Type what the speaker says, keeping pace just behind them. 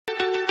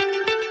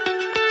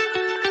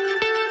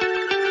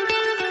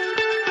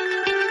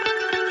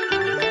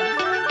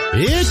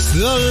It's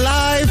the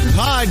live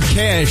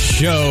podcast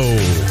show.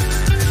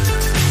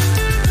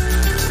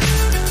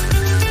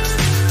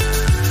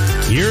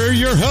 Here are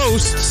your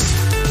hosts,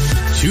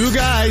 two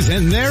guys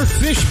and their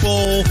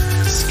fishbowl,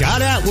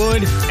 Scott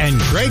Atwood and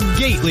Greg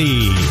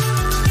Gately.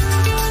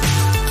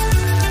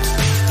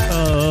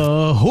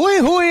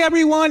 Ahoy, hoy,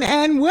 everyone,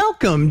 and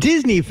welcome,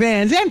 Disney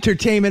fans,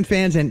 entertainment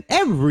fans, and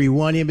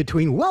everyone in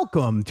between.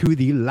 Welcome to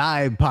the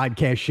live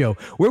podcast show,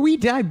 where we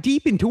dive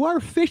deep into our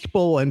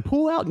fishbowl and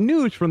pull out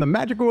news from the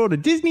magical world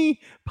of Disney,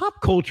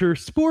 pop culture,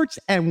 sports,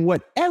 and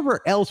whatever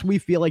else we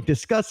feel like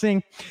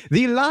discussing.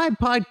 The live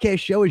podcast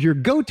show is your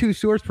go-to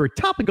source for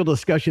topical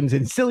discussions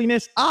and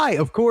silliness. I,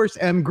 of course,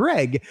 am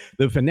Greg,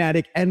 the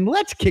fanatic, and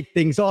let's kick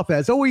things off,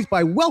 as always,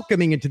 by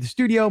welcoming into the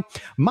studio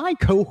my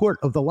cohort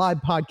of the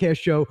live podcast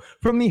show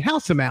from the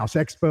House of Mouse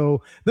Expo,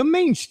 the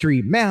Main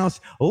Street Mouse,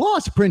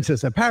 Lost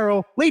Princess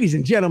Apparel. Ladies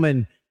and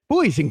gentlemen,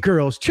 boys and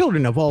girls,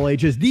 children of all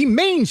ages, the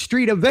Main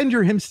Street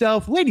Avenger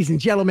himself, ladies and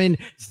gentlemen,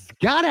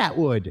 Scott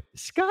Atwood.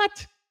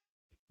 Scott,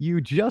 you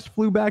just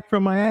flew back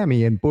from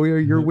Miami, and boy, are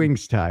your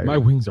wings tired. My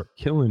wings are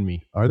killing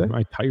me. Are they?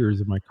 My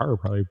tires in my car are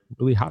probably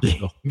really hot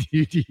still.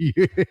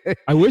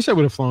 I wish I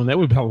would have flown. That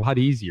would have been a lot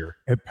easier.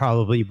 It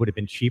probably would have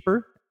been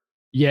cheaper.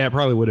 Yeah, it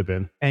probably would have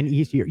been. And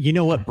easier. You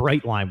know what?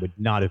 Brightline would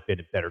not have been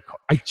a better car.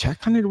 I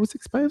checked on it. It was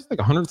expensive, like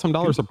 $100 some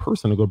a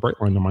person to go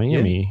Brightline to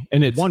Miami. Yeah.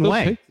 And it's one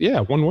way.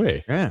 One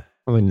way. Yeah.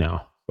 I'm like,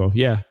 no. So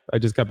yeah, I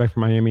just got back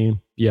from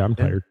Miami. Yeah, I'm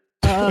tired.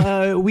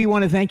 We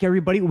want to thank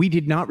everybody. We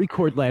did not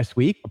record last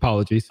week.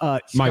 Apologies.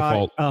 Scott, my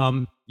fault.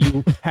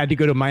 You had to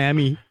go to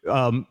Miami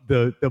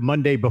the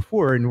Monday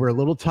before, and we're a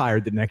little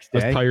tired the next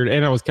day. I was tired,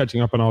 and I was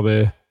catching up on all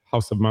the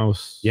House of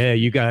Mouse. Yeah,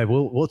 you guys.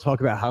 We'll talk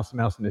about House of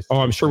Mouse in this.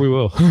 Oh, I'm sure we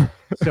will.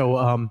 So,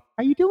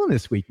 how you doing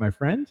this week, my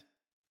friend?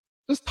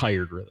 Just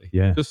tired, really.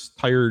 Yeah. Just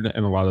tired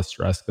and a lot of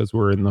stress because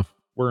we're in the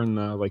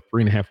like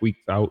 3.5 weeks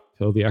out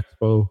till the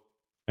expo,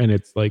 and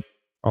it's like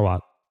a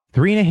lot.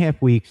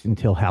 3.5 weeks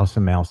until House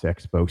of Mouse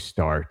Expo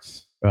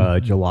starts.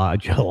 July.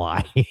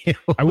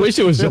 I wish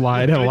it was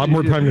July. I'd have a lot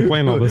more time to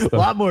plan all this stuff. A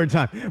lot more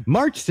time.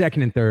 March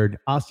 2nd and 3rd,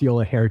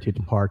 Osceola Heritage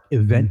Park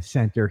Event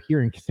Center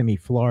here in Kissimmee,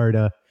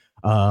 Florida.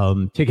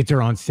 Tickets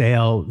are on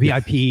sale.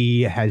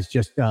 VIP has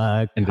just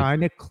kind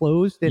of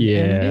closed. And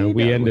ended.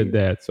 We ended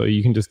that. So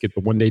you can just get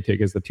the 1-day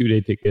tickets, the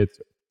 2-day tickets.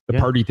 The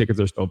party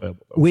tickets are still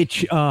available. Though.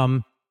 Which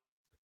I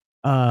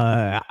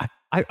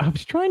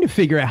was trying to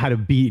figure out how to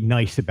be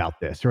nice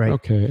about this, right?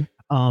 Okay.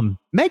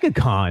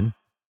 MegaCon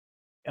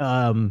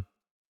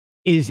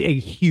is a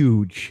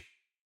huge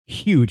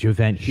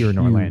event here in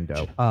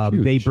Orlando.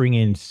 They bring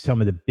in some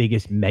of the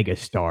biggest mega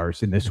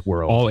stars in this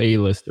world. All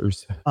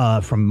A-listers.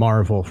 From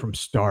Marvel, from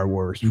Star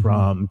Wars,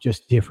 from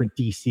just different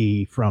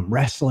DC, from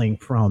wrestling,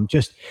 from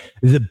just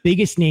the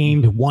biggest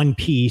named. One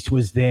Piece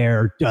was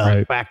there.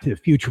 Back to the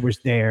Future was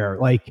there.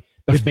 Like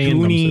the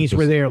Goonies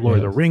were there. Lord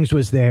of the Rings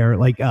was there.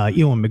 Like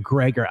Ewan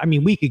McGregor. I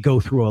mean, we could go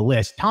through a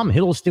list. Tom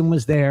Hiddleston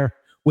was there.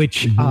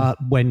 Which,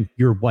 when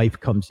your wife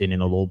comes in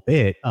a little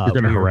bit, you're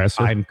going to harass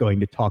her. I'm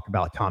going to talk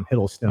about Tom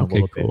Hiddleston a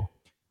little bit.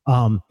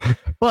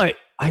 But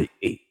I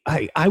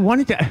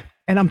wanted to,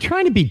 and I'm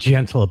trying to be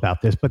gentle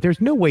about this, but there's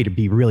no way to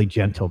be really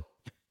gentle.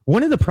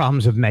 One of the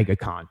problems of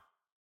MegaCon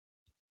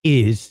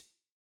is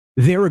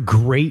they're a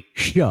great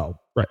show,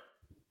 right?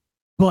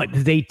 But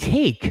they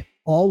take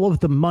all of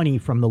the money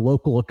from the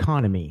local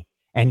economy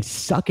and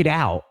suck it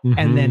out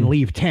and then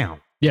leave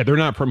town. Yeah, they're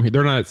not from here.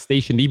 They're not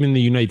stationed even in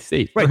the United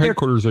States. Right, their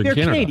headquarters are in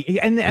Canada.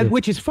 Canadian,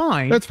 which is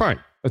fine. That's fine.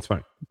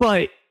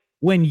 But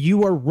when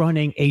you are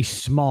running a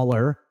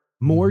smaller,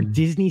 more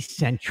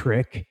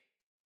Disney-centric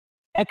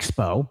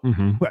expo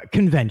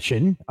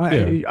convention,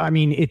 I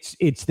mean,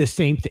 it's the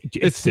same thing.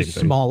 It's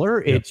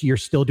smaller. It's you're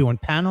still doing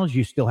panels.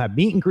 You still have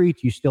meet and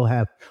greets. You still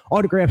have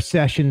autograph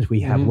sessions. We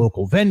have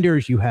local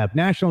vendors. You have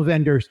national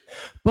vendors,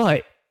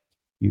 but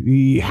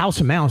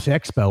House of Mouse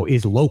Expo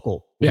is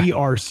local. Yeah.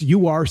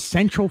 You are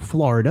Central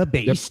Florida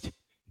based. Yep.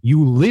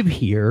 You live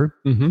here.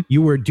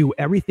 You do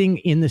everything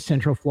in the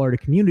Central Florida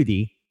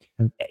community.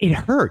 It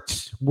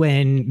hurts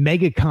when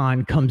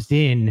MegaCon comes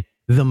in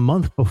the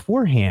month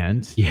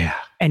beforehand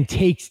and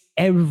takes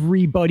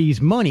everybody's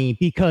money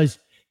because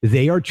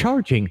they are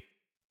charging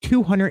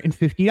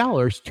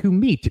 $250 to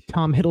meet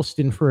Tom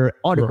Hiddleston for an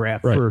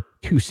autograph for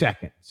 2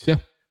 seconds. Yeah.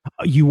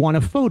 You want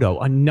a photo,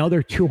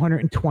 another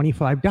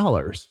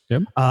 $225.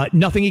 Yep.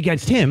 Nothing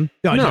against him.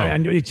 No,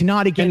 it's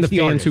not against the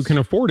fans who can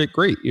afford it.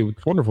 Great.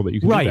 It's wonderful that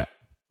you can do that.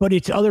 But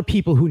it's other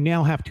people who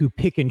now have to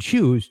pick and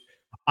choose.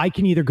 I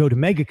can either go to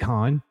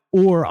MegaCon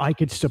or I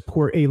could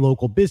support a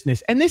local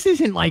business. And this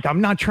isn't like,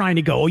 I'm not trying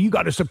to go, you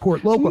got to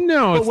support local.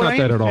 No, it's not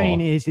that at all. What I'm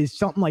saying is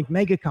something like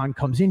MegaCon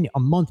comes in a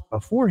month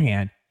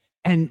beforehand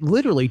and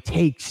literally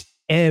takes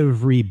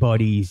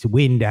everybody's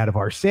wind out of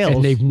our sails.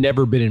 And they've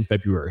never been in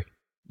February.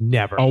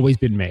 Never. Always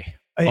been May.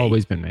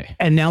 Always been May.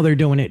 And now they're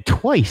doing it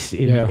twice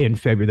in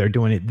February. They're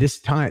doing it this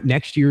time.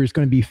 Next year is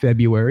going to be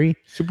February.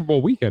 Super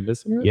Bowl weekend,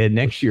 isn't it? Yeah,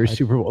 next year's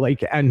Super Bowl.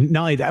 And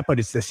not only that, but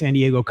it's the San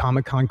Diego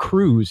Comic-Con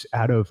cruise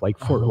out of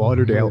Fort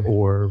Lauderdale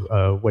or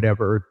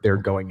whatever they're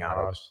going out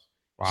of.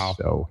 Wow.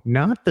 So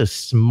not the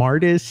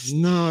smartest.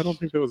 No, I don't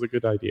think that was a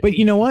good idea. But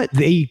you know what?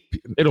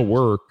 It'll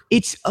work.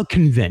 It's a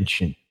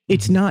convention.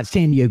 It's not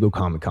San Diego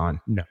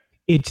Comic-Con. No.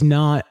 It's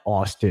not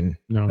Austin.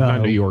 No,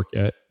 not New York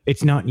yet.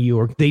 It's not New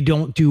York. They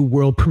don't do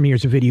world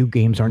premieres of video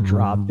games aren't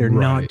dropped. They're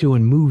not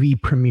doing movie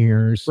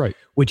premieres,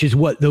 which is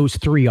what those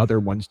 3 other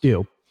ones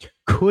do.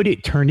 Could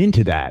it turn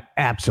into that?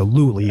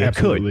 Absolutely, it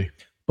could.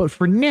 But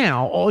for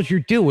now, all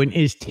you're doing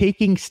is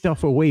taking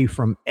stuff away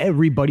from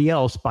everybody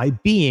else by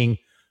being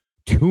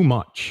too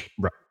much.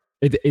 Right.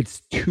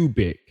 It's too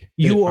big.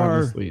 You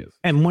are,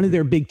 and one of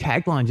their big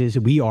taglines is,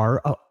 we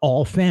are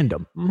all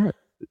fandom. Right.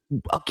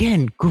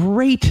 Again,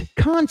 great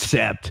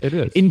concept. It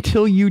is.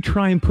 Until you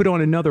try and put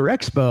on another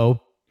expo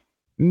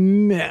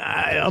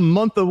a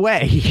month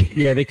away.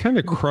 Yeah, they kind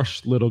of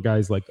crush little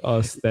guys like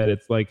us that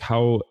it's like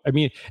how, I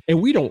mean,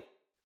 and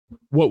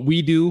what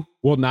we do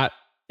will not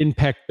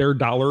impact their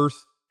dollars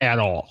at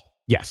all.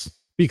 Yes.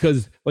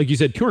 Because like you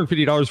said,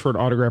 $250 for an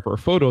autograph or a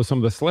photo of some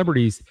of the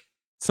celebrities,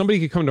 somebody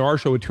could come to our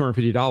show with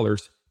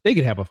 $250. They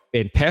could have a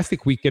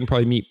fantastic weekend,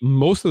 probably meet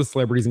most of the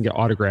celebrities and get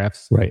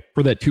autographs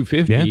for that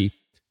 $250. Yeah.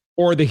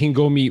 Or they can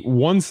go meet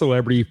one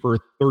celebrity for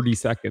 30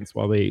 seconds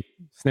while they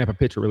snap a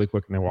picture really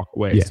quick and they walk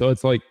away. Yeah. So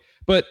it's like,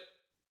 but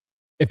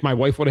if my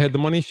wife would have had the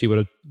money, she would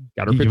have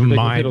got her picture.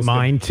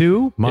 Mine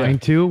too.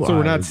 So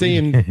we're not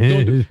saying,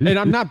 and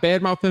I'm not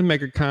bad mouthing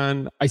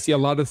MegaCon. I see a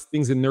lot of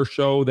things in their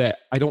show that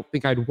I don't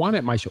think I'd want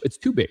at my show. It's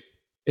too big.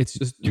 It's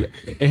just,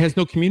 it has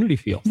no community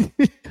feel.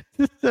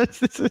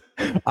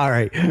 All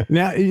right.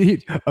 Now,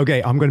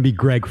 okay, I'm going to be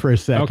Greg for a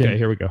second. Okay,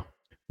 here we go.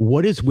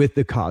 What is with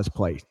the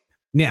cosplay?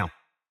 Now,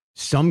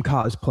 some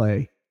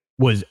cosplay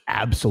was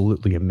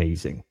absolutely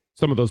amazing.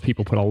 Some of those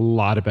people put a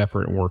lot of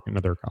effort and work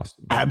into their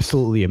costumes.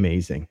 Absolutely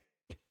amazing.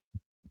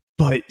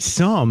 But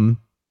some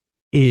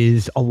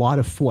is a lot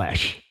of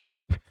flesh.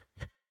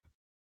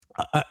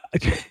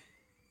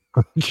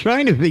 I'm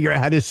trying to figure out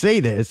how to say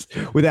this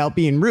without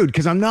being rude,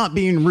 because I'm not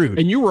being rude.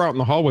 And you were out in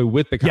the hallway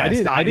with the cosplay.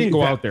 Yes, I didn't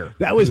go out there.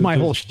 That was my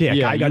whole shtick.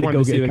 Yeah, I got to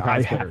go get the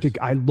cosplayers.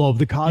 I love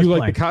the cosplay. You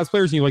like the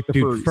cosplayers and you like the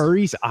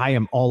furries. I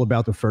am all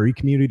about the furry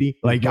community.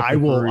 Like I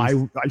will.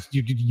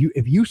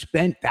 If you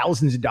spent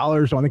thousands of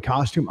dollars on a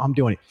costume, I'm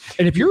doing it.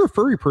 And if you're a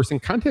furry person,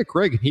 contact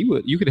Greg and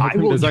you could help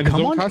him design his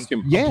own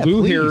costume. Yeah,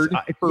 blue-haired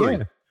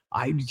furry.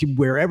 Yeah.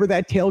 Wherever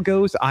that tail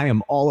goes, I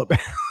am all about.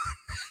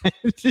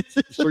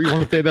 So you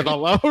want to say that out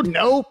loud?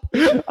 Nope.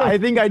 I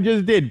think I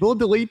just did. We'll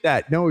delete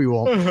that. No, we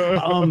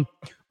won't.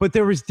 But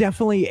there was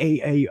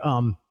definitely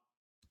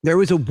there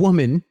was a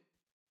woman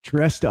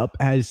dressed up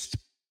as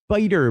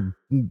Spider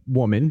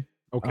Woman.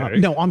 Okay.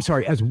 No, I'm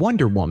sorry, as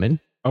Wonder Woman.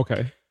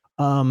 Okay.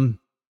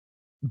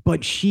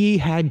 But she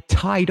had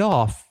tied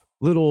off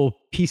little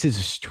pieces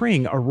of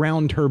string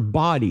around her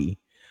body.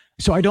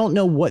 So I don't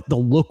know what the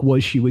look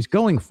was she was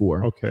going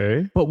for.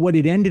 Okay. But what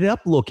it ended up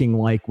looking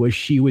like was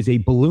she was a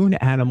balloon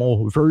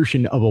animal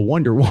version of a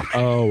Wonder Woman.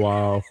 Oh,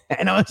 wow.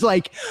 And I was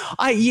like,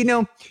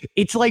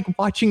 it's like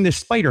watching the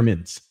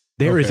Spider-Mans.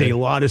 There is a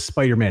lot of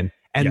Spider-Man.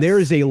 And there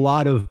is a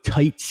lot of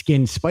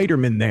tight-skinned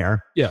Spider-Man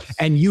there. Yes.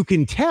 And you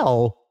can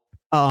tell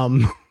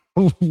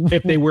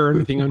if they wear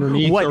anything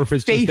underneath what or if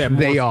it's faith just that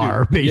they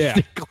are,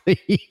 basically.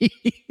 Yeah.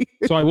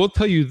 So I will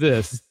tell you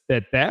this,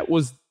 that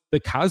was the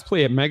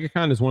cosplay at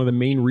MegaCon is one of the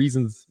main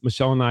reasons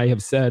Michelle and I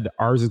have said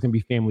ours is going to be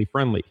family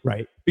friendly.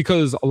 Right.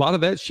 Because a lot of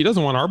that, she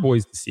doesn't want our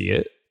boys to see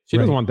it. She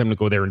doesn't want them to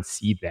go there and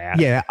see that.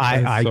 Yeah,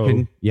 I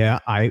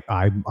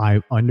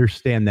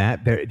understand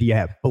that. There,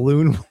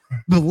 balloon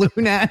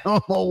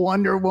animal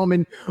Wonder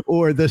Woman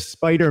or the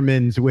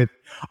Spider-Mans with,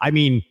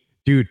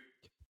 dude.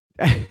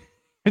 I'm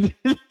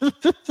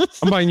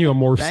buying you a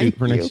morph suit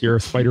for next year, a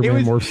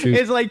Spider-Man morph suit.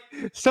 It's like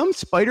some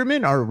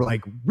Spider-Men are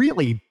like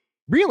really,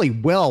 really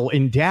well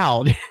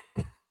endowed.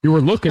 You were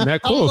looking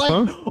that close,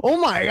 huh? Oh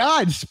my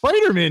God,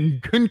 Spider-Man!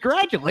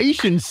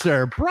 Congratulations,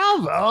 sir!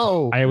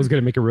 Bravo! I was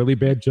gonna make a really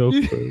bad joke.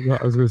 I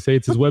was gonna say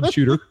it's his web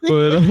shooter,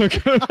 but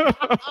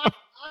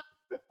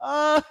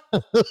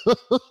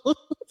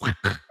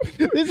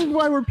this is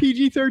why we're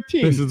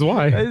PG-13. This is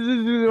why.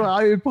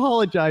 I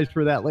apologize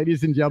for that,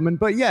 ladies and gentlemen.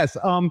 But yes,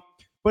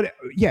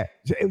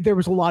 there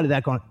was a lot of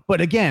that going on.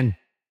 But again,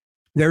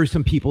 there are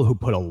some people who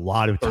put a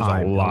lot of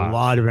time, a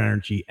lot of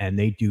energy, and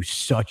they do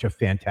such a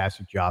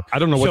fantastic job. I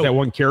don't know what that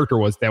one character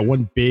was. That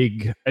one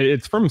big,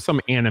 it's from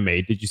some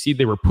anime. Did you see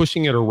they were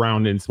pushing it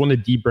around? And it's one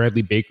of D.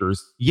 Bradley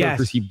Baker's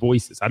characters he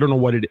voices. I don't know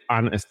what it,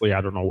 honestly,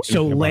 I don't know what.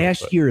 So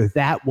last year,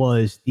 that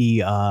was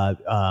the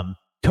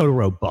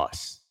Totoro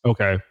bus.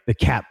 Okay. The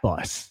cat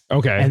bus.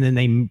 Okay. And then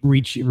they did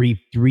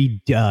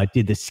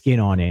the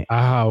skin on it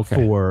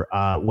for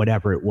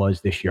whatever it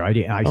was this year.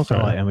 I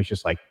saw it and was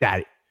just like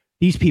that.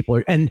 These people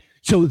are, and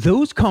so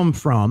those come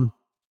from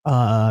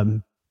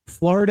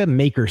Florida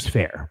Makers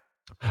Fair.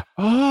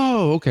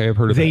 Oh, okay. I've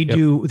heard of They that.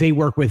 do. They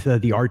work with the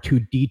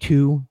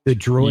R2D2, the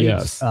droids.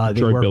 Yes, They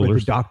droid work builders. with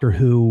the Doctor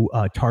Who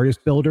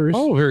TARDIS builders.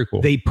 Oh, very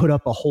cool. They put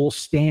up a whole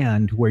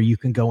stand where you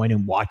can go in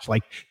and watch.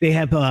 Like they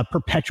have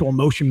perpetual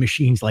motion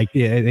machines. Like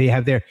they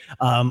have their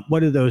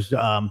what are those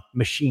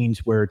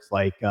machines where it's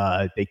like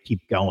they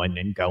keep going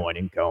and going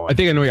and going. I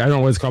think I know. I don't know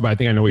what it's called, but I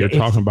think I know what you're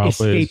talking about.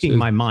 It's escaping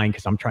my mind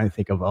because I'm trying to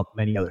think of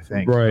many other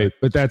things. Right,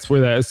 but that's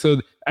where that is.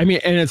 So I mean,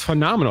 and it's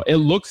phenomenal. It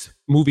looks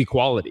movie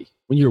quality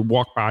when you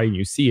walk by and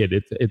you see it.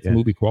 It's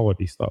movie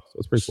quality stuff. So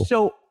it's pretty cool.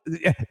 So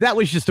that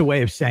was just a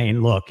way of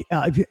saying, look,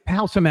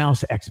 House of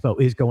Mouse Expo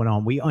is going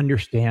on. We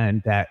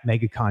understand that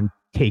MegaCon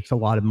takes a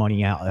lot of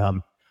money out.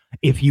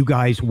 If you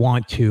guys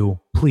want to,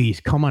 please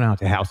come on out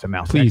to House of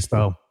Mouse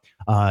Expo.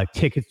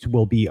 Tickets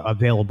will be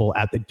available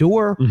at the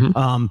door,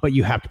 but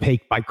you have to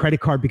pay by credit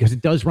card because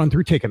it does run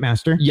through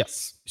Ticketmaster.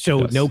 Yes.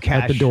 So no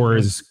cash. At the door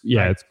is,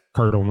 right. It's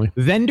card only.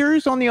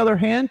 Vendors, on the other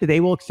hand, they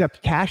will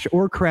accept cash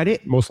or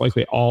credit. Most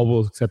likely all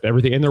will accept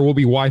everything. And there will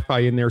be Wi-Fi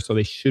in there, so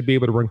they should be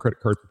able to run credit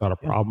cards without a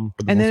problem.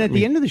 And then at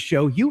the end of the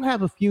show, you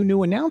have a few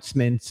new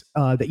announcements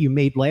that you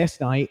made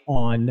last night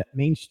on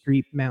Main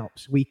Street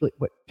Mouse Weekly,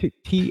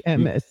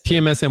 TMS.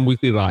 TMSM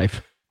Weekly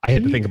Live. I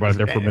had to think about it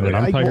there for a minute.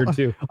 I'm tired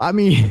too. I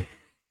mean,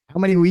 how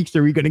many weeks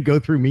are we going to go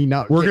through me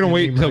not? We're going to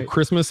wait until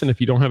Christmas, and if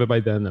you don't have it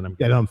by then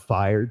I'm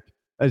fired.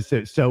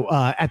 So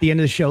at the end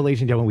of the show,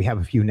 ladies and gentlemen, we have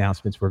a few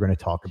announcements we're going to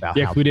talk about.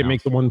 Yeah, we didn't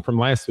make the one from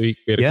last week.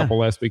 We had a couple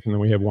last week, and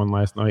then we had one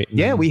last night.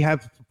 Yeah, we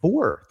have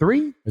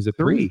three. Is it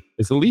three?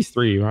 It's at least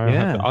three. I'll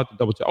have to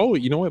double check. Oh,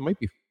 you know what? It might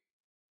be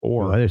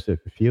four. Well, there's a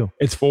few.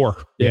 It's four.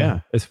 Yeah,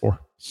 it's four.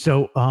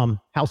 So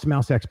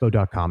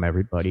houseofmouseexpo.com,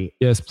 everybody.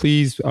 Yes,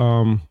 please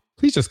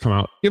just come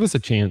out. Give us a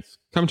chance.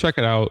 Come check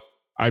it out.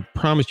 I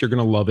promise you're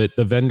going to love it.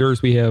 The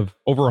vendors, we have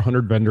over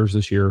 100 vendors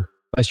this year.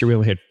 Last year, we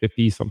only had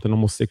 50 something,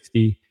 almost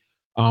 60.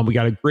 We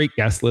got a great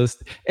guest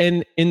list.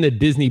 And in the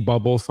Disney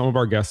bubble, some of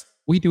our guests,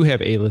 we do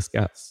have A-list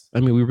guests.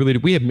 I mean, we really do.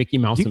 We have Mickey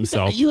Mouse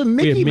himself. You have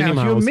Mickey Mouse.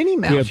 You have Minnie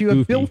Mouse. You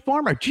have Bill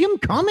Farmer. Jim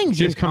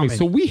Cummings is coming.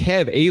 So we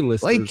have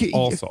A-listers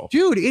also.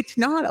 Dude, it's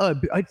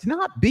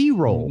not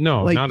B-roll.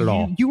 No, not at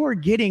all. You are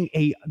getting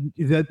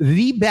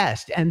the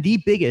best and the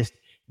biggest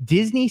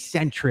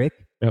Disney-centric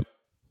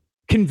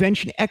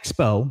convention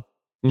expo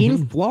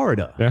in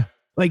Florida. Yeah.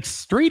 Like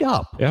straight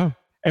up. Yeah.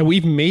 And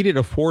we've made it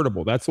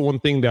affordable. That's the one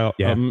thing that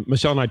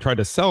Michelle and I try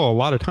to sell a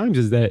lot of times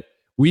is that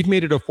we've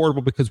made it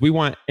affordable because we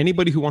want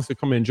anybody who wants to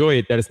come and enjoy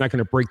it, that it's not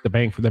going to break the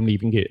bank for them to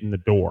even get in the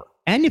door.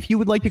 And if you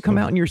would like to come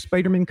out in your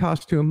Spider-Man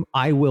costume,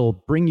 I will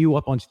bring you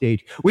up on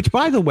stage, which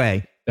by the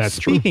way,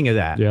 speaking of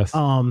that, yes.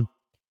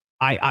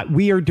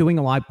 We are doing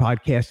a live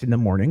podcast in the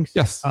mornings.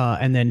 Yes.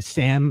 And then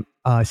Sam's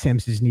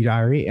Disney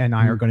Diary and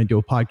I are going to do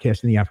a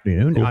podcast in the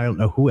afternoon. Cool. I don't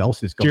know who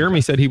else is going. Jeremy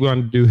said he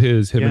wanted to do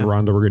his. Him and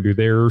Rhonda were going to do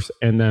theirs.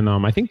 And then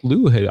I think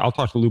Lou I'll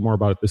talk to Lou more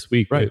about it this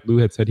week. Right. Lou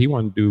had said he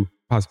wanted to do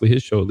possibly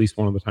his show at least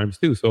one of the times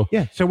too. So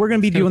so we're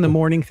going to be doing the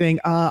morning thing.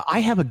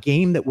 I have a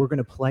game that we're going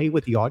to play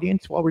with the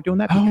audience while we're doing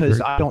that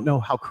because I don't know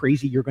how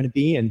crazy you're going to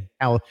be and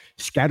how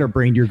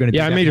scatterbrained you're going to be.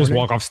 Yeah, I may just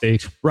walk off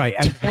stage. Right.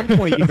 At some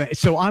point,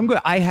 so I'm going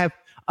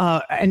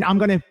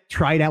to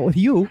try it out with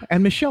you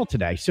and Michelle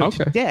today. So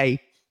today,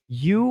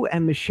 you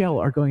and Michelle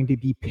are going to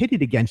be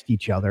pitted against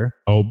each other.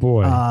 Oh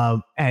boy.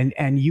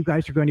 And you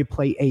guys are going to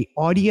play a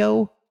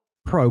audio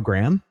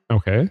program.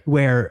 Okay.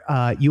 Where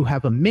you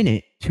have a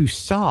minute to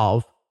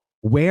solve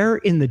where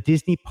in the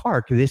Disney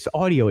park this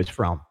audio is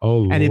from. Oh,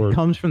 Lord. And it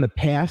comes from the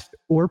past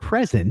or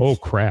present. Oh,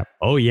 crap.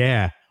 Oh,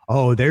 yeah.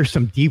 Oh, there's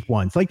some deep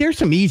ones. Like there's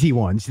some easy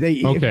ones.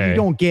 If you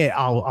don't get,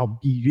 I'll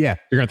be, You're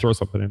going to throw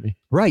something at me.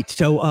 Right.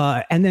 So,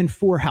 and then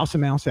for House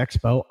of Mouse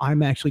Expo,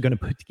 I'm actually going to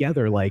put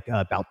together like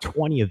about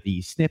 20 of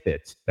these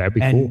snippets. That'd be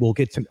cool. And we'll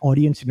get some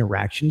audience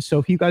interaction. So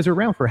if you guys are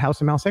around for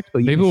House of Mouse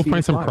Expo, maybe we'll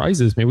find some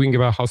prizes. Maybe we can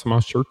give out House of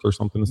Mouse shirts or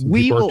something.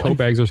 Or tote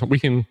bags or something. We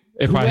can,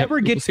 whoever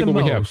gets the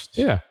most,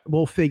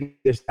 we'll figure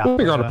this out. We'll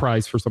figure out a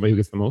prize for somebody who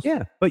gets the most.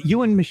 Yeah. But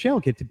you and Michelle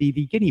get to be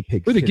the guinea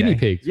pigs. We're the guinea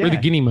pigs. Yeah. We're the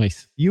guinea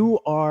mice. You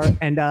are.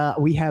 And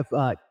we have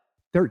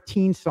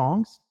 13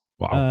 songs.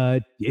 Wow.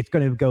 It's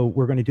going to go,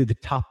 we're going to do the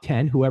top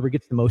 10. Whoever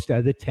gets the most out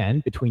of the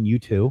 10 between you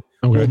two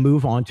will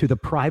move on to the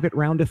private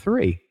round of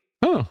 3.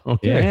 Oh,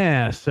 okay.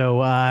 Yeah.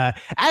 So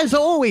as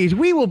always,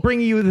 we will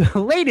bring you the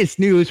latest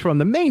news from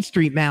the Main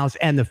Street Mouse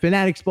and the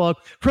Fanatics blog,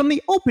 from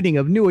the opening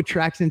of new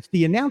attractions to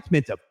the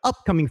announcements of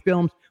upcoming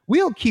films.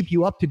 We'll keep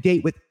you up to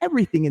date with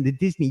everything in the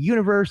Disney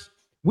universe.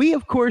 We,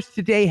 of course,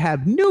 today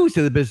have News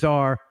of the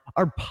Bizarre,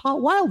 our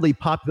wildly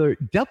popular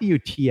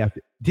WTF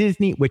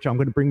Disney, which I'm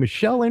going to bring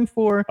Michelle in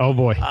for. Oh,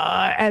 boy.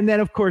 And then,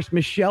 of course,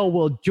 Michelle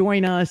will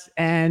join us.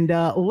 And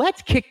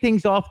let's kick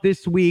things off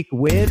this week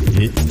with...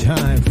 It's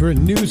time for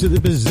News of the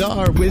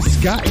Bizarre with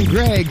Scott and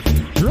Greg.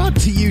 Brought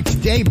to you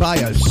today by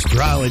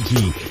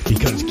astrology,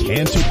 because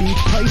Cancer beat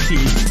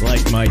Pisces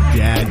like my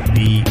dad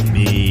beat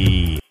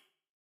me.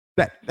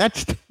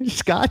 That's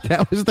Scott.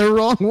 That was the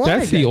wrong one.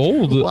 That's the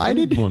old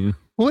one.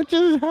 What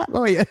just happened?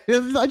 Oh, yeah.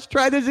 Let's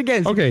try this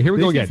again. Okay, here we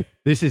go again.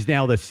 This is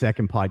now the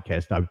second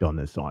podcast I've done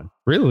this on.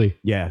 Really?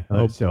 Yeah.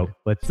 Oh, So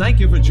let's. Thank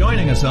you for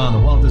joining us on the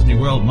Walt Disney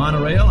World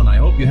monorail, and I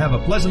hope you have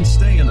a pleasant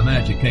stay in the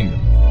Magic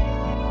Kingdom.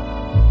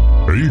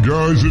 Hey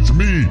guys, it's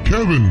me,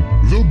 Kevin,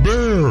 the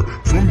bear,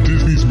 from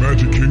Disney's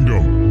Magic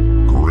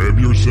Kingdom. Grab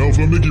yourself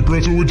a Mickey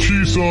pretzel with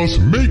cheese sauce,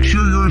 make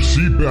sure your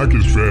seat back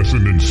is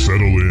fastened and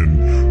settle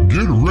in.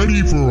 Get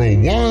ready for a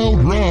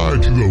wild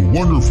ride to the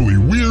wonderfully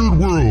weird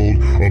world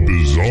of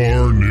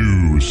bizarre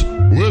news.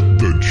 Let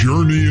the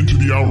journey into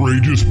the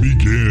outrageous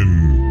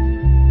begin.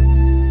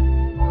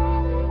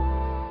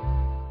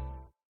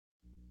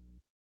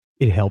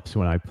 It helps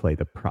when I play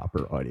the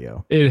proper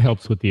audio. It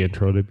helps with the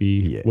intro to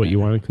be what you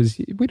want, because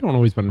we don't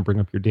always want to bring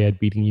up your dad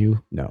beating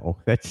you. No,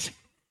 that's.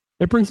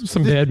 It brings up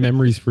some bad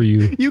memories for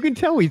you. You can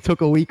tell we took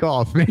a week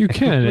off, man. You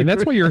can, and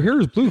that's why your hair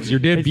is blue, because your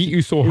dad beat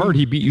you so hard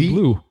he beat you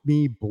blue.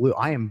 Me blue.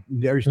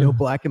 There's no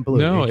black and blue.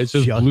 No, it's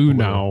just blue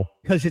now.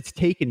 Because it's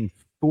taken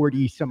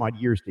 40 some odd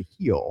years to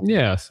heal.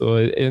 Yeah, so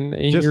and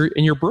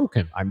you're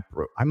broken.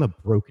 I'm a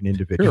broken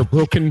individual.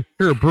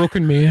 You're a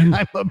broken man.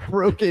 I'm a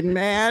broken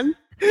man.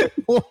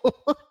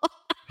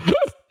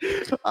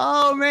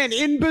 Oh man,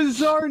 in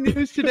bizarre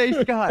news today,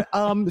 Scott.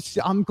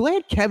 I'm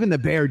glad Kevin the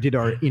Bear did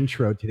our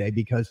intro today,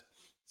 because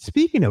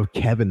speaking of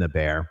Kevin the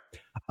Bear,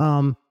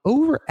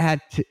 over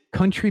at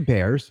Country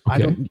Bears,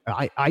 okay.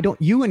 I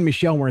don't you and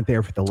Michelle weren't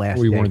there for the last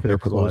we day weren't for there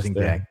the for the closing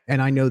last day. day.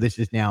 And I know this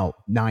is now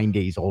 9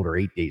 days old or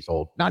 8 days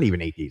old, not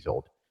even 8 days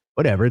old.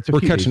 Whatever.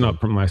 We're catching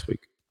up from last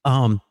week.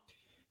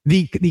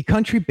 The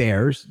Country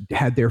Bears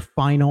had their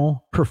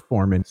final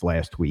performance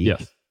last week.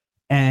 Yes.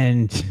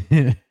 And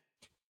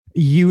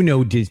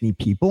Disney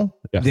people,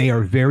 yes. They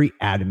are very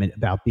adamant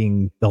about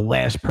being the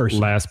last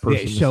person.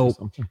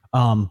 So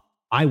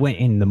I went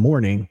in the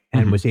morning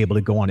and was able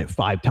to go on it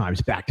 5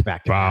 times back to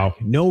back. Wow.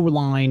 No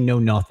line, no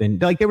nothing.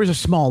 Like there was a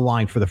small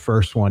line for the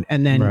first one,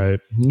 and then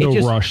no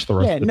rush the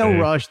rest of the day.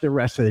 rush the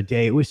rest of the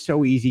day. It was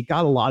so easy.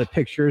 Got a lot of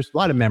pictures, a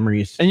lot of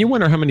memories. And you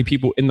wonder how many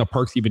people in the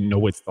parks even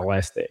know it's the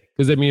last day.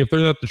 Because I mean, if they're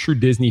not the true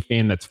Disney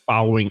fan that's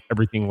following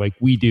everything like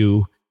we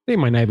do, they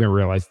might not even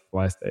realize it's the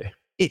last day.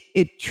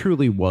 It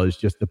truly was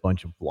just a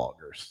bunch of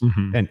vloggers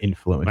and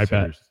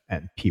influencers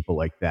and people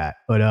like that.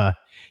 But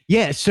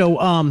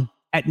so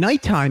at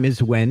nighttime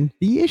is when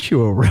the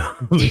issue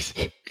arose.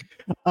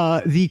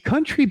 The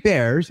Country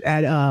Bears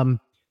at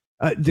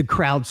the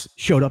crowds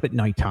showed up at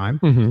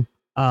nighttime.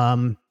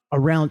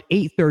 Around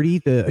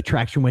 8:30, the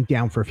attraction went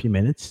down for a few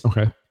minutes.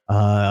 Okay.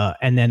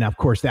 And then of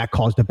course that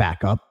caused a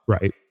backup.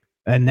 Right.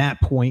 And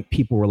that point,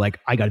 people were like,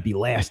 I got to be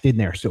last in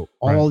there. So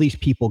all these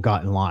people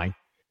got in line.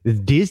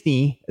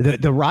 Disney,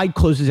 the ride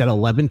closes at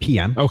 11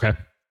 p.m. Okay.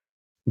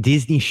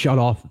 Disney shut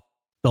off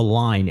the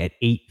line at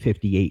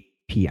 8:58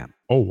 p.m.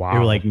 Oh, wow. They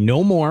were like,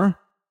 no more.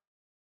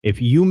 If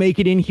you make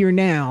it in here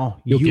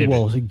now, you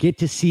will get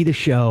to see the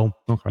show.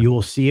 Okay. You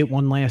will see it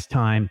one last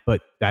time, but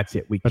that's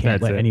it. We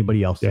can't let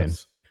anybody else in.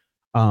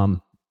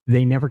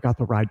 They never got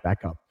the ride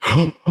back up.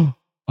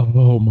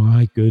 Oh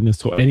my goodness.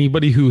 So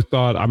anybody who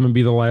thought I'm going to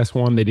be the last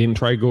one, they didn't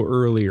try to go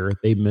earlier,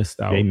 they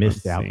missed out. They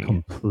missed out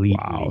completely.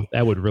 Wow.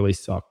 That would really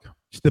suck.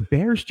 The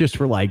Bears just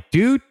were like,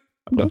 dude,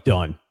 I'm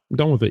done. I'm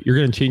done with it. You're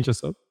going to change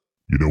this up?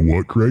 You know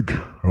what, Greg?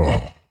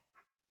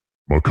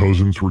 My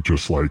cousins were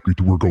just like,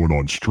 we're going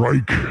on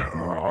strike.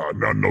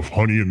 Not enough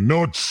honey and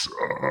nuts.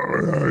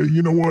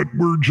 You know what?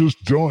 We're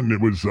just done.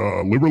 It was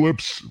Liver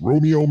Lips,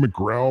 Romeo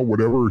McGraw,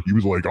 whatever. He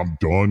was like, I'm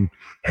done.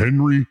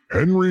 Henry,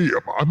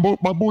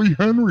 my boy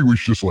Henry was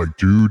just like,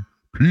 dude,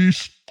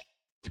 peace.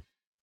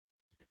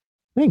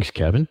 Thanks,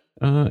 Kevin.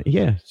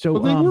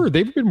 So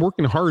they've been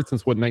working hard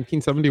since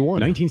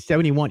 1971.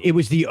 1971.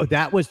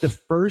 That was the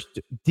first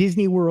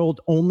Disney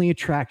World only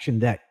attraction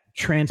that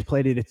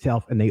transplanted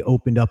itself, and they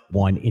opened up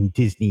one in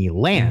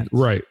Disneyland.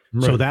 Right.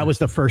 So that was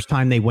the first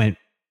time they went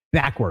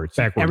backwards.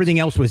 Everything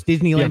else was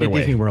Disneyland and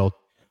Disney World.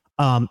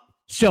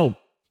 So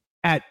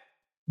at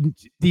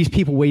these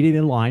people waited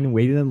in line,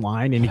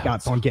 and it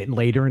got on getting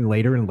later and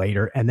later and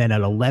later. And then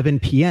at 11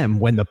 p.m.,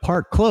 when the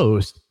park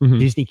closed,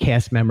 Disney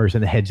cast members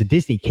and the heads of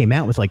Disney came out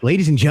and was like,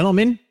 ladies and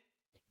gentlemen,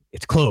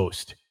 it's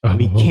closed.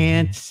 We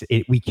can't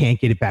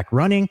get it back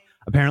running.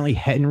 Apparently,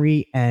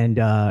 Henry and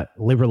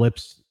Liver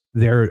Lips,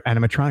 their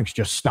animatronics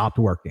just stopped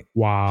working.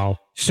 Wow.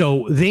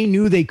 So they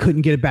knew they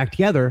couldn't get it back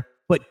together.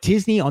 But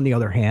Disney, on the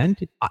other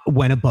hand,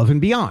 went above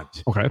and beyond.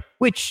 Okay.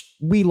 Which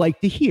we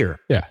like to hear.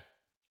 Yeah.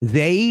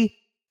 They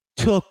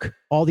took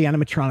all the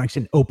animatronics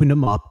and opened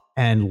them up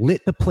and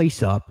lit the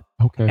place up.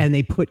 Okay. And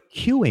they put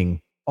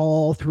queuing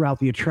all throughout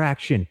the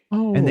attraction.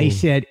 And they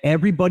said,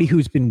 everybody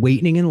who's been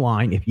waiting in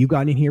line, if you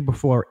got in here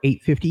before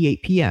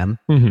 8:58 p.m.,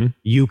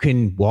 you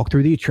can walk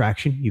through the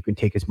attraction. You can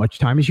take as much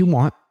time as you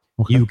want.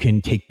 Okay. You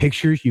can take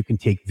pictures. You can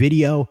take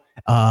video.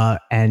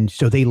 And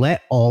so they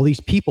let all these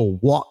people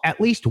walk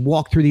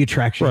through the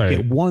attraction,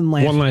 get one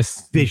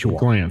last visual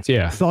glance.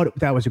 Yeah. Thought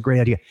that was a great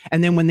idea.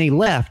 And then when they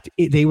left,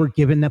 they were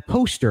given the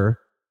poster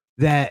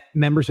that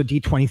members of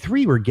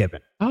D23 were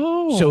given.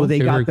 So they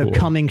got the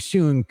coming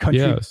soon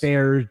Country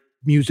Bear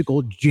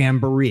musical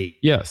jamboree.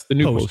 Yes, the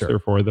new poster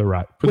for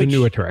the the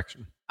new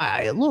attraction.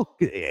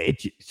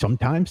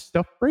 Sometimes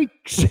stuff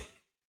breaks.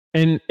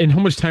 And how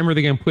much time are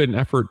they going to put in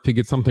effort to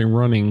get something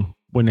running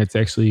when it's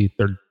actually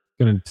they're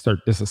going to start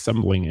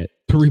disassembling it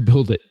to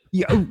rebuild it?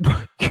 Yeah,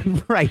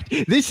 right.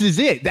 This is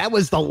it. That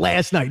was the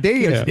last night.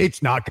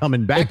 It's not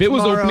coming back. If it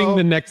was opening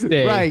the next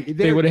day, right,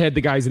 they would have had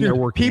the guys in there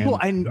working. People,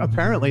 and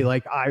apparently,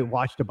 like I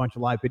watched a bunch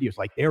of live videos.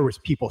 Like there was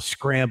people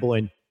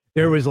scrambling.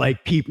 There was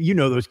like people,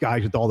 those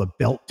guys with all the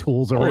belt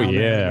tools around. Oh yeah,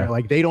 there.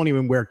 Like they don't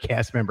even wear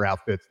cast member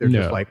outfits. They're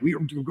just like we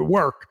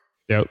work.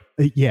 Yep.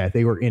 Yeah,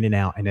 they were in and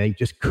out, and they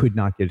just could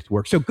not get it to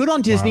work. So good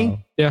on Disney. Wow.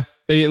 Yeah,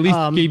 they at least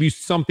gave you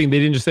something. They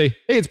didn't just say,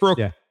 "Hey, it's broke.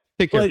 Yeah,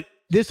 take care." But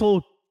this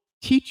will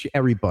teach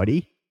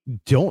everybody: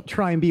 don't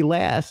try and be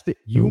last.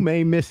 You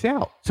may miss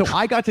out. So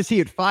I got to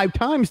see it 5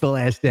 times the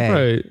last day.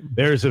 Right.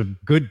 There's a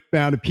good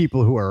amount of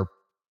people who are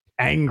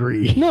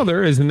angry. No,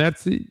 there is, and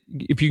that's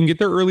if you can get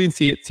there early and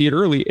see it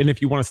early. And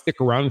if you want to stick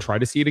around and try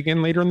to see it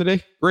again later in the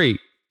day, great.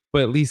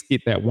 But at least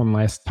get that one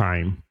last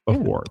time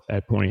before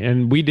that point.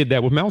 And we did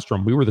that with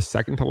Maelstrom. We were the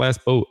second to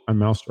last boat on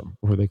Maelstrom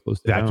before they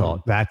closed it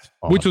down. That's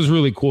awesome. Which was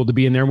really cool to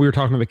be in there. We were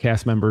talking to the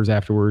cast members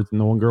afterwards, and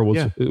the one girl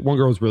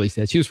was really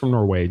sad. She was from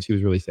Norway, and she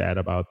was really sad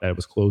about that it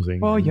was closing.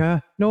 Oh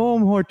yeah, no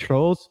more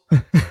trolls.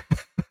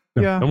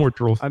 No more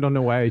trolls. I don't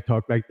know why I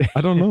talk like that.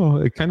 I don't know.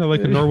 It's kind of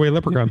like a Norway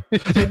leprechaun.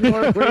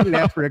 Norway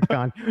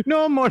leprechaun.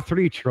 No more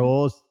 3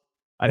 trolls.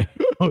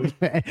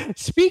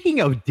 Speaking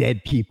of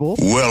dead people.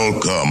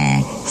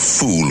 Welcome,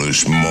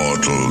 foolish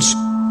mortals.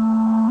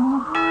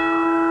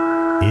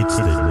 It's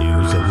the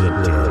news of the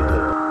dead.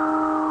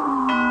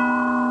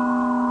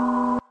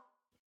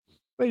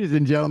 Ladies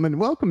and gentlemen,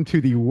 welcome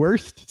to the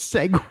worst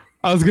segue.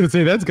 I was going to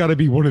say, that's got to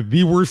be one of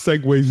the worst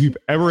segues we've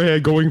ever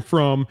had, going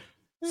from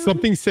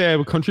something sad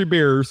with Country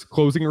Bears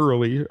closing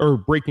early or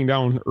breaking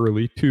down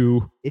early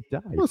to it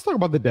died. Let's talk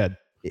about the dead.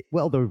 The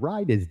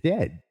ride is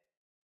dead.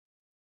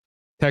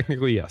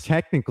 Technically, yes.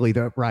 Technically,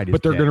 the ride is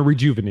but they're dead. going to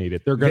rejuvenate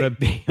it. They've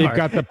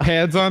got the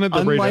pads on it.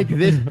 Unlike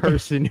this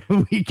person,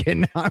 we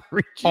cannot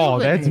rejuvenate. Oh,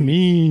 that's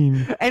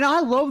mean. And I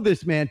love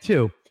this man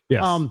too.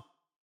 Yes.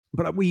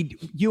 But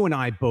you and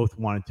I both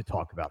wanted to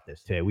talk about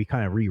this today. We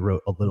kind of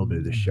rewrote a little bit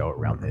of the show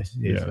around this.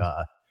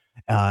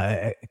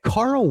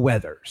 Carl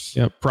Weathers.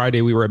 Yeah.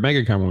 Friday we were at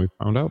MegaCon when we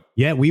found out.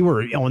 Yeah, we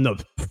were on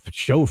the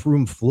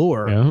showroom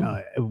floor,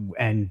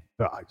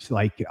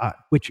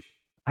 which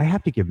I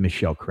have to give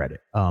Michelle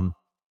credit.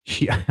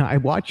 I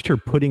watched her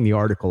putting the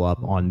article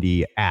up on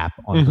the app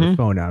on her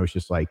phone. And I was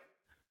just like,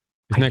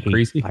 isn't that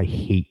crazy? I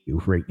hate you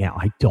right now.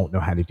 I don't know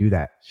how to do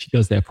that. She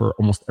does that for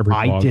almost every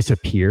blog. I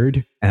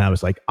disappeared and I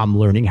was like, I'm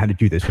learning how to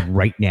do this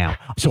right now.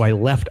 So I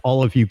left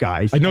all of you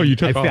guys. I know you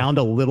took I found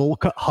a little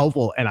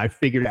hovel and I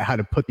figured out how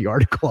to put the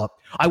article up.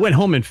 I went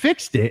home and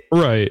fixed it.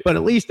 Right. But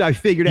at least I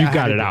figured out. You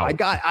got it out.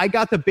 I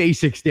got the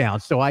basics down.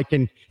 So I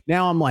can,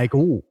 now I'm like,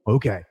 oh,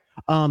 okay.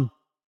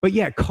 But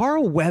yeah,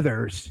 Carl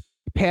Weathers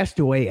passed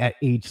away at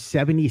age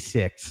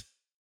 76.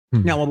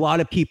 Now, a lot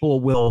of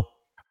people will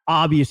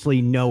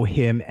obviously know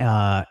him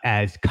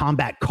as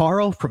Combat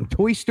Carl from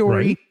Toy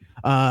Story.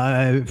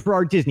 Right. For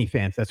our Disney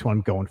fans, that's what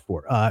I'm going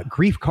for.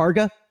 Grief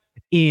Karga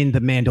in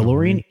The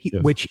Mandalorian,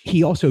 which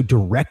he also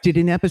directed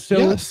an episode.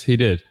 Yes, he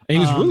did. And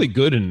he was really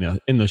good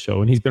in the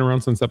show, and he's been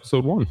around since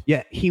episode 1.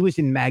 Yeah, he was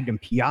in Magnum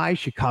PI,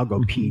 Chicago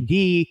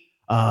PD.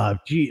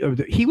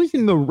 He was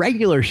in the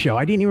regular show.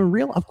 I didn't even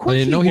realize. Of course, I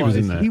didn't know he was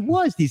in that. He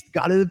was. He's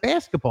got the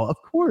basketball. Of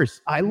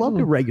course, I love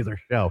the regular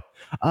show.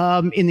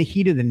 In The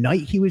Heat of the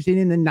Night, he was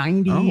in the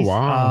 90s. Oh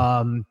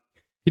wow!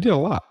 He did a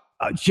lot.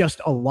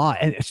 Just a lot.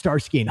 And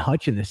Starsky and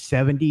Hutch in the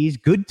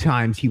 70s. Good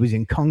Times. He was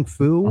in Kung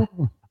Fu.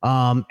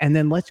 And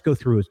then let's go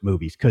through his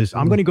movies because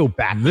I'm going to go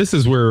back. This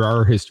is where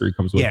our history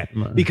comes with. Yeah,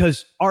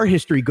 because our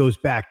history goes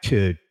back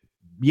to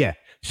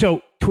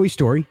So Toy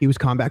Story. He was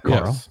Combat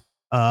Carl. Yes.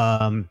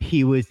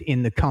 He was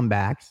in the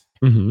Comebacks.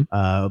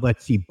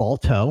 Let's see,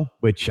 Balto,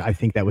 which I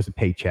think that was a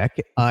paycheck.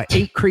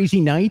 8 Crazy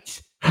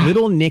Nights,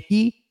 Little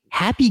Nicky,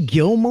 Happy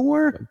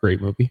Gilmore.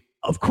 Great movie.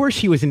 Of course,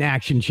 he was in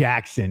Action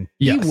Jackson.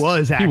 Yes, he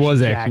was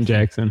Action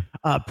Jackson.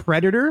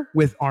 Predator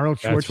with Arnold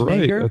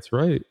Schwarzenegger. That's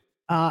right.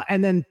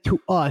 And then to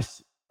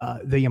us,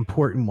 the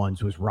important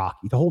ones was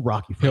Rocky. The whole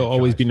Rocky franchise. He'll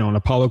always be known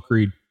Apollo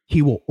Creed.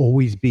 He will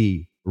always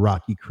be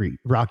Rocky Creed.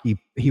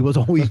 He will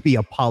always be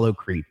Apollo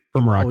Creed.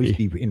 From Rocky. Always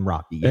be in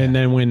Rocky. Yeah. And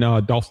then when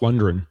Dolph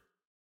Lundgren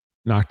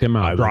knocked him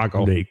out,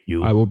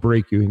 Drago, I will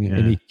break you.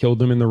 And he killed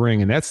him in the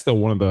ring. And that's still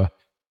one of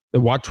the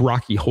watch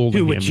Rocky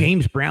holding him. With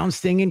James Brown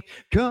singing,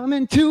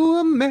 "Coming to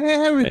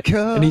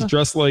America." And he's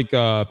dressed like,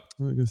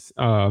 who's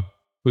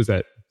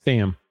that?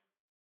 Sam.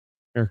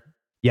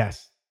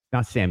 Yes.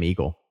 Not Sam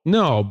Eagle.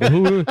 No, but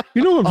who,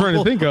 you know what I'm trying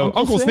to think of?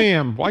 Uncle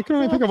Sam. Why can't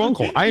I think of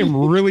Uncle? I am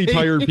really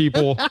tired,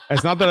 people.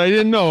 It's not that I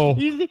didn't know.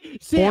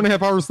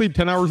 4.5 hours sleep,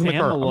 10 hours in the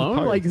car.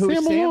 Malone? Like who?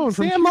 Sam Malone.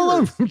 Sam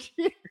Malone from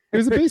Cheers. He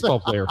was a baseball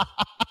player.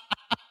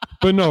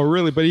 But no,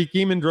 really. But he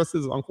came in dressed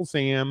as Uncle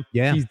Sam.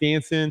 Yeah. He's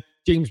dancing.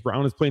 James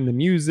Brown is playing the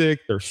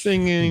music. They're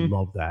singing.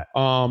 Love that.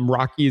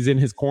 Rocky is in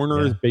his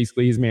corner. Is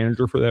basically his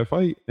manager for that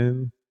fight.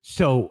 And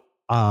so,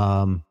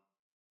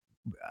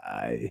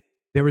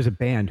 there was a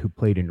band who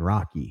played in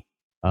Rocky.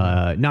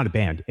 Not a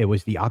band. It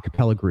was the a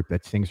cappella group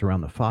that sings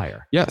Around the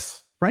Fire.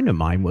 Yes. A friend of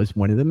mine was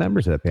one of the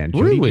members of that band.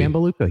 Really? Jody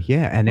Gambaluka.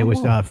 Yeah. And it was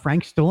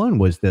Frank Stallone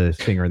was the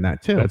singer in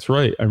that too. That's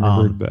right. I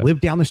remember that.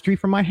 Lived down the street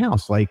from my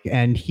house.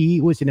 And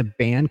he was in a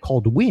band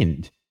called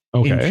Wind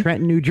in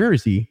Trenton, New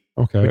Jersey.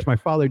 Okay. Which my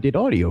father did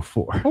audio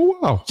for. Oh,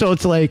 wow. So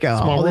it's like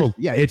small world.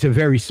 Yeah, it's a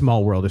very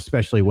small world,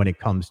 especially when it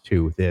comes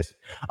to this.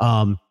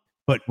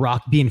 But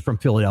Rock being from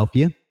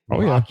Philadelphia,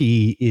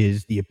 Rocky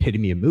is the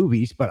epitome of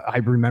movies. But I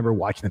remember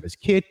watching them as a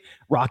kid.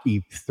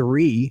 Rocky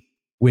 3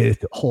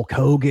 with Hulk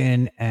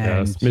Hogan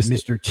and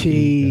Mr.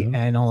 T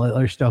and all that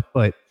other stuff.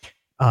 But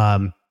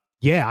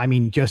yeah, I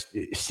mean, just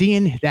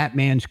seeing that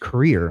man's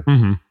career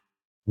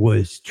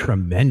was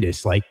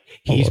tremendous. Like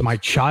he's my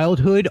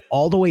childhood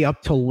all the way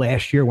up till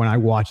last year when I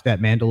watched that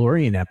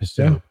Mandalorian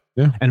episode.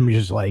 Yeah. And I'm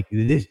just like,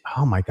 this,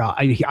 oh my God.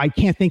 I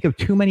can't think of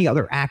too many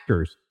other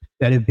actors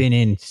that have been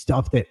in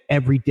stuff that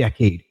every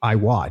decade I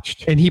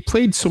watched. And he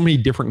played so many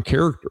different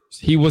characters.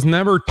 He was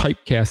never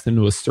typecast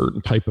into a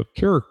certain type of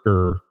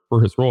character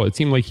for his role. It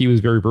seemed like he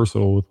was very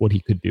versatile with what he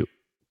could do.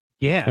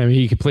 Yeah. I mean,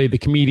 he could play the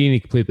comedian. He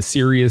could play the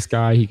serious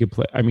guy. He could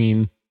play,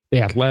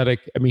 the athletic.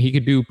 I mean, he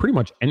could do pretty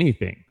much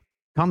anything.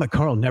 Combat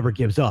Carl never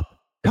gives up.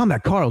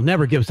 Combat Carl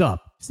never gives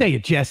up. Say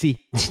it, Jesse.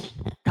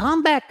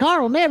 Combat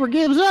Carl never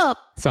gives up.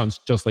 Sounds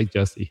just like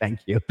Jesse.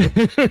 Thank you.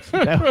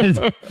 That was,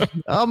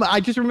 I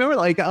just remember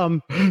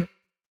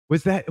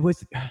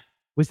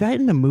was that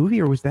in the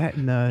movie or was that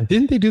in the...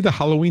 Didn't they do the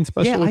Halloween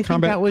special? Yeah,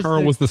 Combat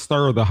Carl was the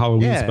star of the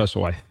Halloween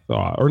special, I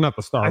thought. Or not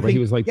the star, but he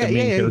was like the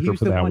main character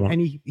for that one.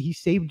 And he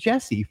saved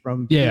Jesse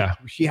from... Yeah.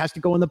 She has to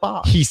go in the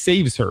box. He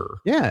saves her.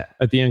 Yeah.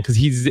 At the end, because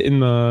he's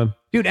in the...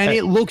 Dude, and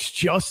it looks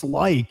just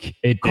like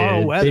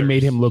Carl Weathers. They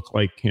made him look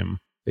like him.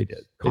 They did.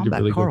 Combat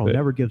really Carl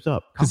never gives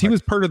up. Because he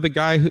was part of the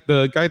guy at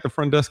the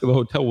front desk of the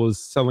hotel was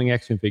selling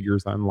action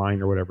figures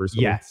online or whatever. So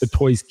the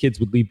toys kids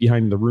would leave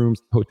behind in the rooms,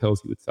 the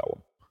hotels, he would sell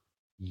them.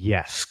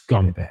 Yes.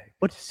 Scumbag.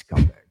 What a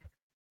scumbag.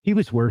 He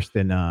was worse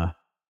than,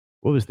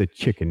 what was the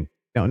chicken?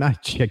 No,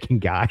 not chicken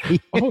guy.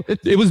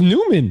 It was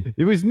Newman.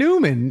 It was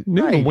Newman.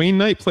 Right. Wayne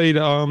Knight played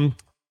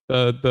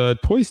the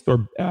toy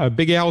store,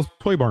 Big Al's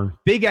Toy Barn.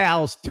 Big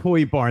Al's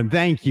Toy Barn.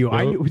 Thank you.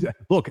 Yep.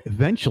 Look,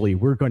 eventually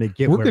we're going to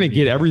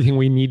get everything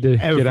we need to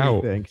get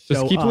out.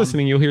 Just keep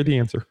listening. You'll hear the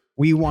answer.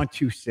 We want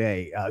to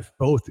say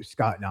both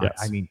Scott and I,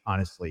 I mean,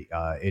 honestly,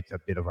 it's a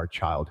bit of our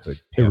childhood.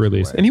 It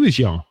really is. And he was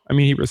young. I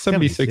mean, he was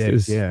 76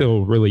 is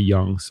still really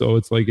young. So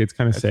it's like, it's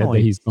kind of sad that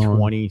he's gone.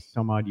 20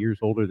 some odd years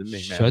older than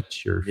me, man.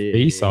 Shut your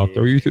face. I'll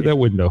throw you through that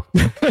window.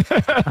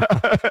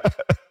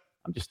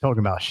 I'm just talking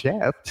about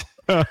Shaft.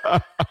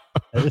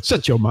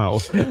 Shut your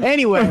mouth.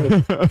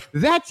 Anyway,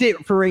 that's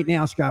it for right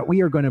now, Scott.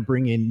 We are going to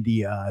bring in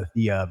the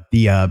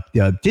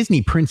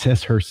Disney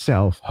princess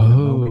herself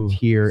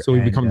here. So we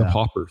become the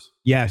paupers.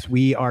 Yes,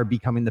 we are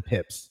becoming the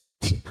Pips.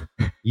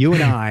 You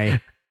and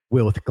I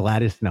will with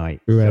Gladys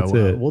Knight. That's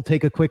it. We'll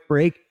take a quick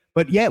break.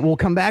 But yeah, we'll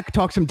come back,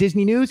 talk some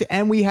Disney news,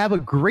 and we have a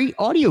great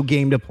audio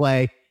game to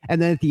play.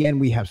 And then at the end,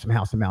 we have some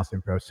House of Mouse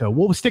info. So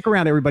we'll stick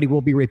around, everybody.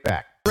 We'll be right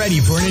back.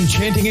 Ready for an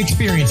enchanting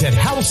experience at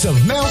House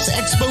of Mouse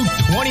Expo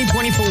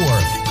 2024.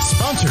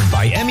 Sponsored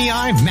by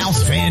MEI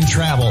Mouse Fan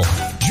Travel.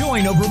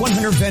 Join over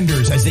 100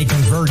 vendors as they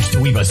converge to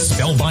weave a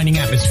spellbinding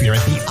atmosphere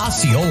at the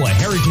Osceola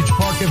Heritage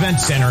Park Event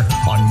Center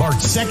on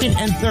March 2nd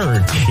and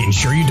 3rd.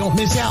 Ensure you don't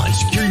miss out and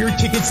secure your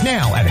tickets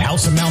now at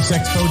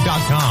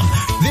houseofmouseexpo.com.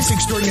 This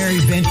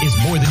extraordinary event is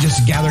more than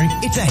just a gathering.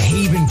 It's a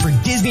haven for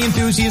Disney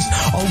enthusiasts,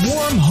 a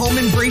warm home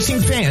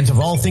embracing fans of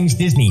all things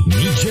Disney.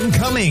 Meet Jim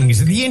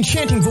Cummings, the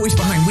enchanting voice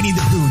behind Winnie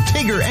the Pooh,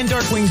 Tigger, and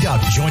Darkwing Duck.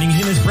 Joining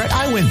him is Brett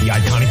Iwan, the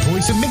iconic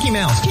voice of Mickey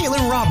Mouse,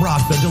 Caitlin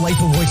Robrock, the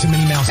delightful voice of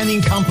Minnie Mouse, and the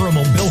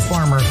incomparable Bill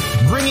Farmer,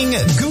 bringing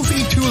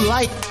Goofy to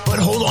life. But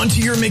hold on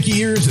to your Mickey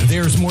ears,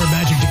 there's more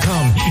magic to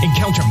come.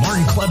 Encounter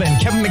Martin Kleba and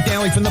Kevin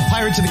McNally from the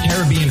Pirates of the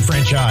Caribbean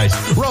franchise,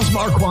 Ross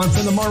Marquand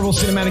from the Marvel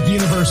Cinematic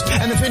Universe,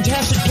 and the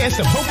fantastic cast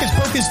of Hocus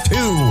Pocus 2.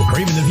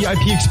 Craving the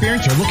VIP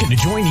experience or looking to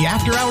join the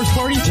after hours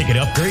party? Ticket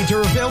upgrades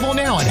are available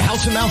now at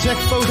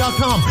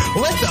houseofmouseexpo.com.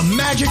 Let the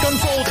magic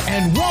unfold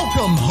and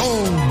welcome home.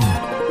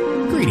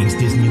 Greetings,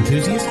 Disney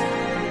enthusiasts.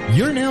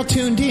 You're now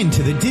tuned in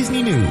to the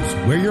Disney News,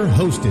 where your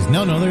host is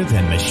none other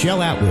than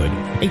Michelle Atwood,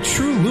 a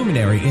true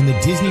luminary in the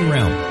Disney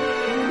realm.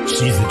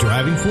 She's the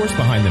driving force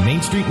behind the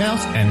Main Street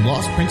Mouse and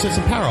Lost Princess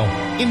apparel,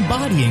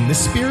 embodying the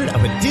spirit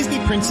of a Disney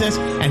princess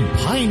and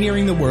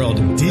pioneering the world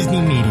of Disney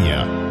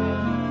media.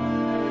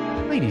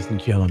 Ladies and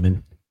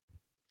gentlemen,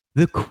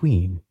 the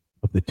queen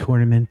of the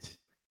tournament,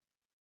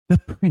 the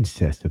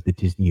princess of the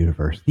Disney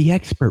universe, the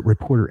expert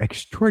reporter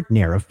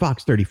extraordinaire of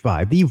Fox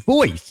 35, the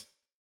voice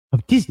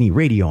of Disney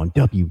Radio on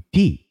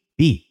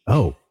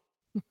WDBO,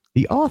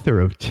 the author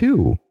of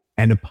 2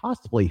 and a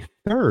possibly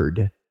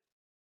 3rd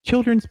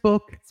children's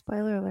book,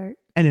 spoiler alert,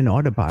 and an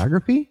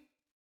autobiography.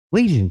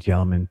 Ladies and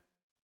gentlemen,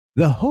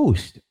 the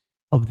host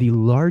of the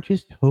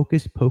largest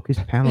Hocus Pocus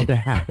panel to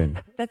happen.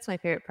 That's my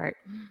favorite part.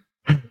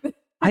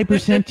 I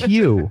present to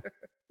you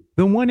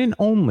the one and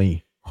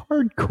only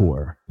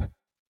hardcore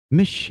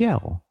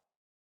Michelle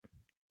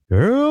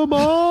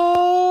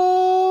Elmo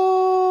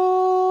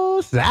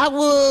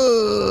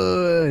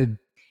Atwood.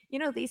 You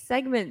know, these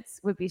segments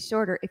would be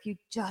shorter if you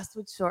just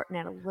would shorten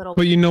it a little.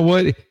 But you know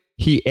what?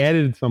 He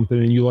added something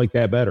and you like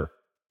that better.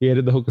 He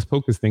added the Hocus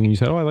Pocus thing and you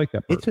said, oh, I like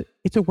that part.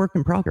 It's a work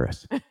in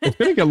progress. It's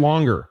going to get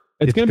longer.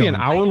 It's going to be an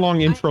hour-long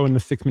intro in the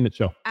 6-minute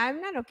show.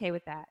 I'm not okay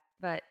with that,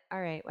 but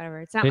all right, whatever.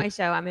 It's not my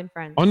show. I'm in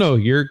Friends. Oh, no,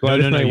 you're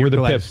Gladys Knight. We're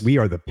the Pips. We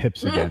are the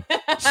Pips again.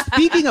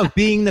 Speaking of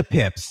being the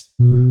Pips,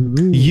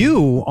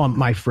 you,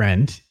 my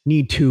friend,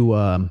 need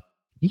to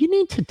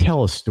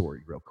tell a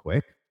story real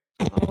quick.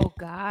 Oh,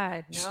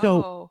 God, no.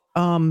 So,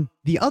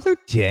 the other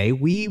day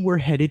we were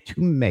headed to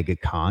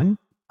MegaCon,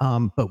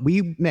 but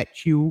we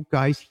met you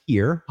guys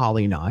here,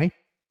 Holly and I.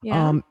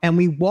 Yeah. And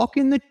we walk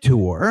in the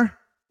door,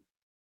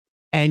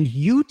 and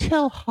you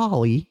tell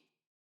Holly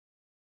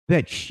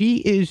that she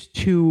is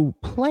to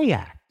play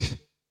act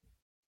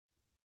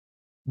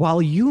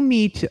while you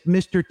meet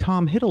Mr.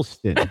 Tom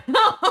Hiddleston.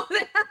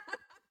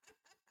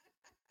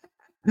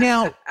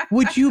 Now,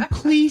 would you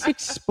please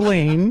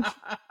explain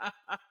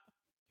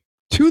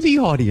to the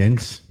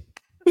audience?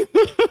 I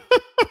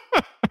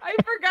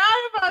forgot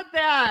about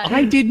that.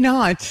 I did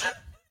not,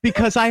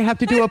 because I have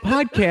to do a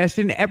podcast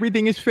and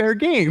everything is fair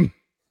game.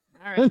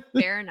 All right,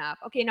 fair enough.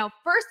 Okay, no,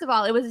 first of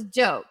all, it was a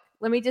joke.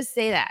 Let me just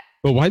say that.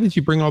 But why did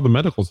you bring all the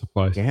medical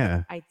supplies?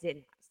 Yeah. I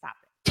didn't. Stop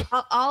it.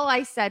 All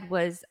I said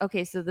was,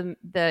 okay, so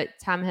the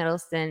Tom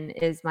Hiddleston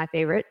is my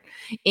favorite,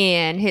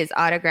 and his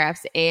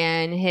autographs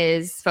and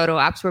his photo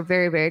ops were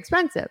very, very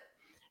expensive.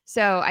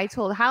 So I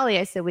told Holly,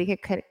 I said, we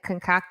could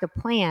concoct a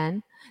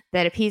plan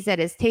that if he's at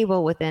his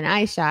table with an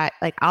eye shot,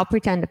 like I'll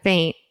pretend to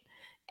faint,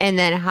 and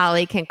then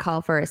Holly can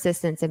call for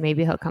assistance and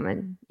maybe he'll come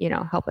and,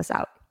 help us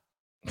out.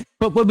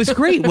 But what was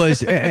great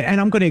was,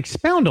 and I'm going to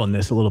expound on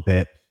this a little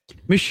bit,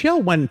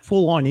 Michelle went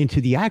full on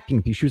into the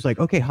acting piece. She was like,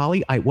 okay,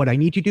 Holly, what I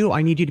need you to do,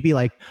 I need you to be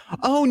like,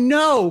 oh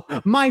no,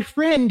 my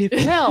friend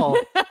fell.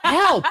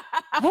 Help,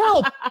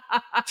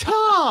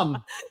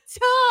 Tom.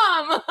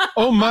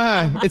 Oh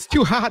my, it's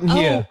too hot in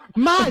here. Oh,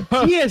 my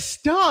dear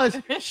stars,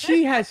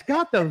 she has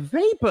got the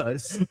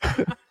vapors.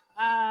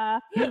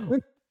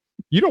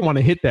 You don't want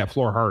to hit that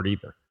floor hard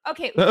either.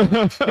 Okay.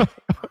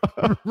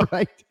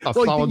 Right.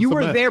 Well, you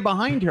were there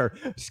behind her.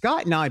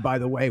 Scott and I, by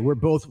the way, were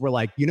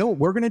like, you know what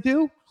we're going to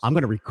do? I'm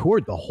going to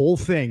record the whole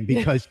thing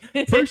because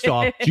first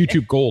off,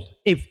 YouTube gold.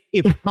 If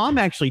Tom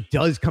actually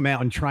does come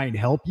out and try and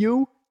help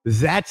you,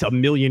 that's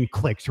 1 million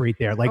clicks right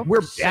there. Like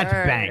that's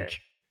bank.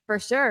 For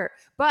sure.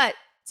 But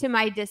to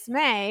my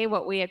dismay,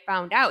 what we had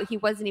found out, he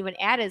wasn't even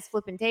at his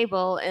flipping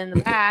table in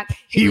the back.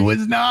 He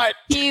was not.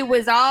 He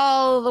was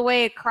all the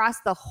way across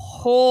the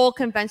whole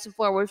convention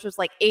floor, which was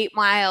like 8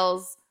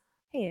 miles.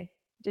 Hey,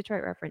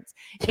 Detroit reference.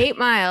 8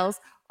 miles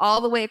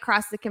all the way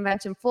across the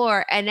convention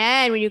floor. And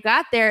then when you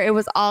got there, it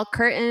was all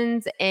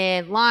curtains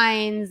and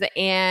lines,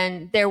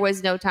 and there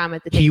was no Tom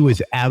at the table. He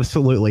was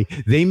absolutely.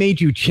 They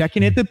made you check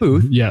in at the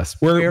booth. Yes,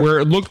 where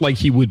it looked like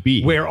he would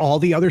be. Where all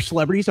the other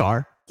celebrities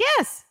are.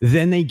 Yes.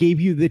 Then they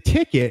gave you the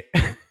ticket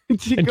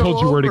and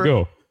told you where to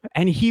go.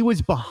 And he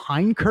was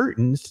behind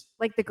curtains.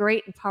 Like the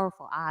great and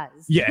powerful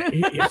Oz.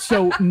 Yeah.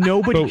 So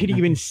nobody could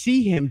even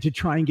see him to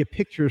try and get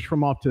pictures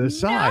from off to the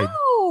side.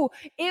 No,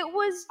 it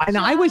was. And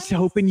I was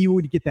hoping you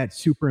would get that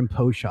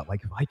superimposed shot.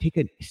 Like if I take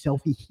a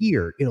selfie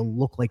here, it'll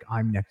look like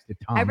I'm next to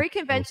Tom. Every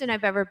convention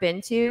I've ever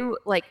been to,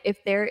 like if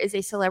there is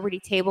a celebrity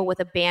table with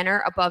a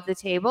banner above the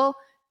table,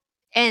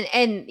 and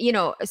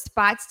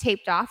spots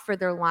taped off for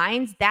their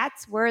lines,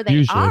 that's where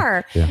they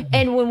are. Yeah.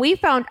 And when we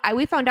found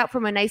out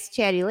from a nice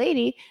chatty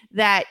lady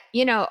that,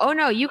 oh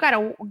no, you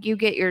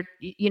get your,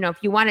 if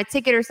you want a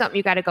ticket or something,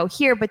 you got to go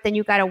here, but then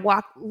you got to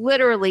walk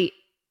literally.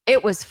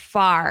 It was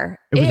far.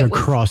 It was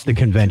across the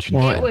convention.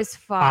 It was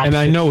far. And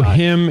I know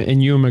him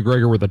and Ewan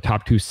McGregor were the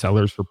top 2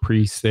 sellers for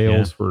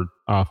pre-sales for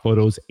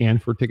photos and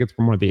for tickets.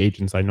 From one of the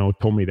agents I know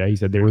told me that. He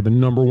said they were the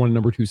number 1,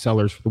 number 2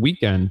 sellers for the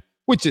weekend.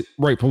 Which is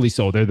rightfully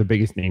so. They're the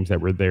biggest names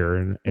that were there.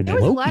 And there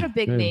was a lot of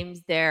big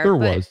names there. There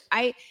was.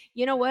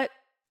 You know what?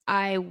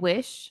 I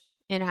wish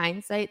in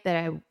hindsight that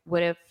I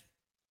would have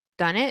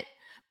done it,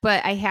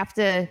 but I have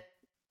to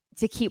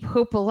keep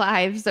hope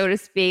alive, so to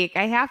speak.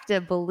 I have to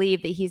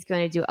believe that he's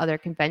going to do other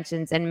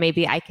conventions, and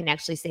maybe I can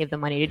actually save the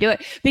money to do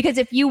it. Because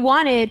if you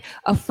wanted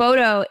a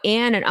photo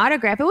and an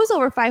autograph, it was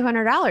over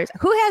 $500.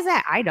 Who has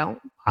that? I don't.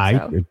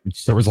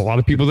 There was a lot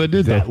of people that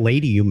did that. That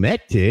lady you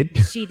met did.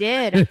 She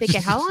did. I'm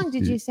thinking, how long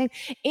did you save?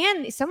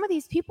 And some of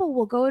these people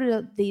will go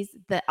to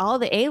all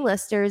the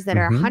A-listers that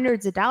are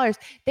hundreds of dollars.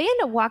 They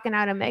end up walking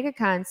out of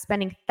MegaCon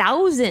spending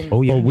thousands.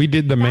 Oh yeah. Well, we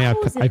did the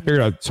math. I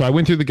figured out. So I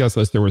went through the guest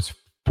list. There was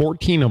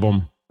 14 of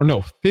them. Or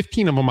no,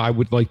 15 of them I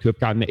would like to have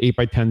gotten the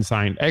 8x10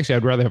 signed. Actually,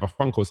 I'd rather have a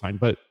Funko signed,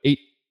 but 8.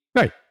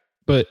 Right.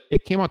 But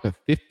it came out to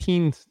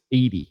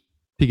 $1,580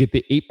 to get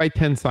the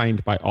 8x10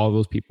 signed by all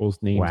those people's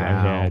names I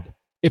had.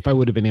 If I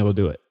would have been able to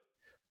do it.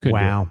 Couldn't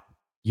do it.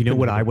 You know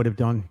what I would have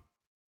done?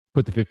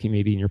 Put the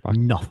 $1,580 in your pocket.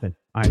 Nothing.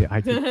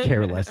 I could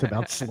care less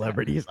about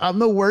celebrities. I'm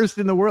the worst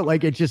in the world.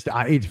 Like it's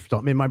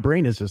something in my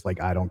brain is just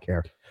like, I don't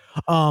care.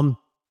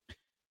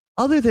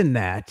 Other than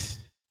that,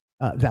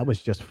 that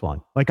was just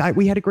fun. Like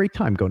we had a great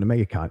time going to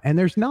MegaCon, and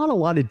there's not a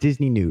lot of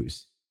Disney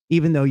news,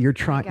 even though you're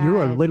trying. You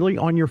are God. literally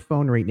on your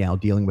phone right now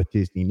dealing with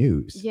Disney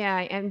news. Yeah,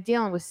 I'm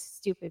dealing with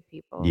stupid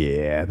people.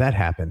 Yeah, that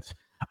happens.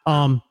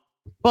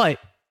 But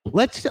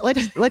let's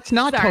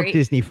not talk Sorry.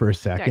 Disney for a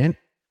second.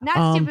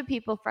 Not stupid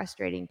people,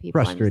 frustrating people.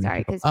 Frustrating I'm sorry,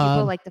 people. because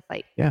people like to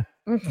fight. Yeah.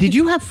 Did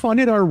you have fun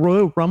at our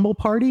Royal Rumble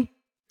party?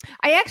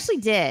 I actually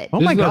did. Oh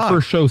This my is our god!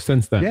 first show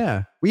since then.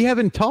 Yeah, we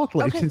haven't talked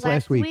like 'Cause since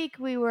last week.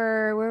 we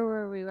were where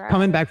were we?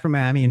 Coming back from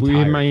Miami and We were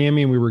in tired.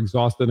 Miami and we were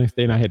exhausted the next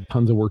day, and I had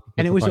tons of work.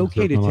 And it was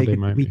okay to take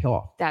a week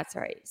off. That's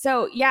right.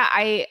 So yeah,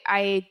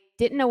 I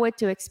didn't know what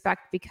to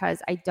expect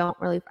because I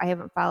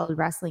haven't followed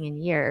wrestling in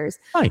years.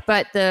 Right.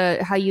 But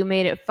how you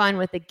made it fun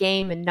with the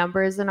game and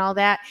numbers and all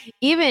that.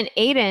 Even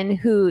Aiden,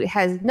 who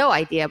has no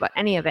idea about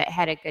any of it,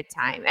 had a good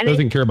time. And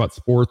Doesn't care about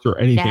sports or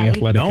anything Yeah, he-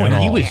 athletic No, at and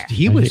all.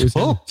 he was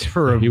hooked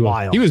for a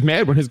while. He was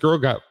mad when his girl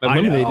got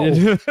I know.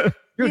 eliminated.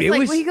 Dude, he's it like,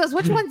 was. he goes,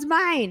 which one's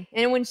mine?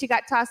 And when she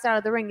got tossed out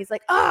of the ring, he's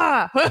like,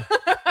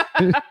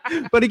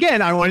 But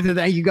again, I wanted to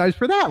thank you guys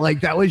for that. Like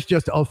that was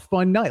just a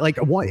fun night. Like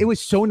it was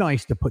so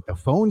nice to put the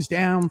phones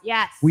down.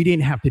 yes. We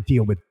didn't have to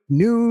deal with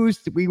news.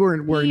 We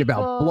weren't worried about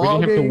People. We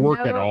didn't have to blogging. work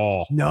at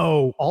all.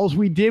 No, all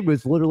we did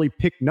was literally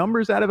pick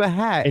numbers out of a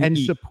hat And and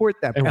eat. support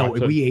that. And Oh,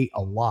 watch it. we ate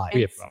a lot.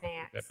 We And had fun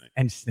snacks. that night.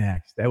 And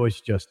snacks. That was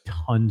just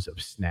tons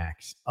of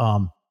snacks.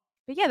 But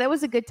yeah, that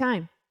was a good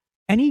time.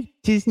 Any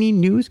Disney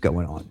news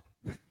going on?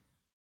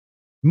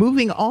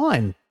 Moving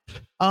on.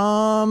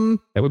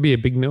 That would be a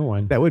big no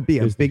one. That would be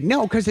a Disney. big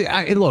no, because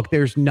look,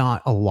 there's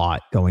not a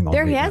lot going on.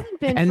 There right now. hasn't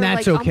been And for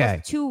that's like okay.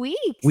 almost 2 weeks.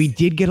 We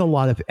did get a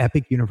lot of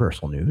epic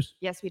Universal news.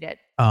 Yes, we did.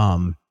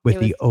 With It the was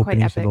quite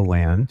openings of the epic.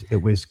 land.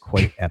 It was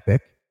quite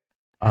epic.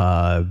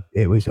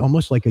 It was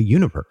almost like a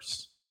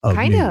universe of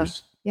Kind of.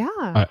 news.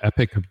 Yeah.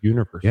 Epic of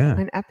Universe. Yeah.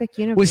 An epic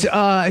universe.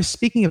 Was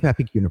speaking of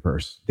epic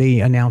universe,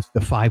 they announced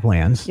the 5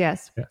 lands.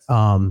 yes. Yes.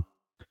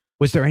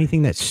 Was there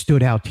anything that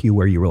stood out to you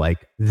where you were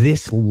like,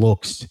 this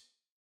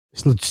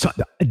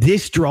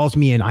draws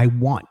me in. I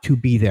want to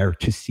be there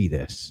to see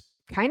this.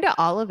 Kind of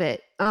all of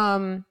it.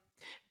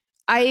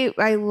 I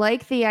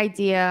like the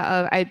idea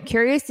of, I'm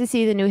curious to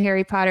see the new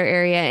Harry Potter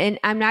area, and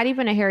I'm not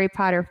even a Harry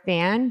Potter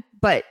fan,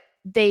 but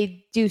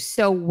they do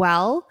so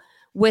well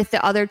with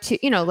the other two,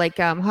 like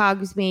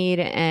Hogsmeade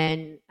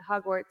and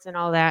Hogwarts and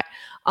all that.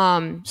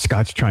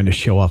 Scott's trying to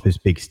show off his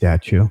big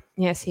statue.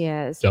 Yes, he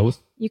is. Jealous?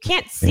 You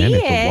can't see And it.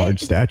 it's a large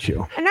statue.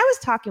 And I was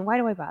talking. Why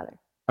do I bother?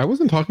 I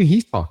wasn't talking.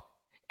 He's talking.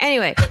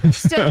 Anyway,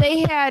 so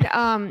they had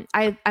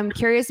I'm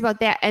curious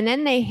about that. And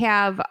then they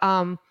have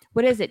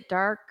what is it?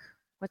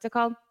 What's it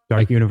called?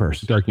 Dark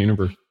Universe. Dark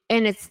Universe.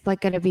 And it's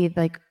like going to be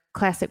like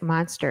classic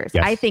monsters.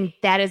 Yes. I think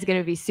that is going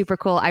to be super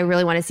cool. I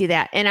really want to see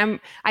that. And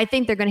I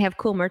think they're going to have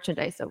cool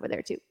merchandise over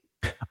there too.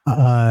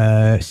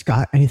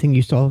 Scott, anything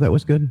you saw that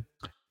was good?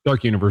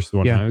 Dark Universe is the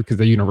one Yeah. because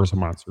the Universal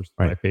Monsters is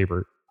my Right.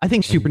 favorite. I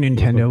think Super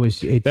Nintendo is.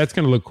 That's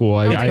going to look cool.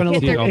 Oh, it's the gonna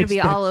kids look are cool. going to be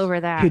It's- all over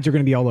that. Kids are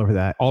going to be all over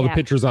that. All Yeah. the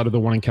pictures out of the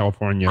one in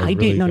California. I really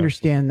didn't got-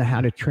 understand the How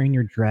to Train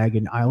Your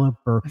Dragon Isle of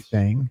Birth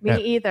thing. Me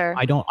That- either.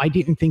 I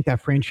didn't think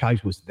that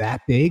franchise was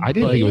that big. I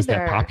didn't but think it was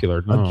that either.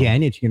 popular. No.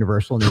 Again, it's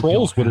Universal. and they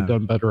Trolls don't would have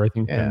done better, I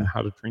think, Yeah. than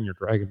How to Train Your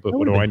Dragon. But That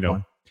what do would've I been know?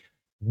 fun.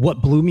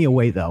 What blew me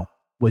away though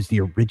was the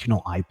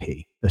original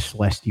IP, the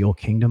Celestial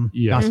Kingdom.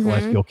 Yeah. Not Mhm.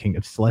 Celestial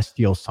Kingdom,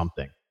 Celestial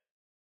something.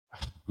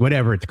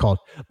 Whatever it's called.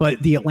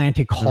 But the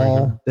Atlantic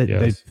Hall, the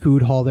Yes.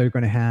 food hall they're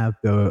going to have,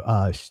 the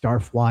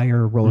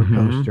Starflyer roller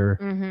Mhm. coaster.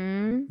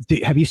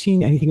 Mm-hmm. Have you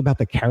seen anything about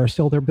the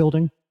carousel they're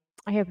building?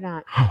 I have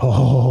not.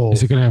 Oh,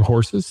 Is it going to have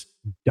horses?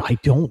 I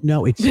don't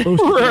know. It's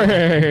supposed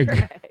to,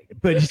 Greg.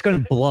 but it's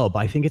going to blub.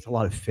 I think it's a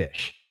lot of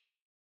fish.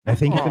 I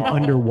think it's an Aw.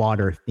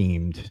 underwater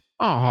themed.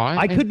 Oh,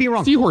 I could be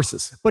wrong.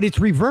 Seahorses. But it's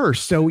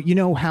reversed. So you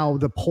know how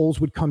the poles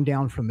would come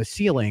down from the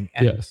ceiling.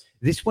 And Yes.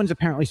 this one's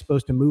apparently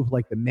supposed to move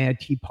like the Mad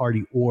Tea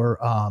Party or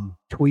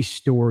Toy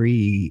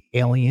Story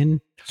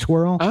Alien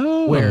Swirl,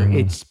 Oh. where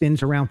it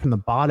spins around from the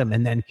bottom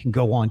and then can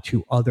go on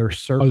to other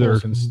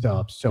circles and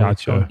stuff. So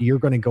it's Gotcha. you're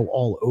going to go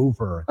all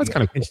over That's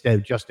kinda cool. instead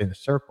of just in a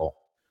circle.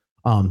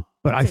 But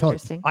That's I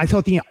interesting.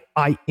 thought the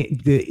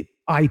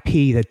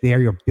IP that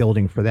they're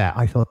building for that,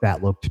 I thought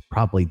that looked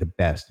probably the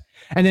best.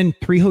 And then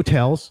 3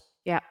 hotels.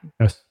 Yes.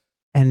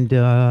 And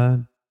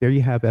there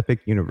you have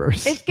Epic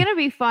Universe. It's going to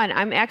be fun.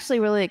 I'm actually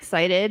really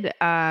excited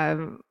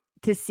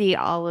to see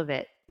all of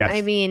it. Yes.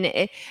 I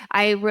mean,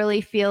 I really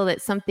feel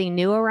that something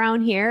new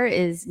around here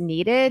is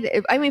needed.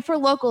 I mean, for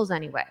locals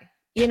anyway.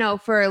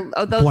 For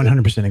those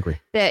 100% agree.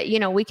 that,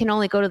 we can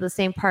only go to the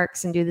same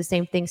parks and do the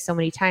same things so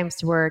many times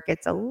to where it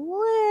gets a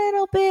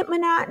little bit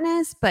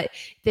monotonous. But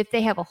if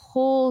they have a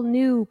whole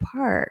new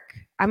park,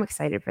 I'm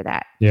excited for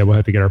that. Yeah, we'll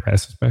have to get our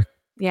passes back.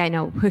 Yeah, I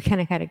know. We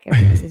kind of got to get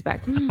this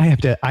back.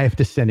 I have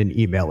to send an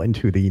email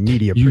into the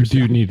media. You person.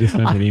 do need to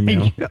send an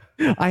email.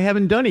 I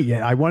haven't done it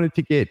yet. I wanted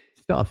to get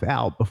stuff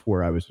out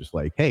before I was just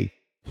like, hey,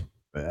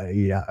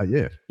 yeah.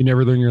 You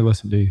never learn your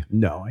lesson, do you?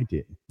 No, I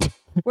didn't.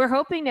 We're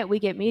hoping that we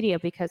get media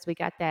because we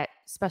got that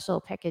special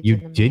package. You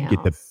in the did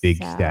get the mail. big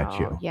So,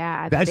 statue.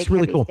 Yeah, the That's big,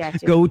 really heavy cool.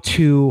 statue. Go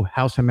to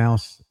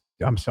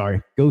I'm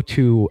sorry, go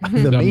to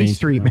the Main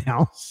Street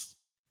Mouse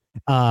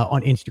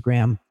on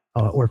Instagram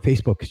or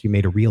Facebook because you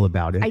made a reel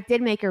about it. I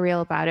did make a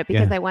reel about it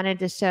because I wanted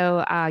to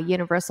show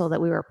Universal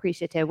that we were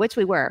appreciative, which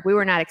we were. We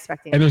were not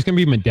expecting. And there's going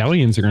to be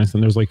medallions they're going to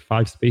send. There's like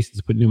 5 spaces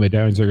to put new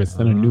medallions. They're going to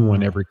send a new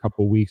one every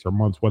couple of weeks or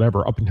months,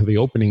 whatever, up until the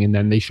opening. And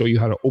then they show you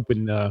how to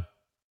open the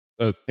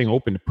thing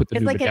open to put the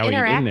new medallion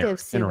in there.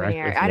 It's like an interactive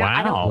souvenir.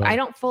 I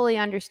don't fully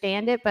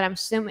understand it, but I'm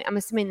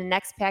assuming the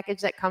next package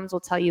that comes will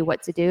tell you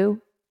what to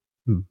do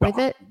with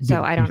it.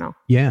 So I don't know.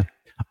 Yeah.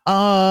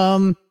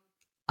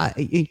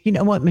 You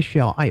know what,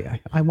 Michelle?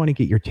 I want to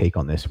get your take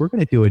on this. We're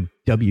going to do a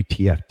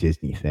WTF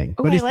Disney thing,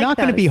 but it's not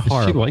going to be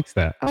hard. She likes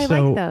that. Oh, I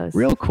so, like those.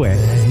 Real quick.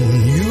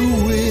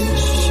 You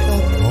wish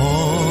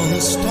upon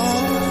a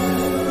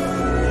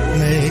star,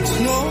 makes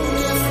no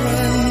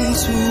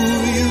difference who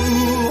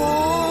you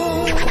are.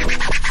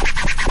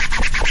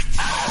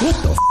 What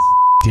the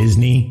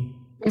Disney?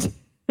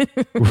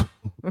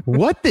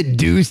 What the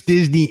deuce,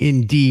 Disney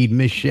indeed,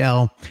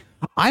 Michelle.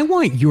 I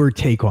want your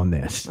take on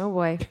this. Oh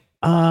boy.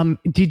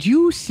 Did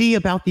you see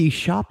about the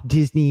Shop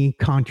Disney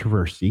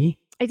controversy?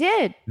 I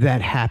did. That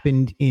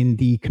happened in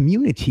the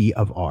community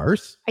of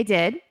ours. I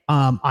did.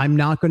 I'm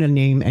not going to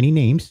name any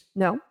names.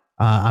 No.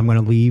 I'm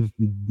going to leave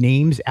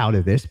names out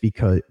of this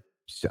because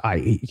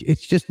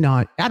it's just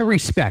not out of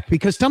respect,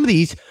 because some of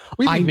these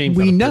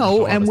we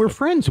know and we're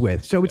friends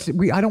with. So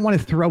I don't want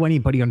to throw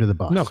anybody under the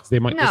bus. No, they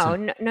might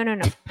listen. No.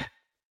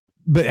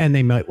 And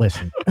they might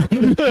listen.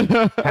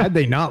 Had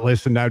they not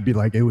listened, I'd be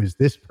like, it was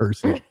this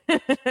person.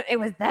 It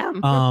was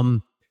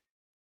them.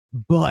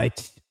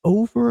 But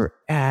over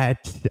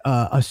at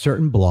a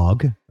certain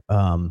blog,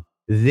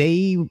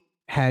 they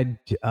had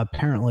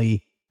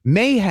apparently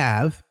may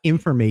have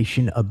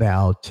information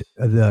about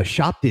the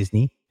Shop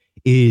Disney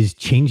is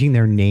changing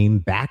their name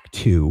back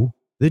to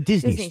the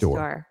Disney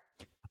Store.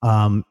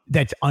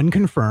 That's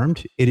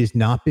unconfirmed. It has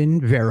not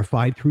been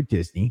verified through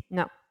Disney.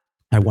 No.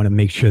 I want to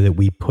make sure that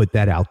we put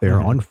that out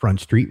there on Front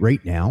Street right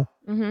now.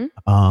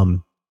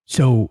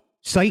 So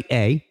Site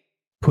A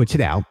puts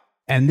it out.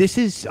 And this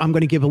is, I'm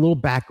going to give a little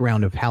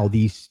background of how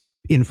these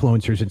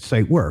influencers and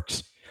site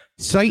works.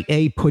 Site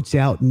A puts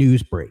out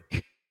news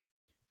break.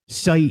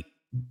 Site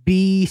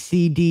B,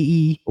 C, D,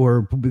 E,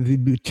 or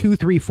 2,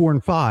 3, 4,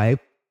 and 5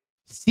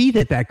 see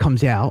that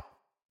comes out.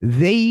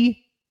 They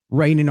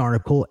write an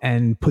article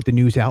and put the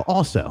news out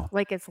also.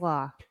 Like it's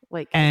law.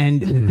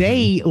 And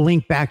they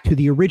link back to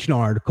the original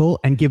article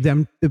and give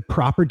them the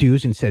proper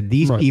dues and said,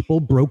 these people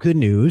broke the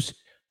news.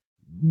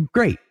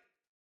 Great.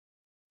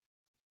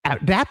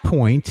 At that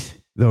point,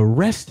 the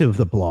rest of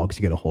the blogs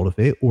get a hold of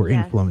it, or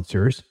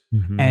influencers,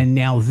 and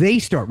now they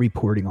start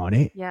reporting on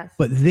it. Yes.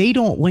 But they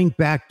don't link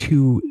back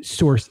to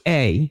source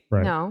A.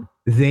 Right. No.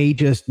 They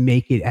just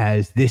make it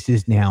as this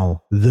is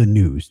now the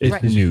news.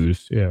 It's the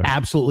news. Yeah.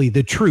 Absolutely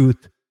the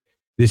truth.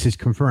 This is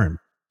confirmed.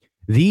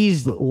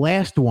 These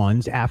last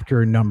ones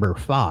after number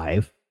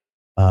 5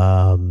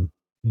 don't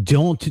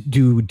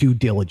do due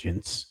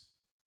diligence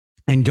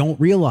and don't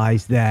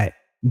realize that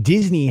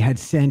Disney had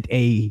sent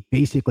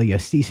basically a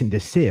cease and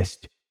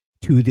desist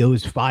to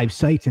those 5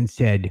 sites and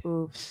said,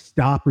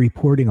 stop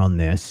reporting on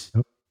this.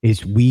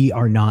 We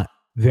are not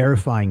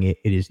verifying it.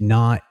 It is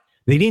not.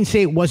 They didn't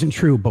say it wasn't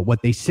true, but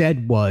what they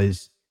said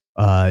was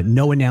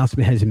no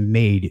announcement has been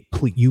made.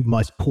 You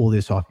must pull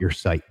this off your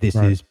site. This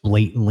is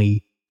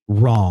blatantly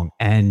wrong.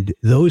 And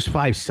those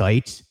 5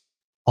 sites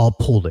all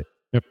pulled it.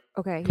 Yep.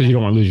 Okay. Because you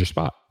don't want to lose your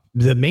spot.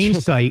 The main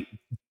site,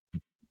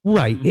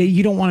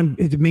 you don't want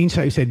to. The main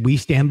site said, we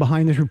stand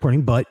behind this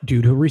reporting, but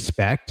due to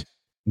respect,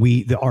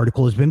 the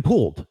article has been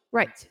pulled.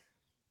 Right.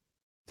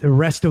 The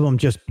rest of them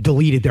just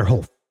deleted their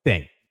whole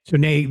thing. So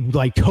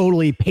they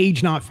totally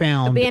page not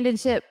found. Abandoned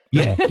ship.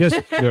 Yeah. Just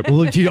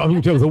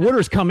the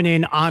water's coming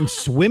in. I'm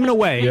swimming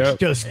away. Yep.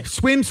 Just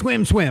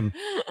swim.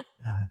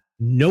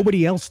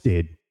 Nobody else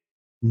did.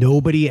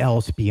 Nobody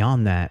else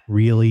beyond that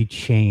really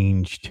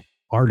changed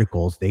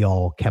articles. They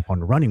all kept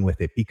on running with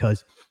it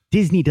because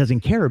Disney doesn't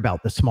care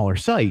about the smaller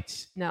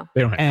sites. No.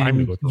 They don't have time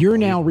to go through. You're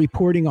now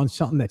reporting on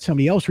something that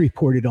somebody else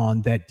reported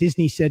on that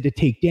Disney said to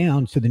take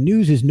down. So the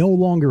news is no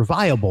longer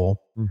viable.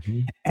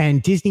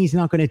 And Disney's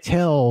not going to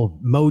tell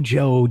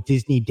Mojo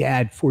Disney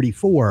Dad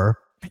 44.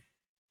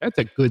 That's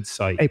a good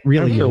site. It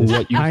really is.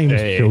 What you I'm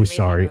say. so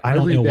sorry. I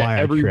don't know why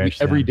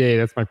every day.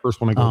 That's my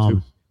first one I go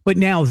to. But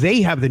now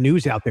they have the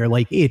news out there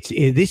like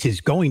this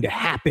is going to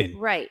happen.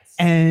 Right.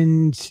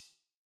 And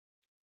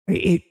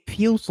it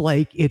feels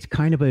like it's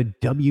kind of a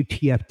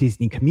WTF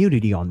Disney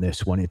community on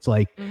this one. It's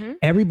like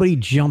everybody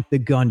jumped the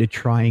gun to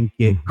try and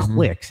get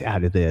clicks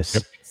out of this.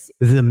 Yep.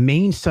 The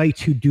main sites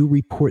who do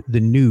report the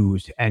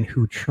news and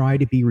who try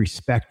to be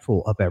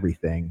respectful of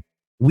everything,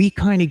 we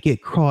kind of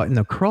get caught in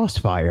the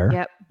crossfire.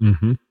 Yep.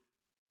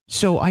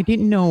 So I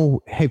didn't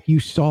know if you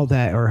saw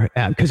that or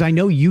because I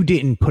know you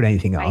didn't put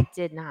anything up. I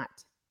did not.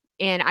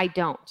 And I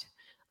don't.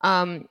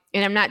 And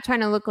I'm not trying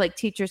to look like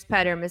teacher's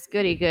pet or Miss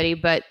Goody Goody,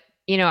 but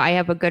I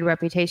have a good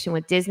reputation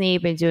with Disney.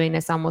 Been doing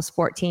this almost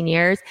 14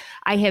 years.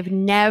 I have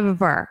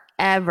never,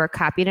 ever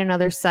copied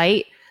another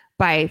site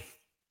by,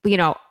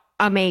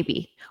 a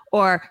maybe.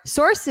 Or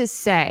sources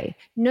say,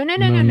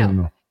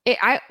 no.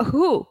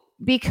 Who?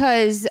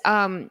 Because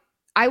I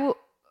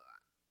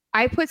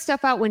put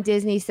stuff out when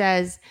Disney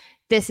says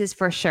this is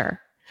for sure.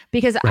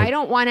 Because I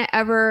don't want to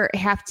ever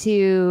have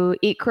to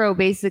eat crow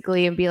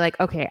basically and be like,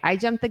 okay, I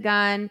jumped the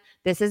gun.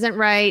 This isn't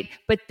right.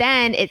 But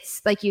then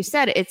it's like you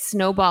said, it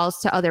snowballs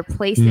to other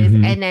places.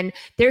 And then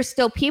there's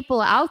still people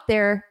out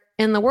there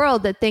in the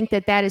world that think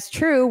that that is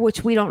true,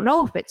 which we don't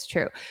know if it's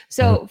true.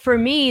 So for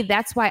me,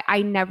 that's why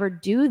I never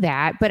do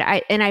that. But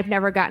I've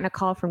never gotten a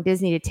call from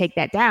Disney to take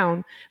that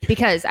down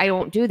because I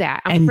don't do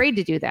that. I'm afraid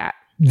to do that.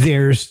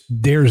 There's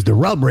the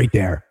rub right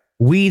there.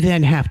 We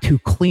then have to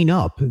clean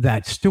up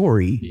that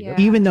story,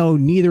 even though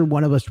neither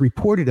one of us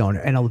reported on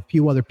it and a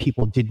few other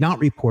people did not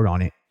report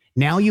on it.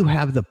 Now you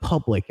have the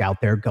public out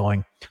there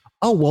going,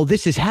 oh, well,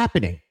 this is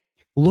happening.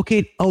 Look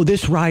at,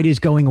 this ride is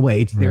going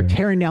away. They're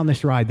tearing down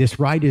this ride. This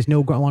ride is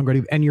no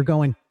longer, and you're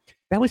going,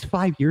 that was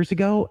 5 years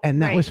ago,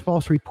 and that was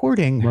false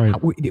reporting.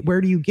 Where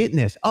do you get in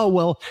this? Oh,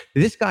 well,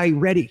 this guy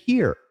read it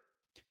here.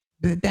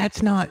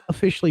 That's not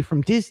officially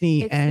from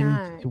Disney.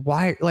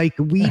 Why, like,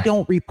 we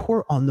don't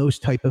report on those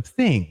type of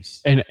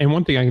things. And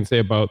one thing I can say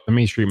about the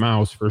Main Street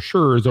Mouse for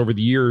sure is over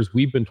the years,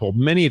 we've been told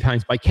many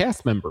times by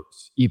cast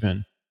members,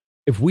 even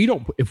if we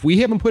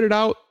haven't put it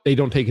out, they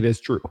don't take it as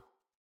true.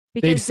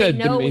 Because they've said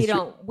they know we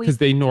don't, because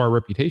they know our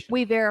reputation.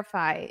 We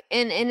verify.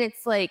 And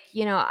it's like,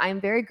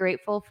 I'm very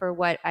grateful for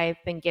what I've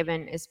been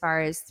given as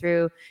far as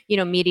through,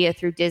 media,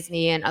 through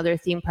Disney and other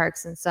theme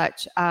parks and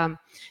such.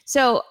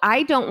 So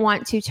I don't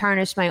want to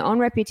tarnish my own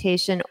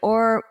reputation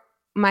or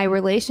my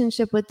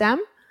relationship with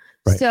them.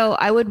 So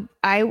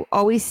I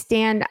always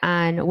stand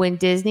on when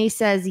Disney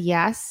says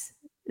yes,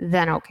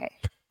 then okay.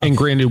 And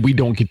granted, we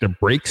don't get to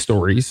break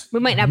stories. We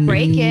might not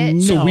break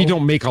it. So we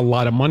don't make a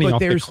lot of money off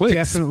the clicks.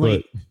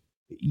 Definitely.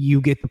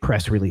 You get the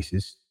press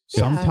releases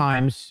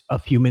sometimes a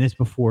few minutes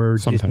before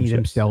Disney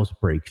themselves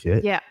breaks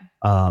it. Yeah.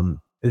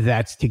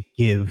 That's to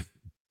give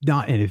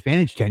not an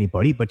advantage to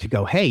anybody, but to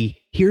go, hey,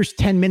 here's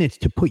 10 minutes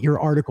to put your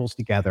articles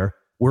together.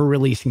 We're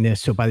releasing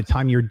this. So by the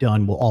time you're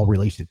done, we'll all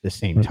release it at the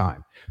same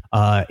time.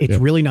 It's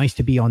really nice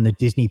to be on the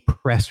Disney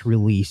press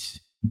release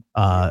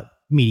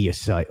media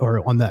side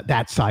or on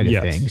that side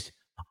of things.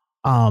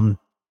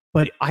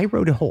 But I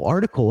wrote a whole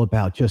article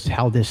about just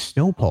how this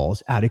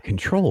snowball's out of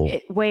control.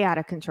 Way out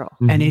of control.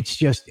 And it's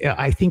just,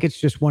 I think it's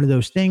just one of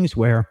those things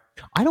where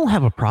I don't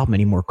have a problem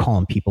anymore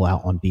calling people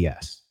out on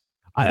BS.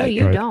 No,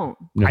 you don't.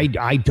 No. I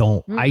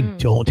don't. Mm-hmm. I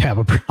don't have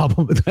a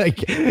problem with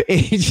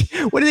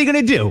what are they going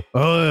to do?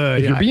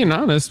 If you're being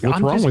honest, what's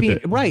wrong with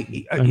it?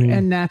 Right.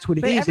 And that's what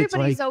it is. But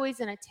everybody's always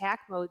in attack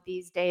mode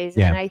these days.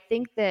 And I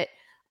think that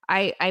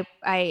I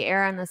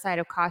err on the side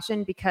of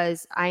caution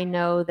because I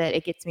know that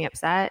it gets me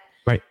upset.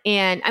 Right.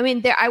 And I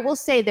mean, I will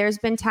say there's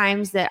been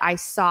times that I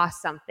saw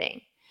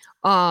something.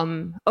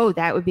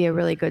 That would be a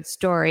really good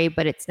story,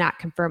 but it's not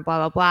confirmed, blah,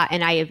 blah, blah.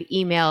 And I have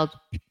emailed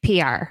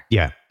PR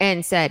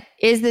and said,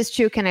 is this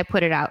true? Can I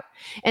put it out?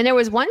 And there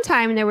was one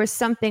time there was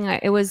something,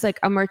 it was like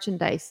a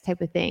merchandise type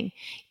of thing.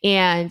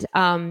 And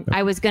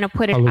I was going to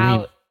put it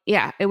out.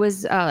 Yeah, it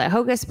was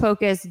Hocus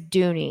Pocus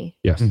Dooney.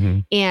 Yes. Mm-hmm.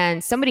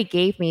 And somebody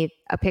gave me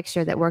a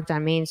picture that worked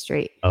on Main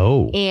Street.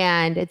 Oh.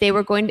 And they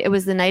were it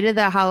was the night of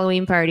the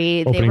Halloween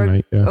party.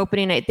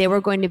 Opening night. They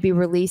were going to be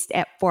released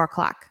at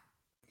 4:00.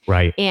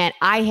 Right. And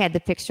I had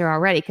the picture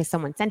already because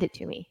someone sent it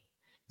to me.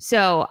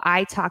 So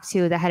I talked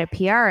to the head of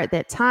PR at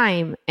that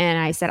time and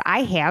I said,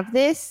 I have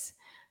this.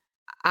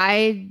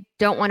 I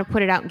don't want to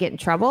put it out and get in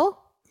trouble.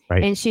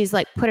 Right. And she's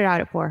like, put it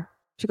out at 4:00.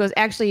 She goes,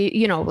 actually,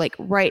 like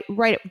right,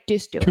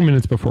 just do it. 2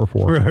 minutes before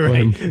 4.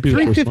 Right.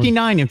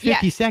 3:59 and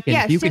 50 seconds.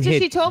 Yeah, that's what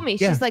she told me.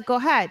 She's like, go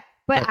ahead.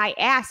 But I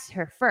asked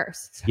her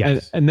first.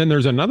 Yes. And then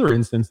there's another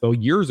instance, though,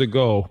 years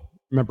ago.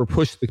 Remember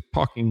Push the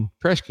talking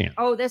trash can?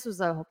 Oh, this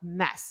was a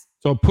mess.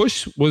 So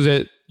Push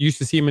used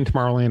to see him in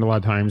Tomorrowland a lot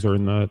of times or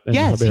in the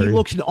he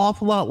looks an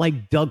awful lot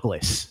like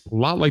Douglas. A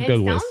lot like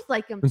Douglas. Sounds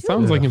like him too. It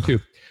sounds like him too.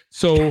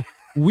 So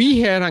we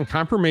had on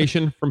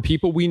confirmation from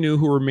people we knew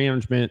who were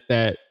management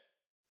that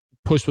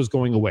Push was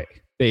going away.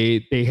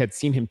 They had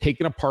seen him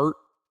taken apart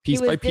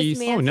piece by piece.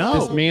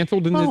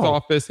 Dismantled in his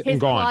office and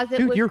gone.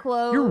 Dude, you're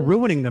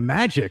ruining the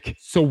magic.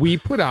 So we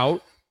put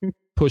out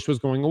Push was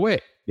going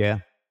away. Yeah.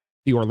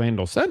 The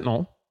Orlando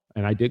Sentinel,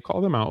 and I did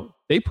call them out.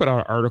 They put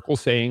out an article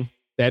saying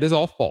that is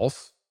all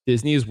false.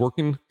 Disney is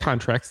working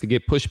contracts to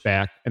get Push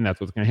back, and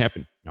that's what's going to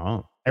happen.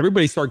 No.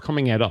 Everybody stared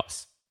coming at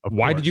us.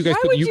 Why did you guys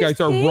put? You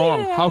guys are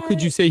wrong. How could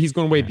you say he's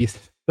going away?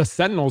 The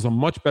Sentinel's a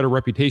much better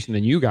reputation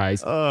than you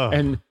guys,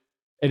 and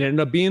it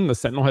ended up being the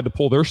Sentinel had to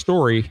pull their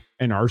story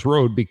and ours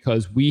rode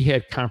because we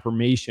had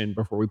confirmation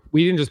before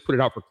we didn't just put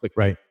it out for click.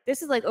 Right.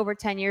 This is like over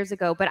 10 years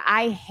ago, but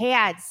I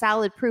had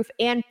solid proof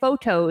and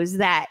photos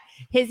that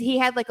he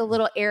had like a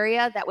little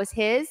area that was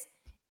his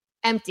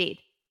emptied.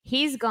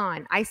 He's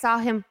gone. I saw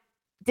him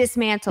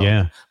dismantled.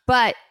 Yeah.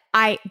 But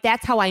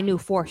that's how I knew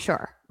for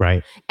sure.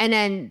 Right. And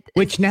then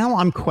which now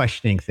I'm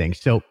questioning things.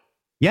 So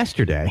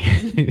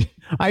yesterday,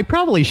 I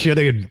probably should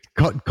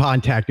have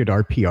contacted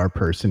our PR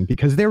person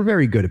because they're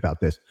very good about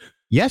this.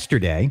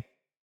 Yesterday,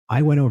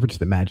 I went over to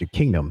the Magic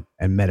Kingdom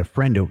and met a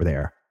friend over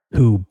there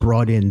who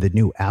brought in the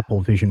new Apple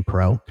Vision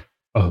Pro.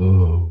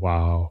 Oh,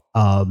 wow.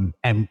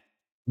 And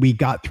we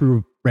got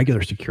through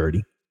regular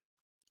security.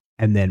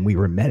 And then we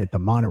were met at the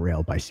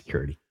monorail by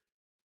security.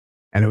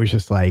 And it was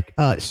just like,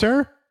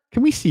 sir,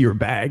 can we see your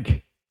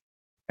bag?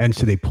 And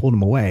so they pulled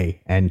him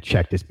away and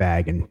checked his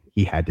bag. And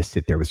he had to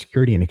sit there with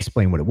security and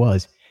explain what it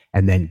was.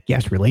 And then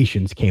guest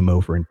relations came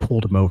over and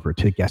pulled him over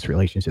to guest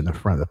relations in the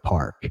front of the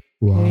park.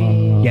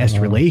 Wow. Guest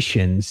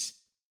relations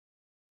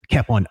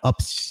kept on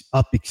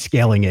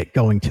upscaling it,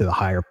 going to the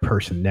higher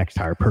person, next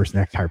higher person,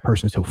 next higher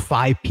person. So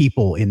 5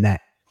 people in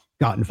that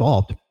got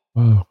involved.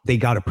 Wow. They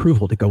got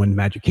approval to go in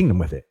Magic Kingdom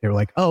with it. They were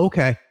like, oh,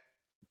 okay.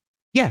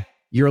 Yeah,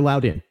 you're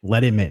allowed in.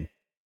 Let him in.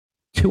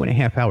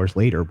 2.5 hours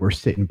later, we're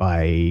sitting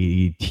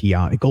by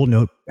Golden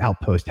Oak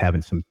Outpost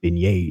having some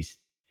beignets,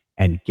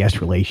 and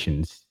guest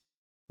relations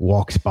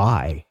walks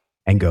by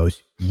and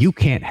goes, you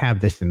can't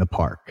have this in the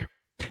park.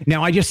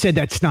 Now, I just said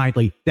that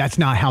snidely. That's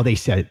not how they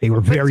said it. They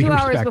were very 2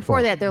 hours respectful.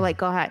 before that, they're like,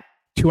 go ahead.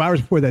 2 hours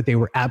before that, they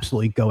were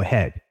absolutely go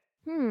ahead.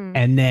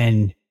 And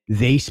then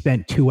they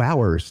spent 2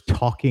 hours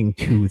talking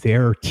to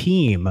their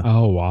team.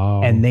 Oh,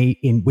 wow.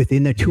 And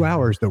within the 2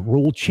 hours, the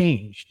rule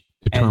changed.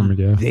 Determined,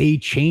 and yeah. They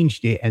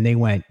changed it and they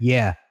went,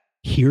 yeah,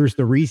 here's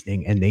the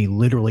reasoning. And they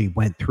literally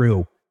went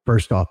through,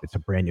 first off, it's a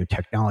brand new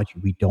technology.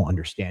 We don't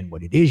understand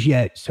what it is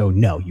yet. So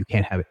no, you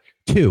can't have it.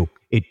 2,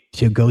 it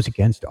goes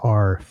against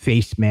our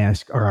face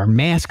mask or our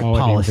mask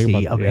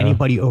policy of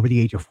anybody over the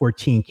age of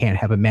 14 can't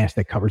have a mask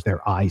that covers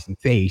their eyes and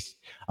face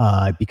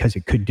because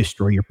it could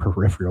destroy your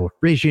peripheral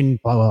vision,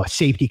 blah, blah, blah,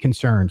 safety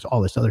concerns,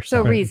 all this other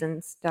stuff. So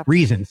reasons.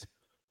 Reasons.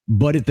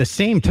 But at the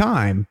same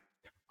time,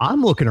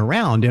 I'm looking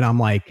around and I'm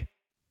like,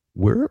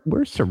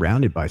 we're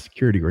surrounded by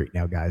security right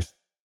now, guys.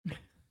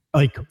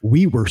 Like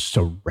we were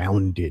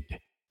surrounded.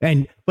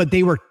 But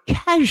they were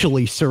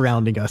casually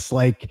surrounding us,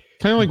 like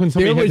kind of like when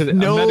somebody had a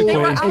medical they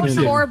were out in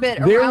orbit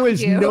there around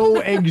was you. no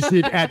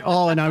exit at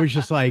all, and I was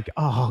just like,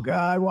 "Oh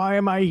God, why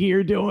am I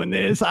here doing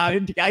this? I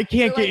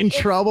can't get in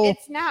trouble."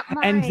 It's not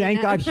mine. And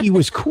thank God he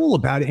was cool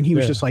about it, and he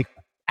was just like,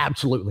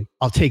 "Absolutely,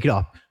 I'll take it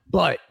off."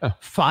 But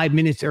 5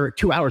 minutes or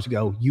 2 hours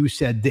ago, you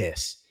said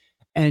this,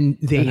 and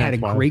they had a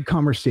great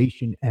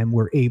conversation, and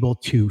were able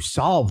to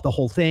solve the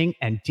whole thing.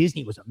 And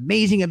Disney was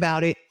amazing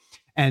about it.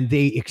 And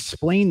they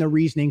explained the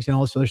reasonings and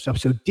all this other stuff.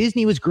 So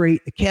Disney was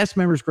great. The cast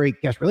members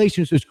great. Guest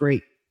relations was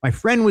great. My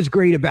friend was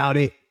great about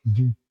it.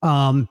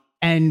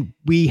 And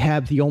we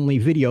have the only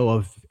video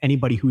of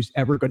anybody who's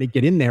ever going to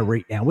get in there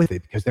right now with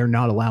it because they're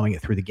not allowing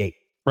it through the gate.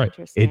 Right.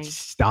 It's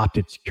stopped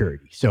at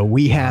security. So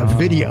we have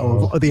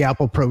video of the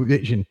Apple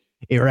Vision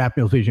or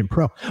Apple Vision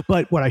Pro.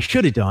 But what I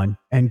should have done,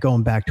 and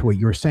going back to what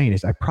you were saying,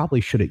 is I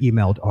probably should have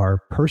emailed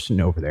our person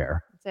over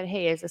there. Said,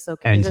 hey, is this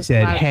okay? And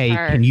said, hey,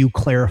 can you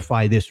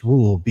clarify this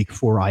rule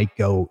before I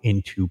go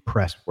into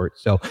press for it?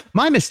 So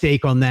my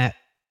mistake on that.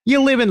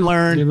 You live and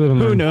learn.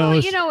 Who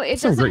knows? Well, it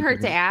doesn't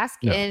hurt to ask.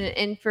 No.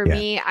 And for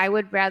me, I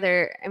would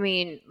rather,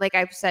 like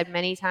I've said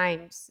many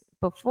times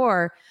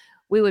before,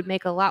 we would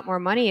make a lot more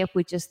money if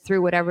we just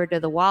threw whatever to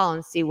the wall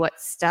and see what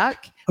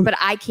stuck. But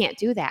I can't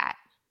do that.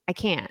 I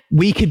can't.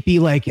 We could be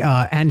like,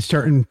 and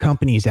certain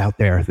companies out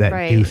there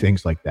that do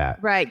things like that.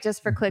 Right.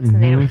 Just for clicks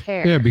and they don't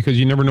care. Yeah, because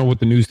you never know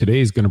what the news today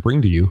is going to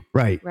bring to you.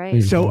 Right.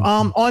 So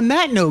on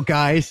that note,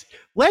 guys,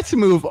 let's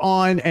move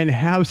on and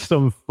have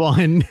some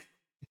fun.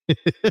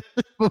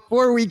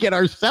 Before we get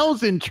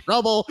ourselves in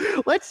trouble,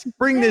 let's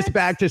bring this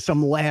back to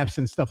some laughs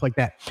and stuff like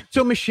that.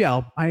 So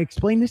Michelle, I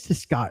explained this to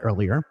Scott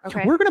earlier.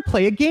 Okay. We're going to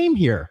play a game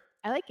here.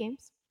 I like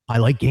games. I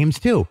like games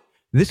too.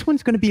 This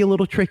one's going to be a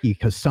little tricky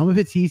because some of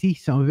it's easy,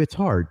 some of it's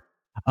hard.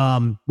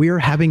 We are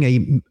having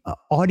a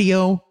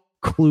audio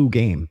clue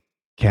game.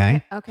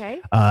 Okay.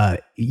 Okay.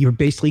 You're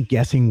basically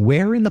guessing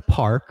where in the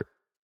park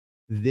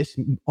this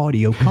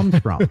audio comes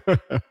from.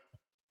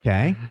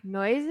 Okay.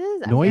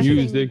 Noises.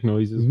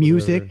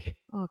 Music.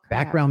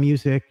 Background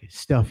music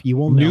stuff. You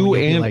will know. New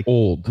and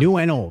old. New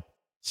and old.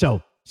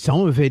 So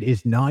some of it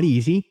is not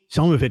easy.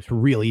 Some of it's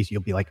real easy.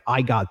 You'll be like,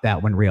 I got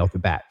that one right off the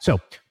bat. So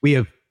we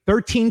have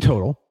 13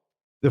 total.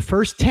 The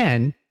first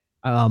 10,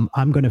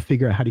 I'm going to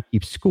figure out how to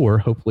keep score.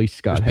 Hopefully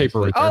Scott has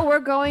paper right there. Oh, we're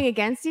going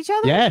against each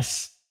other?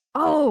 Yes.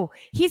 Oh,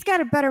 he's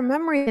got a better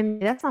memory than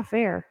me. That's not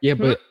fair. Yeah,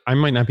 but I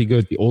might not be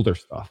good at the older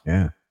stuff.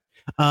 Yeah.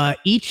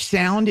 Each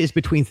sound is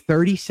between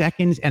 30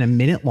 seconds and a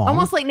minute long.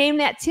 Almost like Name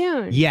That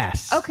Tune.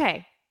 Yes.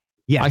 Okay.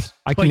 Yes.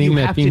 I can name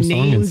that theme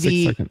song in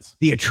 6 seconds.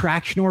 The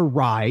attraction or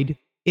ride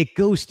it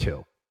goes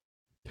to.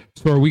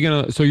 So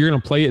you're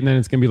gonna play it and then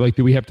it's gonna be like,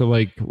 do we have to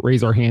like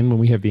raise our hand when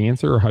we have the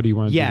answer, or how do you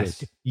want to do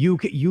this?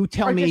 You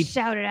tell or me. Just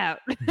shout it out.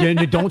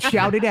 Don't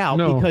shout it out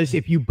because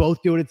if you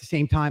both do it at the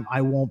same time,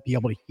 I won't be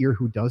able to hear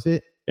who does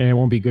it. And it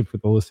won't be good for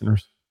the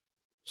listeners.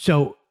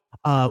 So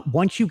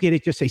once you get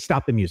it, just say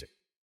stop the music.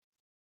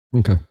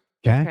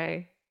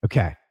 Okay.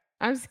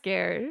 I'm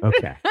scared.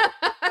 Okay.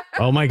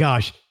 Oh my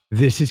gosh.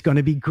 This is going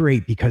to be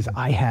great because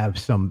not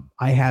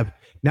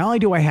only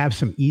do I have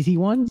some easy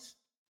ones,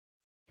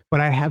 but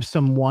I have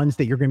some ones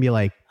that you're going to be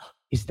like,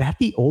 is that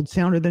the old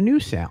sound or the new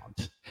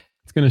sound?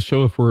 It's going to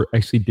show if we're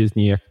actually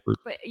Disney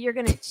experts. But you're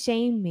gonna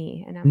shame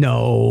me, and I'm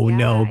No, Yeah,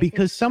 no, I think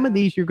because some of so.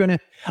 these you're gonna.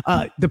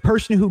 The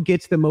person who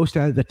gets the most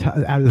out of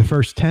the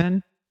first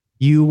 10,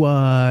 you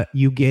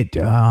get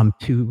to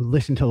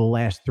listen to the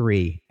last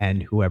 3,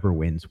 and whoever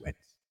wins wins.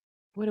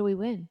 What do we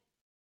win?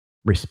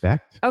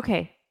 Respect,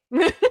 Okay.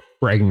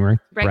 Bragging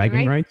rights.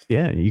 bragging rights.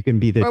 Yeah, you can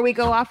be the. Or we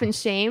go off in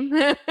shame.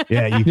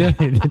 Yeah,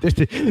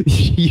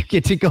 you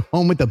get to go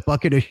home with a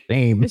bucket of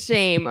shame.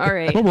 Shame. All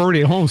right. Well, we're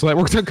already at home, so that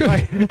works out good.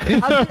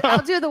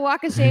 I'll do the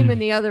walk of shame in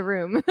the other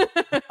room.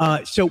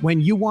 So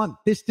when you want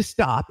this to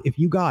stop, if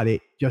you got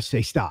it, just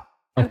say stop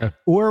Okay.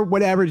 or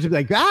whatever. Just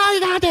like, I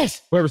got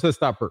this. Whoever says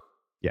stop first.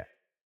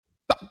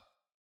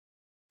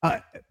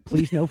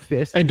 Please, no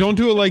fist. And don't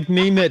do it like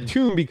name that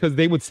tune because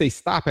they would say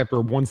stop after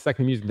 1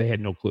 second of music. They had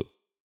no clue.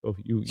 So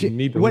you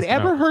need to listen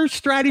Whatever out. her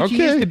strategy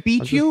is Okay. to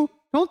beat I'll just- you,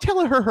 don't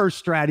tell her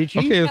strategy.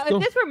 Okay, Now, let's go.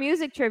 if this were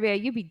music trivia,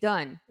 you'd be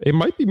done. It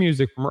might be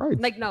music from Rides.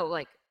 Like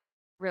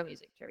real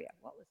music trivia.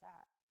 What was that?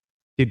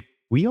 Did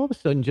we all of a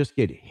sudden just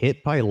get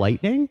hit by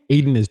lightning?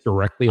 Aiden is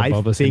directly I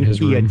above us in think his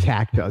he room.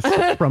 attacked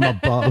us from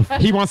above.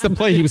 He wants to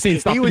play. He was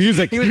saying stop he the was,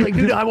 music. He was like,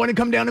 dude, I want to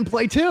come down and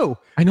play too.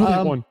 I know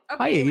that one.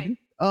 Hi, anyway.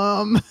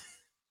 Aiden.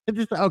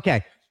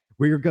 Okay.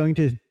 We're going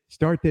to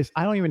start this.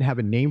 I don't even have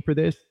a name for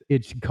this.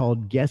 It's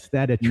called Guess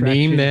That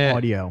Attraction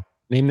Audio.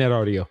 Name that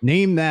audio.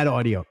 Name that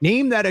audio.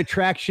 Name that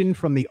attraction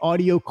from the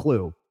audio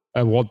clue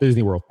At Walt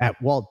Disney World. at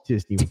Walt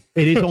Disney.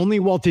 It is only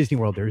Walt Disney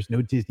World. There is no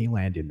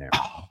Disneyland in there.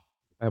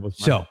 That was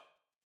So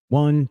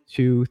 1,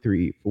 2,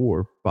 3,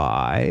 4,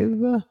 5,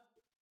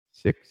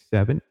 6,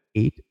 7,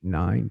 8,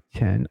 9,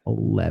 10,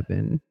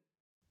 11,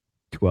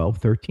 12,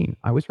 13.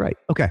 I was right.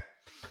 Okay.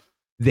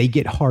 They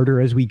get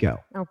harder as we go.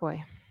 Oh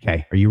boy.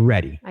 Okay. Are you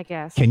ready? I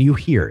guess. Can you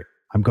hear it?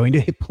 I'm going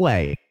to hit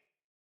play.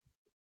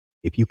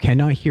 If you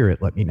cannot hear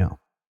it, let me know.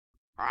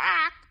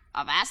 Rock,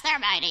 avast there,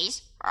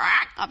 mateys.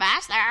 Rock,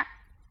 avast there.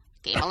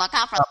 Keep a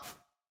lookout for.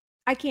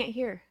 I can't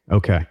hear.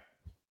 Okay.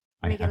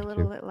 I Make it have a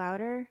little to. bit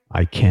louder.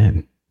 I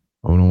can.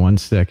 Hold on 1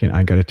 second.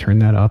 I got to turn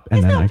that up. And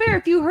It's then not I fair can.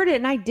 if you heard it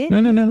and I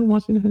didn't.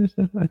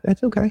 No.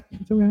 That's okay.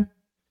 It's okay.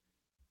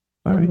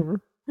 All right.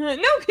 No,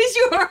 because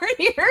you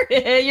already heard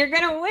it. You're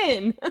gonna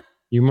win. No,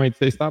 You might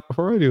say stop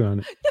before I do on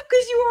it.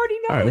 because you already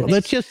know All right. it. Well,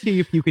 let's just see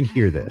if you can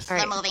hear this. All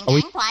right. The moving Are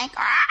we- gangplank.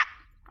 Rock,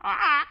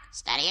 rock.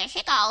 Steady as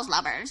she goes,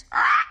 lovers.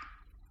 Rock.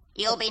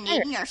 You'll be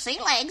needing your sea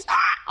legs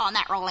on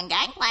that rolling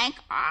gangplank.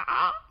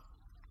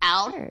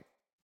 Out. Sure.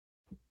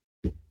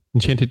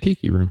 Enchanted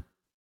Tiki Room.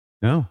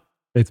 No.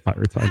 It's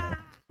Pirates Island.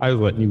 I was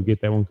letting you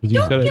get that one because you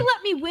Don't said you it.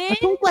 let me win?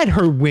 Don't let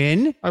her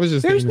win. I was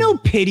just There's saying no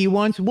pity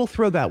ones. We'll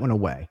throw that one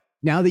away.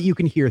 Now that you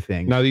can hear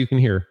things. Now that you can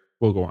hear,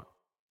 we'll go on.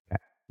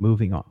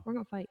 Moving on. We're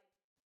gonna fight.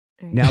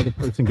 All right. Now the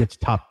person gets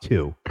top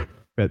 2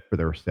 for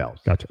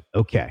themselves. Gotcha.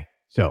 Okay.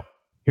 So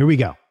here we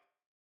go.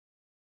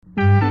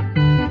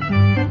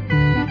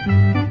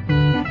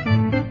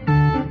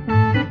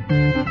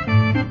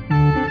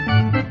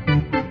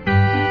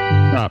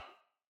 Stop.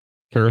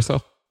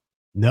 Carousel.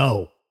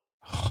 No.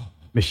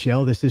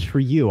 Michelle, this is for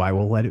you. I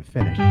will let it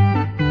finish.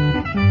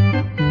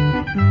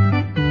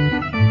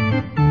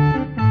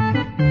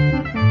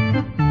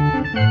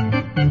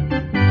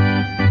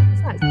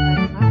 It's not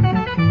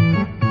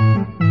SpongeBob.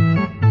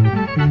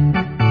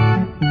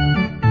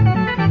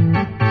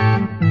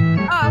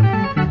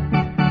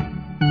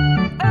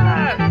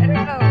 I don't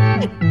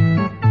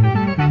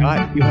know.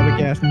 Scott, you have a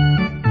guess?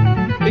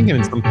 I'm thinking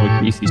it's something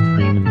like Casey's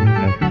Scream.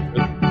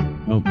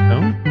 Oh,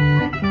 no?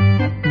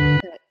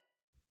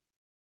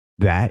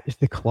 That is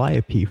the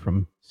Calliope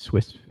from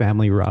Swiss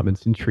Family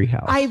Robinson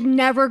Treehouse. I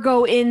never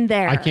go in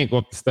there. I can't go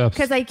up the steps.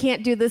 because I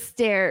can't do the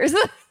stairs.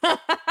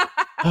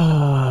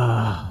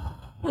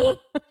 So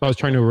I was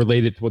trying to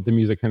relate it to what the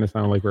music kind of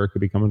sounded like, where it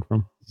could be coming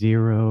from.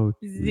 0,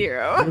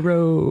 Zero.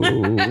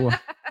 0.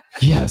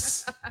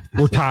 Yes.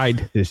 We're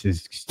tied. This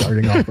is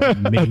starting off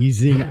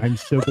amazing. I'm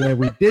so glad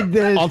we did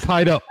this. All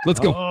tied up. Let's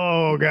go.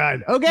 Oh,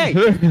 God. Okay.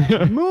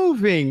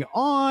 Moving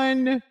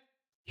on.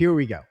 Here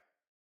we go.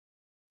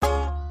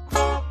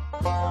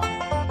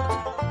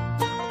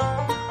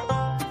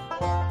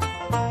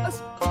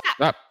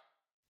 Stop.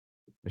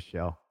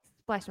 Michelle.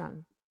 Splash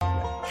Mountain.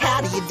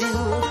 How do you do?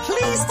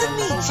 Pleased to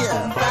meet you.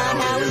 Fine,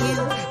 how are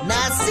you?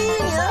 Nice seeing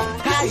you.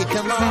 How you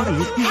come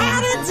on?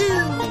 How to do?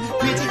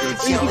 Pretty good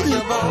show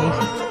your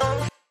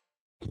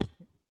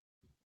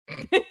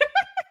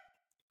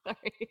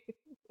Sorry.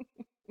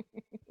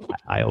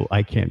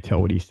 I can't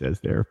tell what he says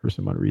there for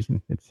some odd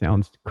reason. It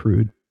sounds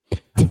crude.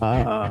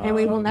 And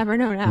we will never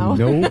know now.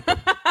 Nope.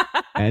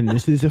 And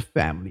this is a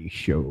family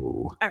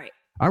show. All right.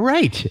 All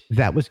right.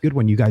 That was a good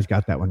one. You guys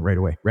got that one right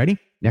away. Ready?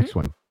 Next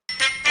one.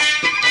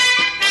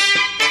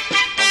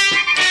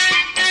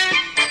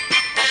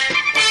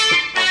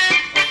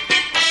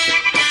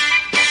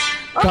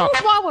 Oh,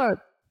 small world.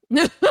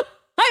 I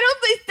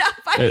don't say stop.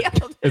 I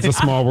yelled. It's a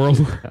small world.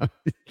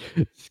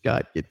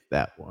 Scott gets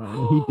that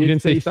one. You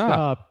didn't say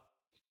stop.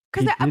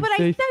 Because He did but I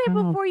say said it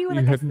stop. before you in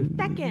You like a haven't-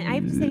 second. I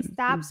have to say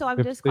stop, so I'm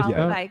You have to say stop.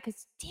 disqualified.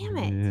 Because damn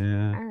it.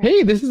 Yeah. All right.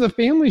 Hey, this is a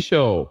family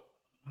show.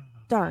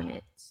 Darn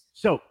it.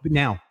 So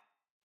now,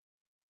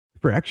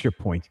 For extra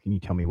points, can you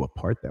tell me what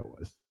part that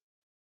was?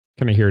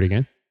 Can I hear it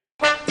again?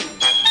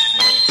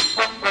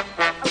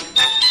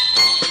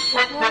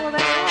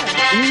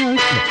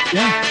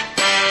 Yeah.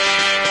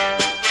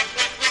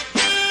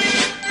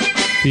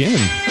 The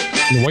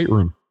end. In the White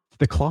Room.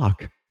 The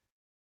clock.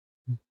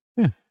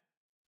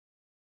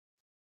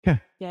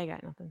 Yeah, I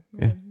got nothing.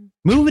 Yeah.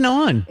 Moving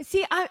on.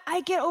 See,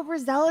 I get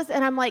overzealous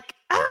and I'm like,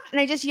 and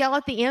I just yell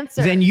at the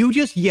answer. Then you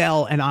just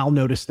yell and I'll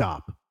know to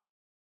stop.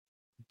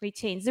 We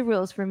changed the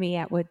rules for me,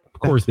 Atwood. Of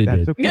course they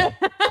did. Okay.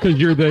 Because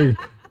you're the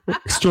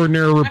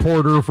extraordinary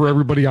reporter for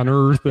everybody on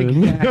Earth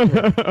and I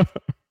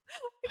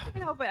can't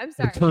help it. I'm the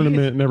sorry.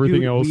 tournament and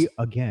everything else.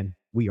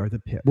 We are the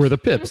Pips. We're the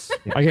Pips.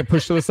 I get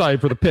pushed to the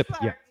side for the Pip.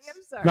 Sorry, Yeah.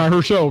 I'm sorry. Not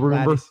her show,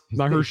 remember? Gladys-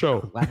 Not her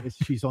show. Gladys,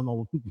 she's on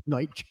the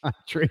night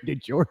train to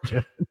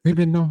Georgia. We've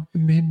been on the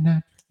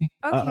midnight. Okay.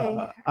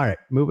 All right,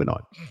 moving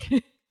on.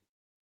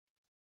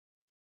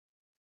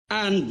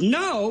 And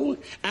now,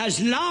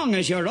 as long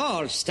as you're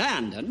all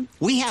standing,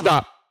 We have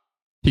Stop.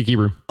 Tiki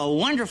Room. a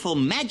wonderful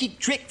magic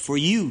trick for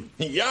you.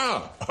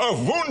 Ja, a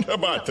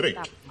wunderbar trick.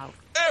 Stop.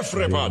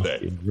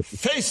 Everybody,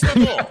 face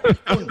the door.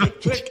 And the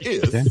trick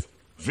is,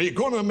 we're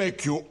gonna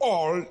make you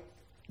all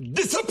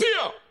disappear.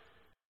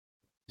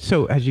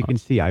 So as you can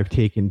see, I've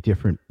taken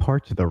different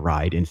parts of the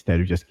ride instead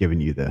of just giving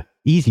you the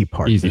easy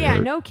part. Easy. Yeah,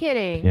 no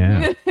kidding.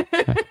 Yeah.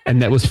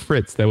 And that was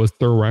Fritz. That was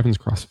Thurl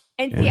Ravenscross.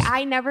 And see, Yes.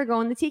 I never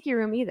go in the tiki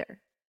room either.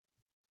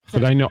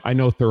 But I know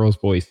Thurl's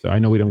voice. So I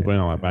know we don't go in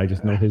a lot, but I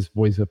just know his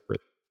voice of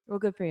Fritz. Well,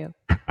 good for you.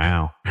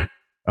 Wow.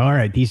 All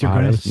right, these are Wow,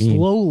 going to that's mean.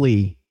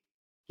 slowly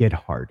get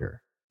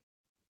harder.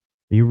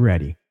 Are you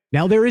ready?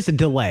 Now there is a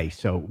delay,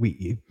 so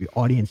the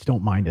audience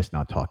don't mind us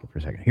not talking for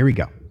a second. Here we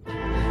go.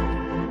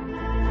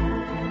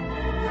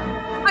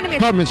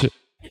 Comment.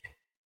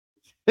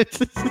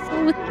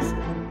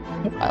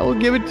 I will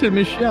give it to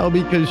Michelle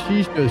because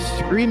she's just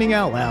screaming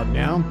out loud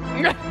now.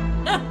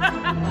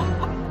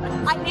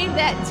 I named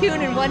that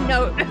tune in one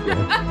note.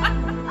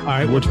 All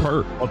right, Which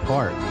part? what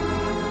part?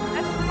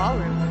 That's the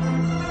ballroom.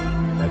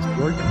 That's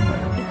Georgia.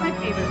 It's my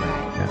favorite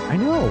ride. Yeah, I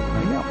know.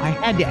 I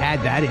had to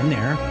add that in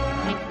there.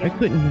 Thank I you.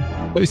 couldn't.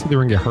 I thought you said they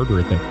were going to get harder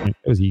at that point.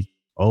 That was easy.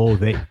 Oh,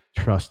 they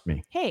trust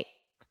me. Hey,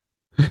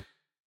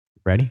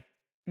 Ready?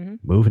 Mhm.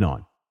 Moving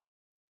on.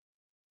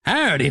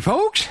 Howdy,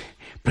 folks.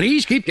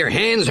 Please keep your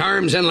hands,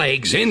 arms, and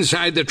legs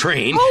inside the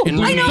train.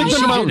 and I know. remain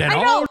seated at I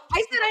all know.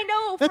 I said I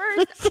know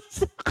first.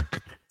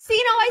 See,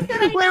 no, I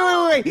said I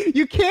know. Wait.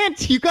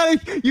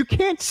 You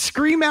can't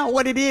scream out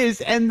what it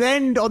is and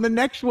then on the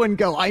next one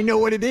go, I know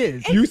what it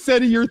is. You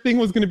said your thing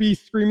was going to be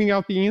screaming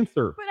out the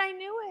answer. But I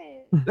knew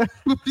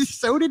it.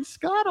 So did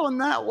Scott on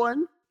that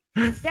one.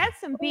 That's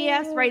some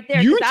BS right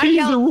there. You 'cause I changed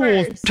the yelled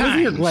rules. first. Listen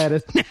here,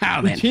 Gladys.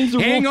 Now We then, changed the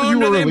hang rules for on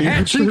you to them early.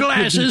 hats and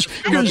glasses,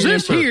 because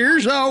this Answer.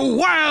 here's the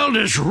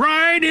wildest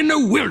ride in the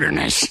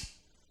wilderness.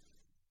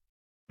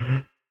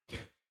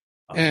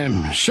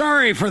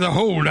 Sorry for the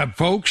holdup,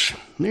 folks.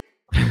 The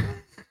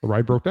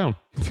ride broke down.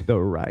 The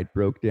ride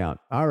broke down.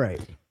 All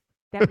right.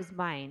 That was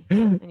mine.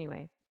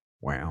 Anyway,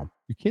 Wow.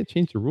 You can't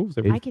change the rules.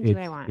 every- I can do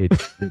what I want.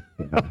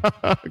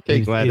 Okay,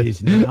 Gladys.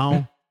 It's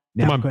now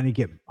Come on. going to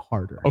get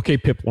harder. Okay,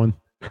 Pip won.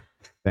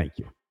 Thank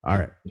you. All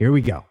right. Here we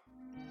go.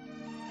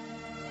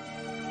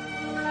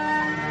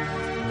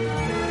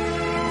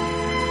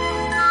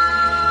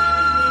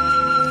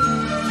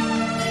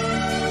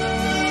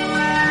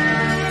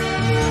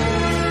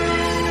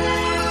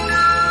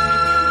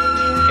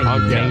 And I'll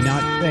you may guess.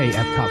 not say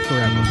Epcot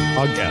forever.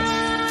 I'll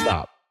guess.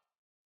 Stop.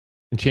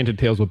 Enchanted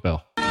Tales with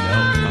Belle. No.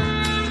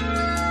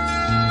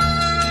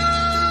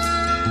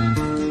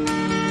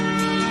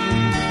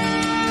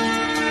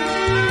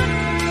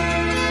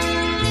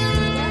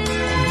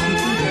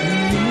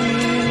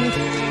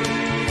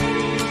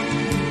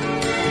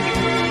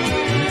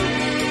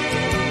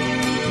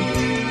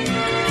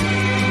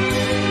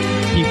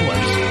 People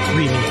are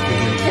screaming at the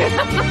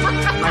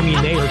radio. I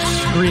mean, they are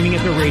screaming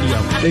at the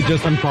radio. They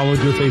just unfollowed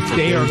your Facebook.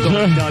 They are page.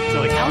 going nuts. They're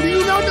like, how do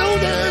you not know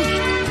this?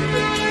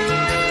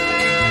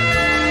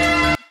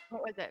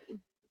 what was it?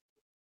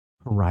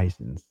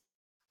 Horizons.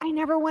 I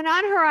never went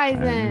on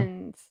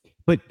Horizons.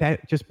 But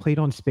that just played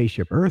on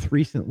Spaceship Earth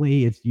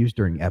recently. It's used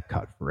during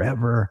Epcot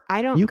forever.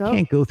 I don't You go.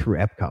 can't go through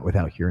Epcot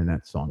without hearing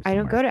that song. I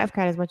don't go somewhere. to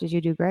Epcot as much as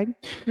you do, Greg.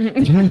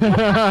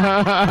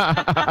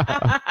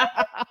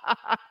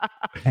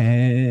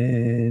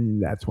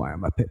 And that's why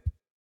I'm a Pip.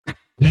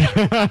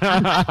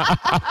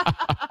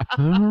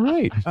 All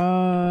right.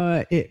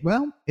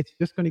 It's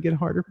just going to get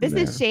harder. From This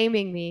there. is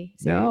shaming me.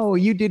 No,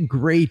 you did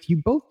great.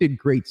 You both did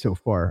great so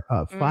far.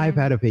 5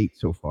 out of 8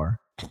 so far.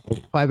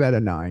 5 out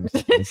of 9.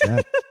 something like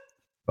that.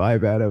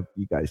 5 out of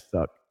you guys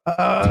suck.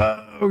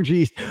 Oh,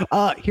 geez.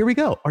 Here we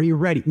go. Are you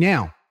ready?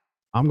 Now,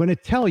 I'm going to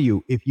tell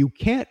you if you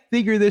can't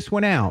figure this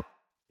one out,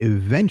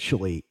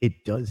 eventually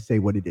it does say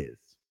what it is.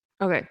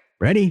 Okay,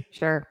 Ready?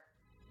 sure.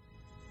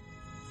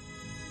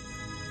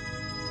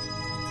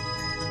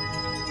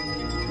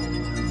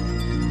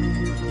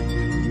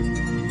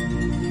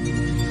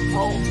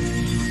 Oh.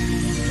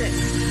 Shit.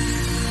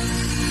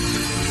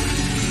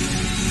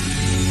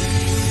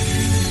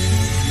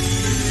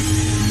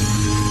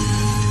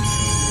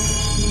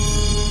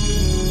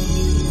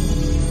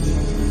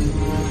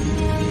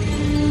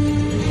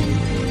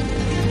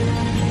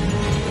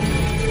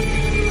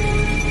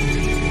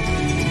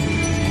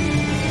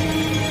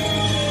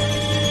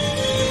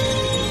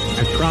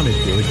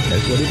 promised you.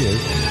 That's what it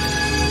is.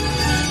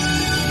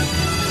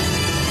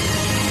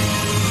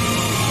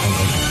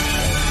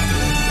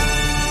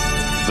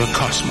 The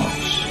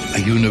cosmos,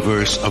 a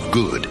universe of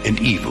good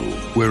and evil,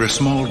 where a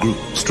small group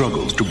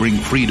struggles to bring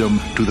freedom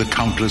to the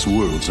countless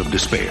worlds of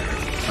despair.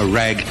 A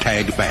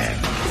ragtag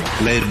band,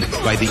 led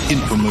by the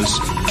infamous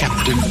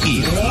Captain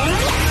EO.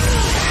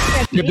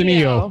 Captain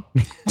EO.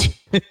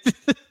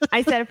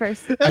 I said it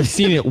first. I've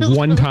seen it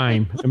one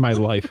time in my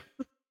life.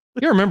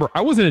 You remember,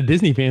 I wasn't a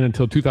Disney fan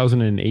until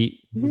 2008.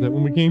 Was that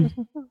when we came?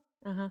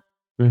 Uh-huh.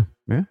 Yeah.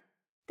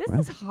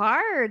 This is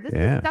hard. This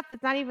is stuff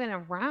that's not even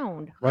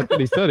around. Well, I thought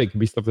he said it could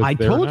be stuff that's I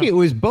there told now. you it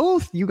was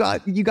both. You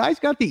guys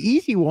got the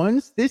easy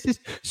ones. This is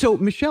so,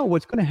 Michelle.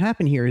 What's going to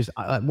happen here is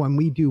when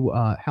we do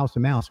House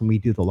of Mouse and we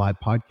do the live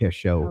podcast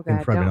show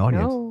in front of an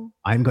audience,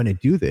 I'm going to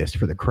do this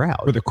for the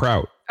crowd. For the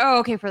crowd. Oh,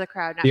 okay, for the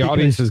crowd. The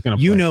audience is going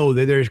to. You know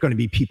that there's going to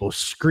be people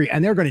scream,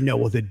 and they're going to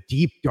know the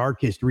deep,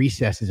 darkest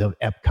recesses of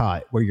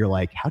Epcot, where you're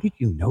like, "How did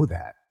you know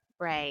that?"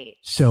 Right.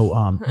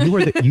 So,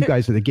 you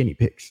guys are the guinea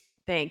pigs.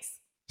 Thanks.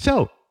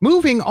 So,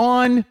 moving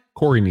on.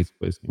 Corey needs to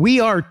play.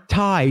 We are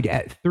tied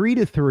at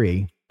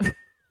 3-3,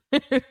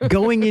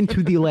 going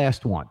into the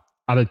last one.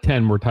 Out of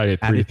 10, we're tied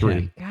at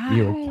 3-3.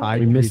 You're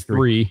tied. We missed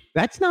 3.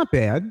 That's not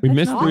bad. We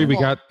missed 3. We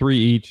awful. got 3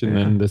 each, and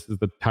then this is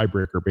the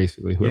tiebreaker.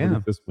 Basically, whoever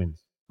gets this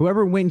wins.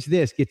 Whoever wins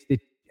this gets to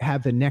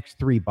have the next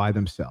 3 by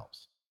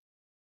themselves.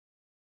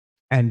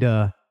 And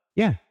are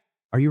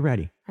you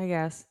ready? I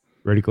guess.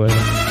 Ready, Clay?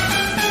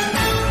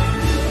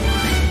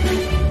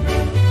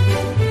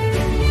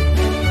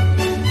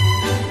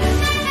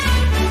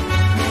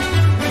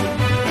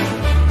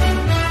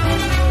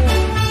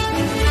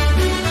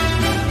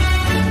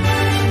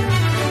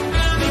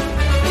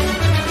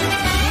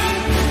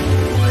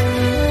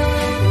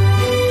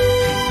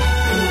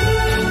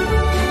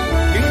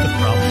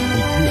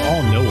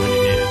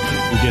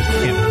 Just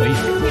can't place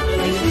it.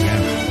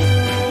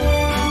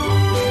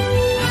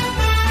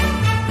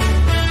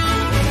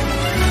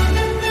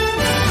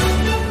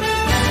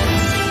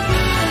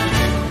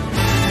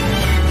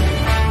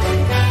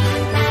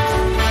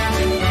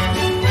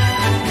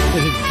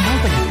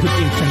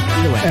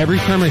 Every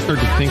time I start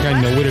to think I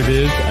know what it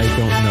is, I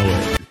don't know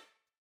it.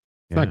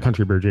 It's not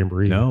Country Bear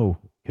Jamboree. No,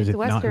 because it's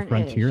not in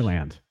Western-ish.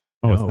 Frontierland.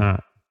 Oh, it's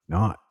not.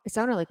 Not. It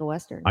sounded like a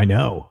Western. I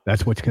know.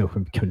 That's what's kind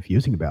of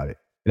confusing about it.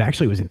 It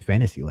actually was in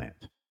Fantasyland.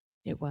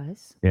 It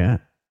was. Yeah.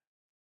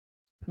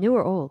 New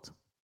or old?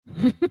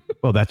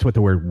 Well, that's what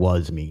the word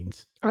was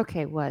means.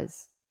 Okay,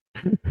 was.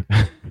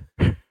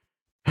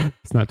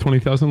 It's not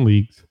 20,000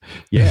 Leagues.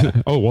 Yeah.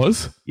 Oh, it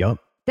was? Yep.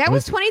 That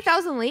was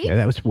 20,000 Leagues? Yeah,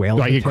 that was Whale.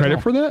 Do I get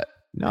credit for that?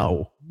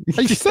 No.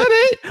 I said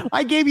it.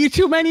 I gave you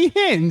too many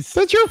hints.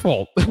 That's your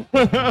fault.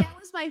 That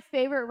was my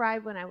favorite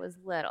ride when I was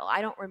little.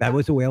 I don't remember. That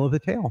was the Whale of the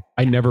Tail.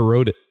 I never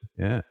rode it.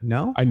 Yeah.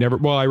 No? I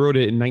wrote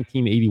it in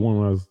 1981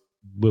 when I was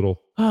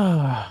little.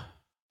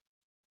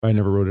 I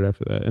never rode it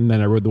after that. And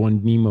then I rode the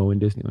one Nemo in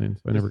Disneyland,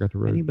 so I never got to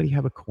ride it. Anybody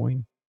have a coin?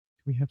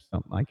 Do we have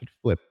something I could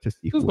flip to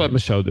see? Just let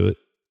Michelle do it.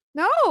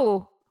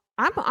 No.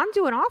 I'm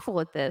doing awful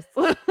at this.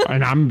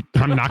 And I'm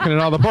knocking it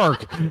out of the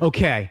park.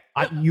 Okay.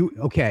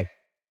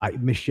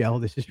 Michelle,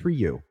 this is for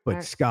you. But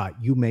right. Scott,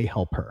 you may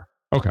help her.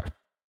 Okay.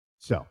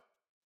 So,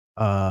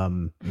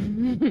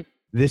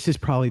 this is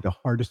probably the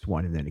hardest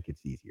one, and then it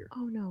gets easier.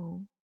 Oh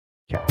no.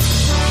 Okay.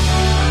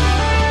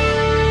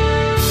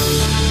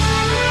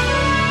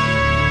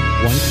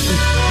 Once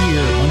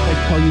I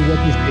tell you what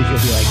this is, you'll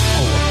be like,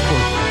 oh, of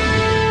course.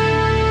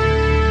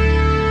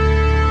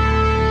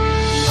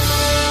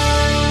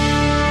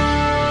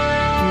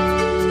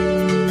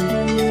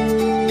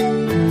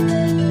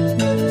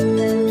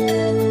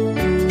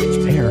 It's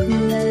there.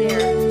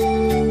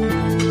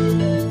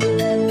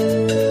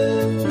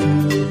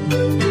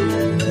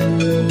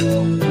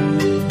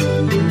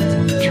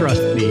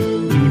 Trust me,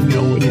 you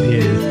know what it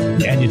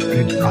is, and it's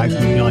going to drive you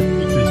nuts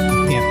because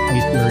you can't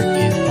place where it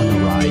is on the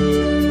ride.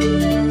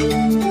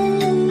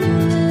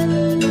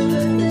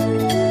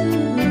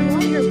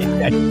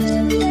 That's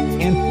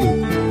hand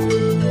flute.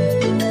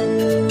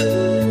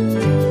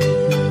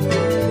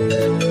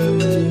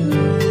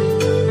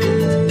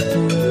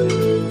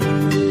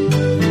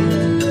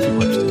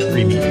 People are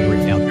screaming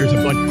right now. There's a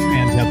bunch of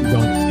fans out there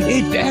going,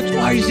 it's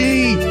XYZ.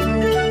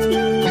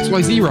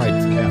 XYZ ride.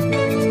 Yeah.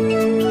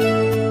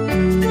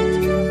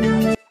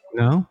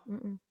 No?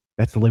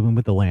 That's Living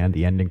with the Land,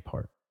 the ending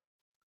part.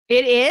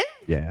 It is?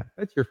 Yeah.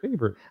 That's your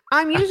favorite.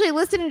 I'm usually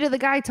listening to the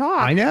guy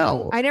talk. I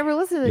know. I never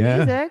listen to the Yeah.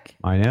 music.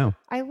 I know.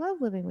 I love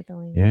Living with the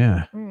Land.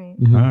 Yeah. All right.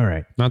 All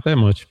right. Not that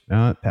much.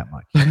 Not that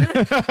much.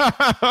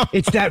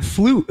 It's that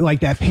flute,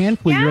 like that pan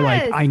flute. You're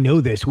like, Yes. I know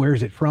this. Where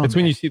is it from? It's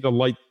when you see the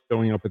light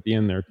going up at the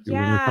end there, too,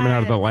 when you're coming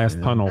out of the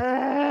last tunnel.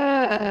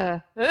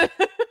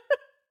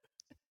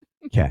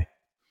 Okay.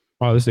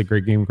 Wow, this is a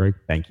great game, Greg.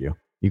 Thank you.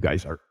 You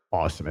guys are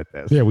awesome at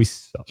this. Yeah, we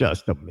suck.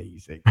 Just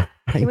amazing.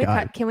 Can we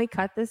God.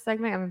 cut this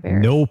segment? I'm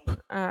embarrassed. Nope.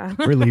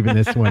 We're leaving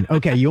this one.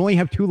 Okay, you only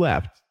have 2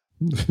 left.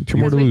 2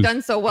 more to We've lose.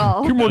 done so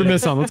well. 2 more to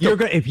miss on. Let's go.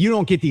 If you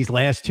don't get these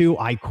last 2,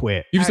 I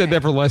quit. You've said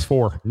that for the last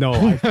 4. No,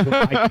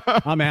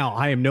 I'm out.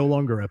 I am no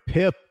longer a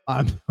pip.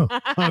 I'm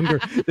hungry.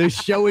 The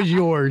show is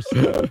yours.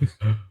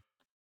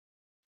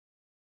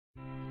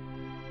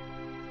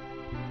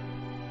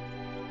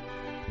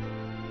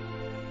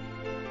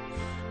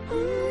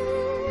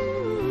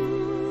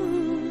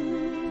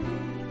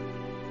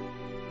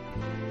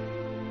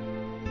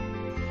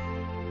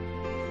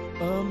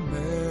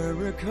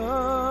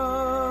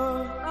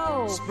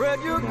 America, spread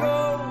your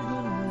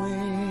golden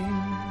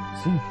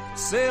wings,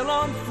 sail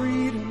on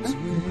freedom's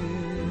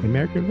wings.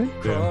 American Thing?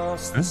 Yeah,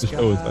 that's the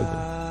show.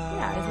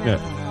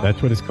 Yeah,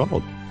 that's what it's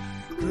called.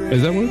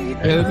 is that what?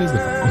 Yeah, that is the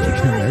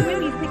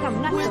Maybe you think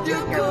I'm nuts With over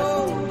your here.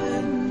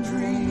 golden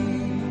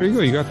There you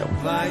go. You got that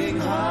one. flying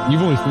high,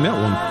 You've only seen that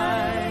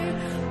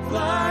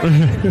flying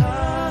high.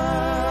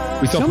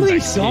 one. We saw Some from of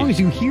these backstage. songs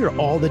you hear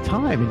all the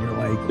time, and you're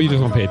like, But you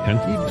just don't pay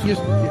attention. you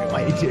just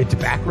it's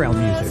background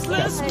music.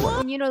 That's what.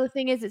 And you know, the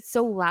thing is, it's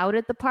so loud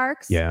at the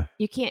parks. Yeah.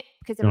 You can't,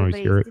 because You always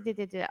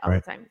everybody's hear all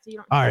Right. the time. So you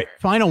don't All hear right,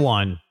 final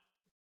one.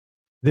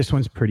 This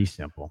one's pretty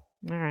simple.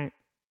 it. All right.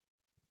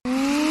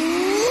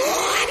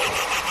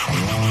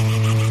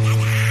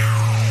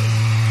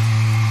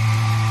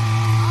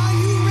 Are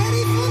you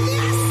ready for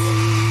this?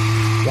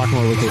 Rock and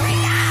roll with it.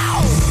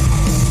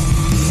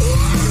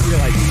 You're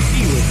like,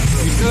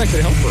 You said I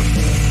could help her.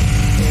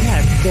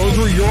 yeah, Those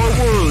were your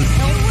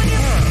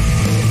words.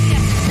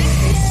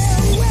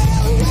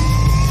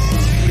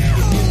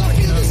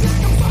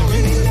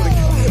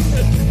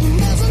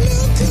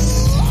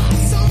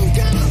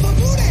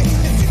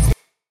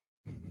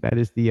 that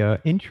is the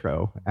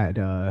intro at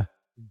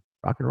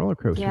Rock and Roller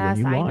Coaster Yes,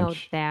 when you I know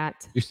launch.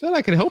 that. You said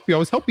I could help you. I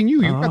was helping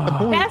you. You got the Ah.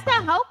 point. That's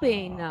not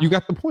helping. You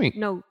got the point.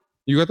 No,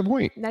 You got the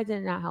point. that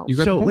did not help. You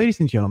got So, the point. ladies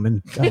and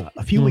gentlemen,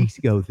 a few weeks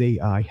ago,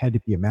 I had to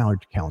be a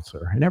marriage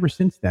counselor, and ever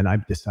since then,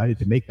 I've decided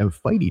to make them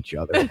fight each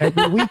other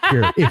every week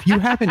here. If you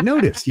haven't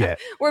noticed yet,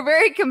 We're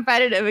very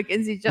competitive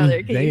against each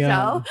other. Can They, you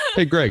tell?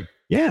 Hey, Greg,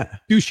 yeah.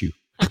 douche you.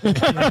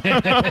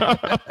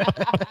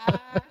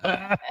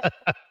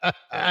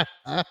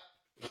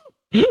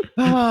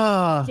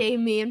 Ah,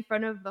 Shame me in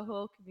front of the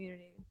whole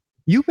community.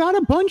 you got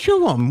a bunch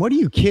of them. What are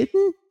you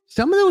kidding?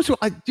 Some of those,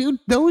 dude,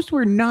 those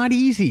were not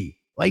easy.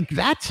 Like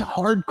that's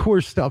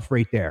hardcore stuff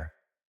right there.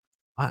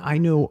 I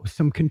know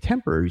some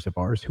contemporaries of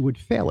ours who would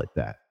fail at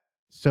that.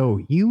 So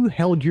you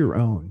held your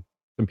own.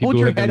 Some people Hold who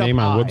your have their head up name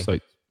on high.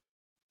 websites.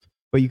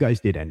 But you guys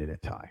did end in a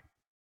tie.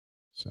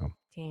 So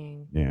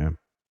Dang. yeah,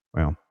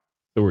 well,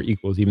 So we're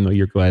equals, even though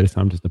you're Gladys.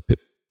 I'm just a pip.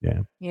 yeah.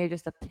 You're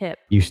just a pip.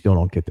 You still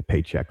don't get the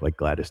paycheck like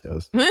Gladys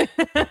does.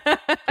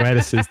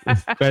 Gladys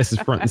is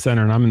front and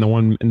center, and I'm in the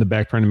one in the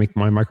back trying to make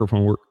my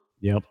microphone work.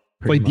 Yep.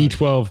 Play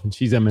D12, and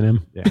she's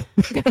Eminem. Yeah.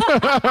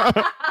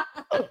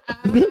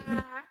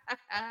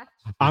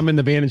 I'm in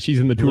the band, and she's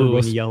in the tour Blue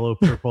bus. and yellow,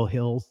 purple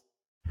hills.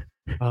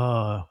 Was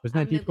that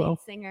I'm the lead D12?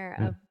 singer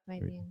Yeah. of my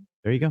band.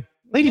 There you go.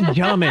 Ladies and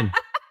gentlemen,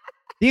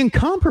 the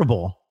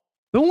incomparable,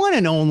 the one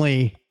and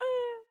only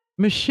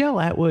Michelle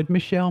Atwood.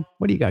 Michelle,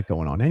 what do you got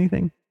going on?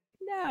 Anything?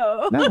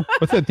 No. No.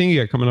 What's that thing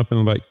you got coming up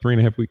in like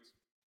 3.5 weeks?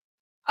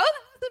 Oh, that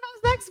was the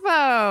Mouse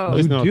Expo.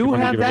 There's You no do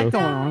other have way to that go.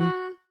 going on.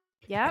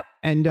 Yep.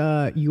 And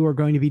you are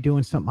going to be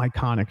doing something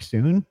iconic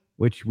soon,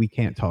 which we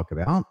can't talk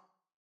about.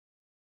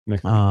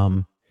 Next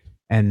week.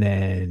 And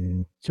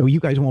then, so you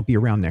guys won't be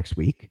around next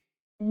week.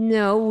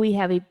 No, we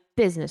have a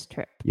business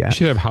trip. Yeah. You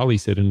should have Holly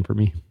sit in for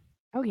me.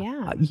 Oh,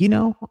 yeah. You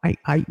know,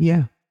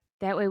 yeah,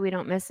 That way we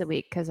don't miss a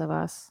week because of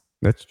us.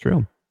 that's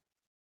true.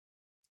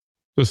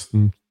 Just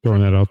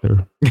throwing that out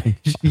there.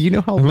 You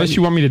know how Unless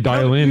you want me to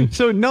dial in.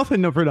 So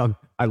nothing for them.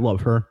 I love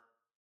her.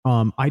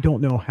 I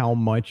don't know how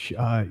much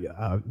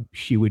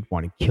she would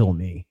want to kill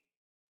me.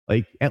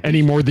 Like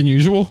Any more than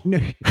usual? No,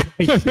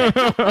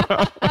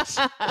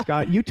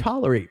 Scott, you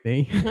tolerate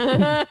me.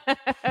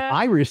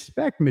 I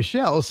respect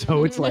Michelle,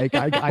 so it's like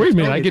I Wait a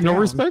minute, tone I it get no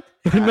down. respect?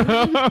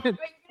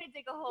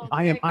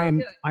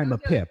 I'm a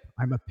pip.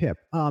 I'm a pip.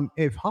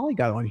 If Holly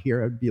got on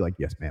here, I'd be like,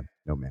 yes, ma'am.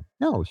 No, ma'am.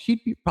 No,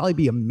 probably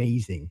be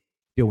amazing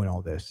doing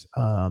all this.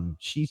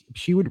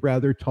 She would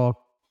rather talk,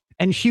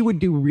 and she would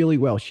do really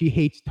well. She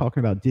hates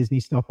talking about Disney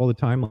stuff all the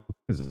time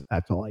because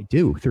that's all I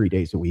do 3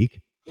 days a week.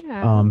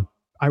 Yeah.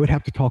 I would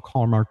have to talk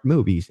Hallmark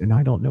movies, and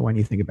I don't know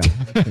anything about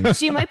it.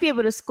 She might be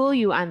able to school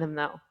you on them,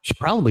 though. She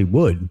probably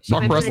would. She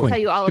might be able to tell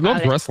you all She about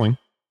loves it. wrestling.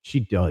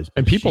 She does.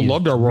 And but people she is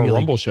loved our Royal really-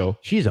 Rumble show.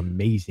 She's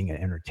amazing at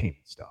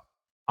entertainment stuff.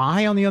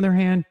 I, on the other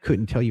hand,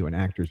 couldn't tell you an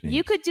actor's name.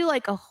 You could do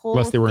like a whole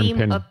Unless they were in theme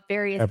Penn of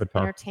various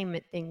Avatar.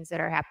 entertainment things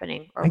that are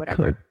happening or I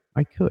whatever.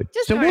 could.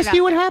 Just So throwing we'll it see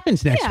out what there.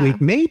 happens next Yeah. week.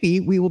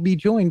 Maybe we will be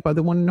joined by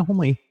the one and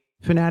only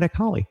Fanatic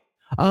Holly.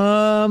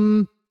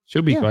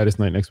 She'll be Yeah. Gladys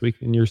Knight next week,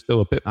 and you're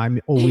still a pip. I'm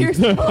always You're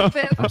still a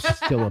pip. I'm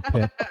still a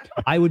pip.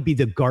 I would be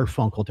the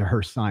Garfunkel to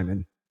her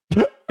Simon.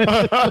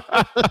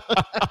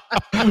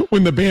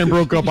 When the band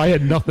broke up, I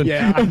had nothing.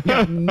 Yeah, I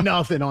got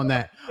nothing on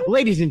that.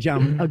 Ladies and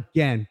gentlemen,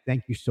 again,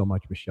 thank you so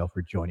much, Michelle,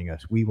 for joining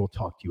us. We will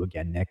talk to you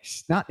again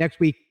not next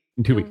week,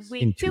 in 2 weeks.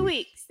 In 2 2 weeks.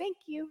 weeks. Thank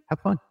you. Have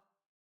fun.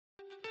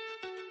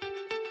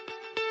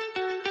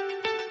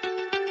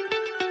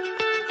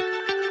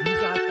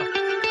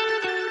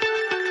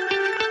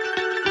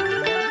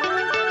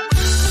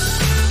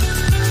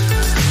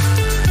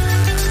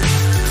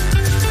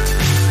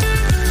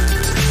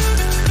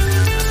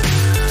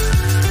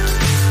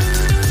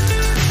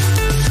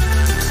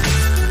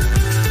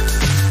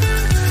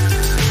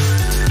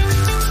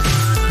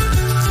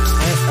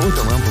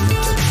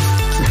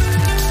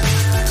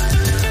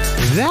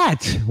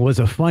 That was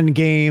a fun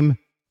game.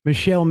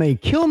 Michelle may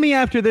kill me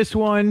after this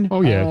one.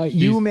 Oh yeah,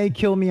 you may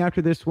kill me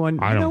after this one.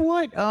 I You know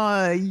don't.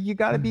 what? You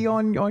got to be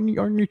on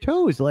your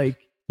toes. Like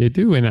You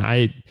do, and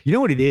you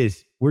know what it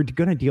is. We're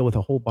gonna deal with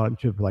a whole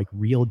bunch of like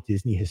real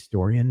Disney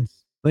historians.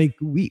 Like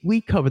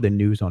we cover the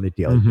news on a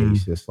daily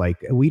basis. Like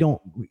we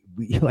don't.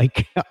 We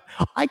like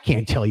I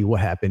can't tell you what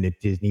happened at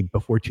Disney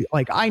before.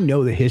 Like I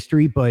know the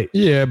history, but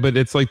yeah, but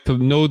it's like to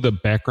know the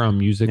background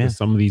music of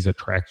some of these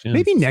attractions.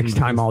 maybe next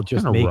time I'll It's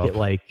just kinda make rough. it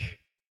like.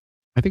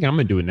 I think I'm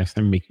gonna do it next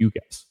time. And make you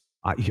guess.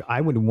 I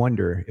would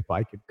wonder if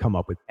I could come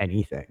up with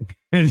anything.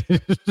 I'll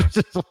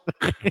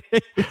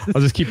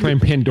just keep playing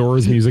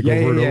Pandora's music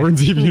over and over and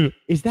see if you.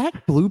 Is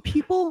that Blue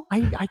People?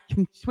 I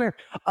can swear.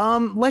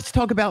 Let's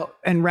talk about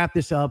and wrap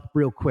this up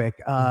real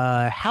quick.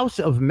 House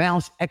of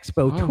Mouse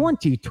Expo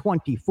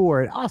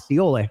 2024 at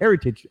Osceola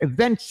Heritage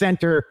Event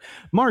Center,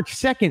 March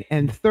 2nd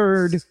and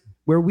 3rd,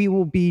 where we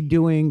will be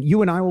doing,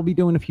 you and I will be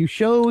doing a few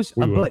shows,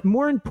 We will. but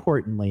more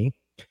importantly,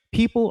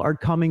 people are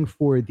coming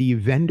for the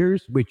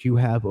vendors, which you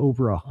have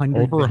over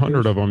 100. Over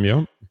 100 of them,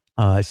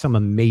 yeah. Some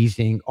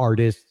amazing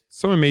artists.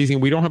 So amazing.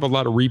 We don't have a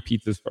lot of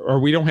repeats, or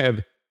we don't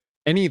have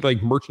any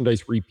like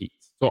merchandise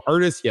repeats. So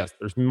artists, yes,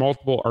 there's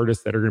multiple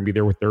artists that are going to be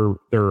there with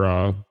their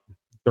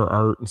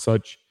art and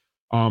such.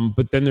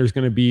 But then there's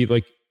going to be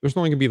like, there's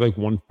only going to be like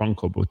one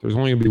Funko booth. There's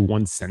only going to be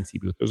one Sensi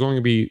booth. There's only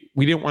going to be,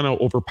 we didn't want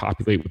to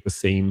overpopulate with the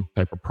same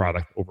type of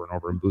product over and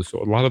over in booths.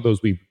 So a lot of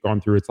those we've gone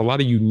through. It's a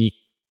lot of unique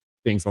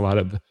things, a lot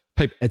of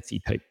type Etsy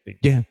type things.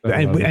 Yeah, that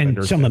a lot of the and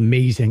vendors some have.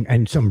 amazing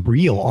and some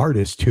real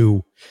artists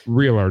who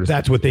Real artists.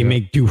 that's what they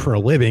do for a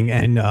living.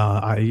 And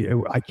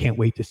I can't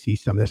wait to see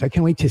some of this. I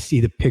can't wait to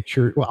see the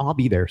picture. Well, I'll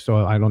be there, so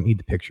I don't need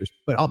the pictures,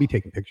 but I'll be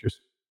taking pictures.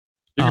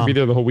 You're going to be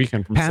there the whole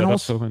weekend from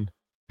panels? setup to end.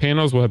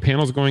 Panels, we'll have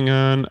panels going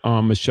on.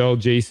 Michelle,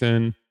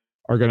 Jason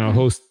are going to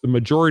host the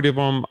majority of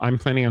them. I'm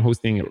planning on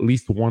hosting at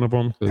least one of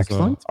them because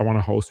Excellent. I want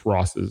to host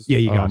Ross's Yeah,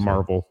 you got to.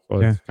 Marvel. So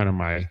Yeah. it's kind of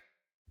my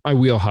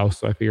wheelhouse.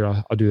 So I figure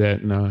I'll do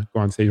that and go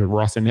on stage with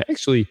Ross. And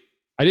actually,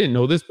 I didn't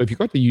know this, but if you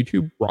go to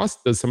YouTube, Ross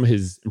does some of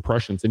his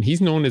impressions and he's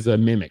known as a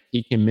mimic.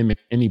 He can mimic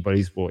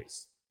anybody's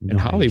voice in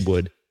Nice.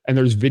 Hollywood. And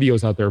there's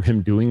videos out there of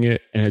him doing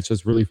it. And it's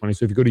just really funny.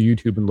 So if you go to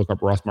YouTube and look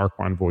up Ross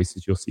Marquand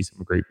voices, you'll see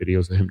some great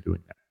videos of him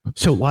doing that.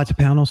 So lots of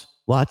panels,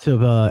 lots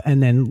of,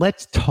 and then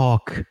let's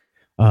talk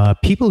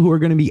people who are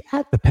going to be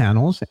at the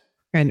panels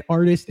and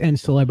artists and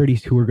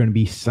celebrities who are going to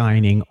be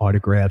signing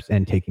autographs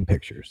and taking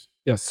pictures.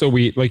 Yeah. So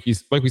we, like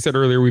we said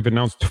earlier, we've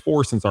announced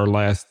 4 since our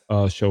last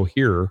show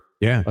here.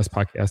 Yeah. Last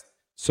podcast.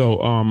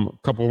 So a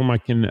couple of them I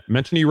can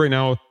mention to you right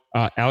now.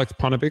 Alex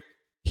Ponovic,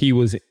 he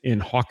was in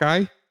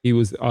Hawkeye. He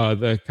was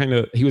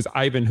he was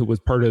Ivan, who was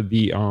part of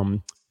the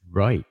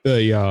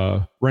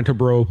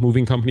Rent-A-Bro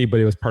moving company, but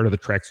it was part of the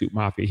Tracksuit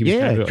Mafia. He was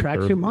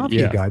Tracksuit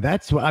Mafia guy.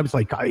 That's what I was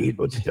like.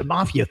 It's the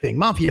mafia thing.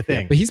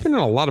 But he's been in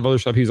a lot of other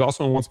stuff. He was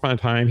also in Once Upon a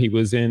Time. He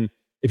was in,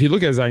 if you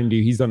look at his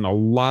IMDb, he's done a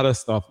lot of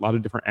stuff, a lot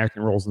of different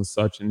acting roles and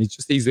such. And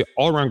he's an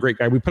all-around great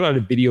guy. We put out a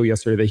video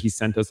yesterday that he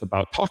sent us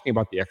about talking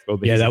about the expo.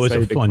 Yeah, that was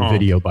a fun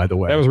video, by the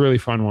way. That was a really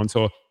fun one.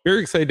 So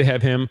very excited to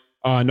have him.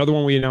 Another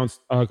one we announced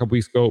a couple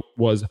weeks ago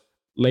was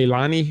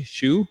Leilani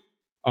Shu.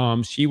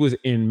 She was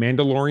in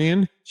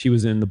Mandalorian. She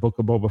was in the Book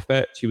of Boba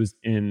Fett. She was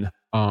in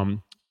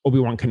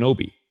Obi-Wan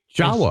Kenobi.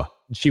 Jawa.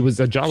 She was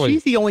a Jawa.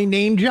 She's the only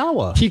name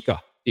Jawa. Tika,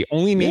 the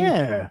only name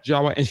Yeah.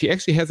 Jawa. And she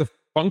actually has a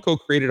Funko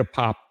created a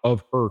pop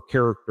of her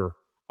character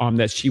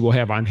that she will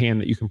have on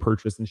hand that you can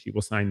purchase and she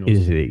will sign those.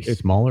 Is it a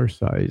smaller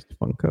sized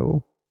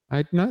Funko?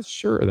 I'm not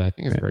sure of that. I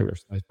think it's regular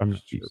size, but I'm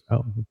not sure.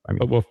 Oh, I mean,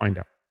 But we'll find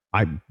out.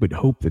 I would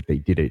hope that they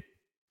did it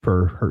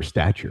for her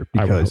stature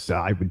because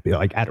I would be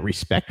like, out of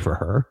respect for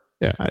her.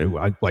 Yeah.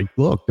 I'd like,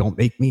 look, don't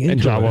make me into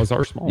And Jawas it.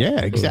 are small.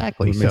 Yeah, So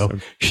exactly. it makes So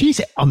sense. she's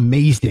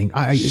amazing.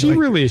 She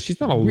really is. She's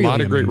done a really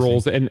lot of great amazing.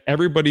 roles. And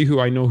everybody who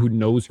I know who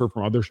knows her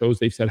from other shows,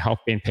 they've said how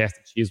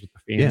fantastic she is with the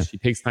fans. Yeah. She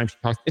takes time, she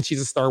talks, and she's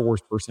a Star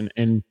Wars person.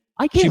 And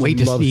I can't she wait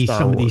to loves see Star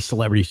some of Wars. these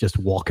celebrities just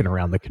walking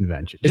around the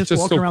convention. It's just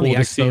walking so around cool the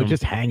to see expo, them.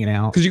 just hanging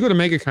out. Because you go to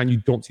MegaCon, you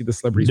don't see the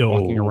celebrities No.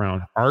 walking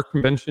around. Our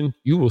convention,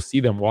 you will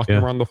see them walking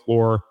Yeah. around the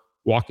floor,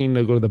 walking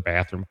to go to the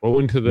bathroom, go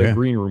into the Yeah.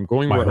 green room,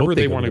 going I hope wherever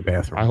they they go want to to the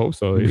bathroom. I hope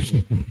so.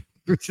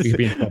 You could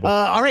be in trouble.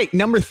 All right,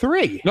 number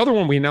 3. Another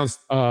one we announced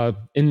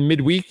in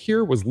midweek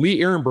here was Lee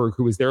Ehrenberg,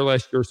 who was there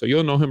last year. So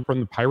you'll know him from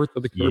the Pirates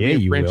of the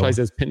Caribbean you franchise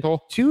will. as Pinto.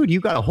 Dude, you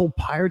got a whole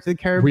Pirates of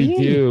the Caribbean.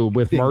 We do,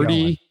 with thing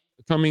Marty going.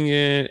 coming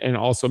in and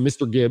also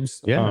Mr.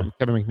 Gibbs, Yeah.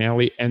 Kevin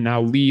McNally, and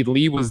now Lee.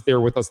 Lee was there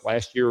with us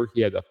last year.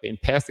 He had a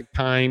fantastic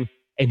time,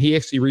 and he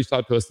actually reached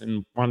out to us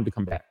and wanted to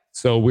come back.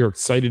 So we're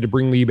excited to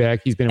bring Lee back.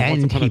 He's been in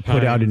Once And Upon he a Time.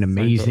 put out an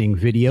amazing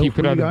video. He for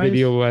put you out a guys.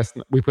 video last.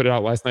 We put it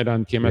out last night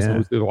on TMS Yeah. and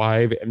we did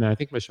live, and then I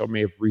think Michelle may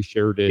have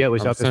reshared it. Yeah, it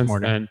was up this since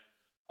morning.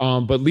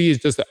 then. But Lee is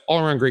just an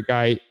all-around great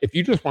guy. If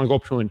you just want to go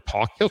up to him and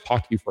talk, he'll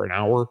talk to you for an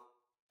hour.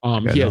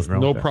 got He has nothing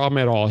wrong no with that. problem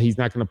at all. He's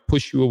not going to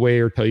push you away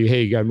or tell you,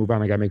 "Hey, you got to move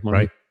on. I got to make money."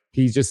 Right.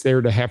 He's just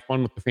there to have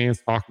fun with the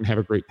fans, talk, and have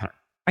a great time.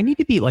 I need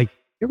to be like,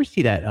 you ever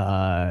see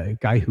that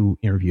guy who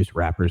interviews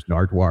rappers,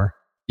 Nardwar?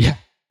 Yeah.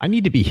 I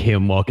need to be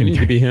him walking. You need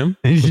to be him.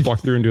 Just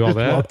walk through and do all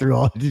that. Walk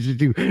through just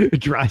do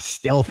dry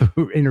stealth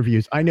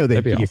interviews. I know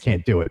that you awesome.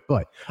 can't do it,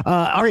 but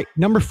all right.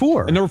 Number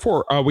 4. And number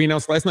 4, we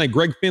announced last night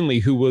Greg Finley,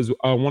 who was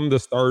one of the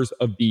stars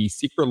of The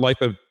Secret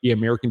Life of the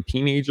American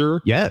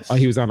Teenager. Yes,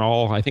 he was on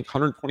all, I think,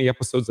 120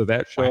 episodes of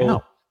that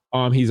show.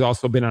 Wow. He's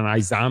also been on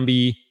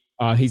iZombie.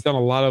 He's done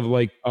a lot of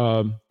like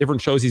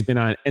different shows. He's been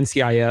on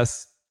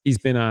NCIS. He's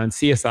been on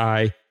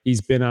CSI. He's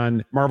been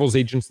on Marvel's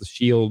Agents of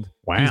S.H.I.E.L.D.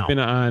 Wow. He's been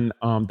on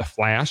The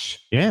Flash.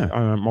 Yeah.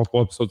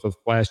 Multiple episodes of The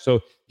Flash.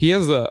 So he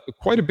has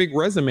quite a big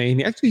resume.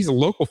 And he's a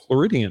local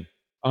Floridian.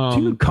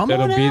 Dude, come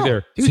that'll on be out.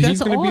 there. Dude, so that's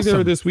he's going to be there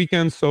awesome. this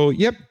weekend. So,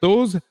 yep,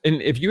 those.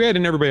 And if you add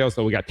in everybody else,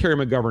 though, we got Terry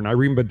McGovern,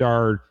 Irene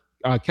Bedard,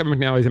 Kevin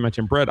McNally, as I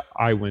mentioned, Brett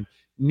Iwan,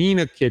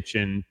 Nina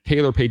Kitchen,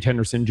 Taylor Paige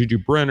Henderson, Juju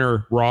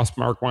Brenner, Ross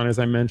Marquand, as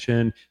I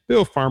mentioned,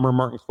 Bill Farmer,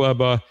 Martin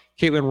Kleba,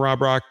 Caitlin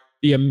Robrock,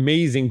 the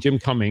amazing Jim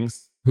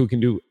Cummings, who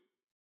can do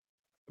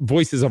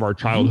voices of our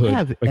childhood. We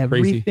have like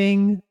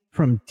everything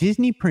from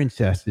Disney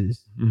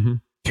princesses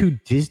to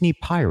Disney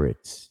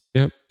pirates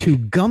to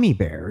gummy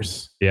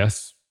bears.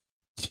 Yes.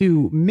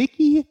 To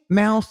Mickey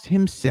Mouse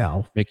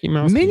himself, Mickey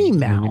Mouse, Minnie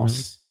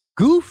Mouse,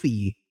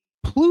 Goofy,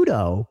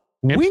 Pluto,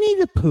 Winnie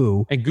the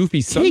Pooh, and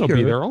Goofy's son will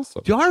be there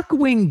also.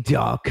 Darkwing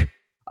Duck.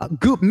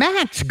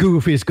 Max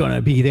Goof is going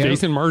to be there.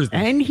 Jason Marsden.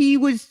 And he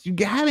was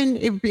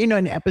having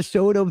an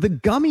episode of the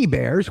Gummy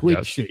Bears,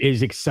 which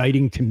is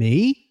exciting to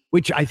me,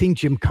 which I think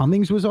Jim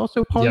Cummings was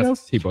also part of.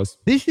 Yes, he was.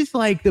 This is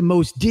like the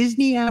most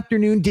Disney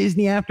afternoon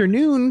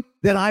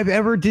that I've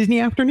ever Disney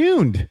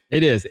afternooned.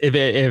 It is.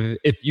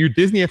 If you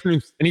Disney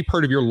afternoon any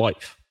part of your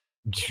life,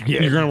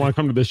 you're going to want to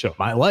come to this show.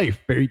 My life,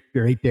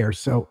 right there.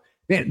 So,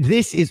 man,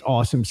 this is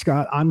awesome,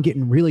 Scott. I'm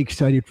getting really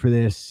excited for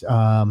this.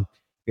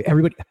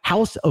 Everybody,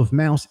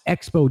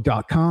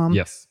 houseofmouseexpo.com.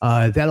 Yes.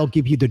 That'll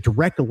give you the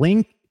direct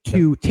link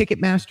to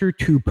Ticketmaster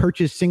to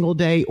purchase single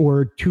day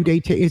or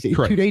 2-day tickets.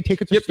 2-day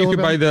tickets. Yep, you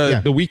can buy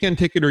the weekend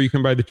ticket, or you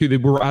can buy the 2.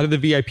 We're out of the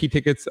VIP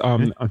tickets.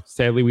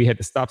 Sadly, we had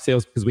to stop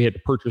sales because we had to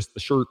purchase the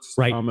shirts.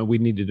 Right. And we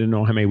needed to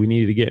know how many we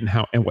needed to get and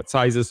how and what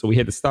sizes. So we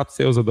had to stop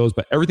sales of those.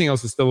 But everything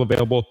else is still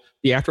available.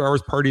 The after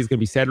hours party is going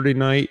to be Saturday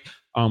night.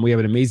 We have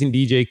an amazing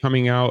DJ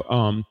coming out.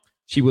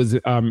 She was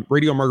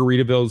Radio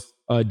Margaritaville's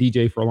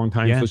DJ for a long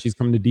time, so she's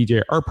coming to DJ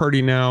at our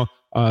party now.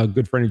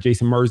 Good friend of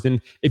Jason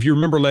Marsden. If you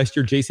remember last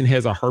year, Jason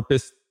has a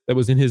harpist that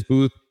was in his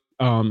booth.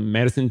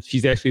 Madison,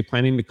 she's actually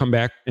planning to come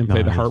back and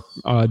play the harp,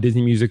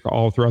 Disney music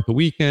all throughout the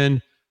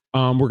weekend.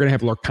 We're going to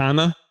have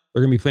Lorcana.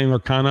 They're going to be playing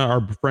Lorcana.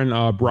 Our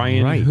friend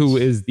Brian, who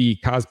is the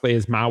cosplay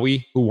as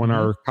Maui, who won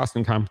our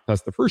costume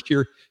contest the first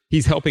year,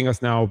 he's helping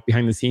us now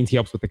behind the scenes. He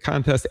helps with the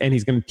contest, and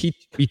he's going to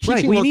be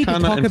teaching We Lorcana. need to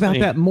talk about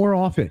that more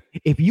often.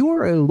 If you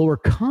are a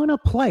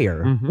Lorcana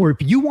player, or if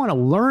you want to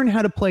learn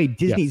how to play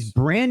Disney's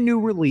brand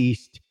new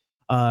released,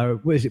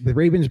 was it with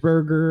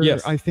Ravensburger?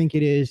 Yes. I think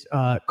it is,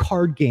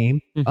 card game,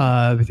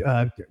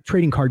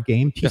 trading card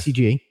game,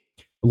 TCG,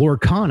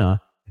 Lorcana.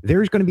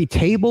 There's going to be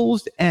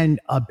tables and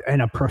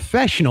a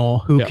professional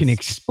who can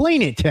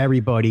explain it to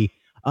everybody,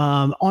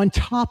 on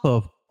top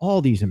of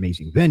all these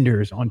amazing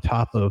vendors, on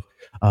top of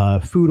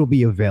food will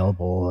be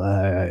available.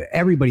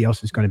 Everybody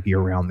else is going to be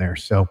around there.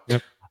 So,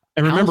 and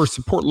remember,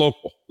 support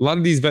local. A lot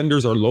of these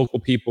vendors are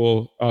local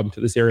people to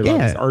this area. A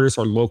lot of these artists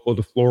are local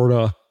to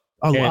Florida.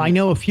 I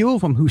know a few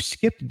of them who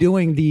skipped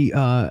doing the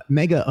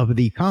mega of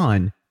the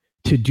con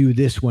to do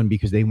this one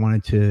because they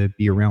wanted to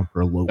be around for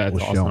a local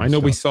show. Awesome. I know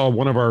we saw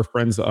one of our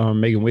friends,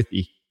 Megan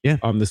Withy,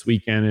 this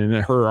weekend, and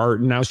her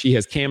art. Now she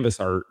has canvas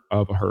art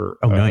of her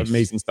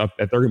amazing stuff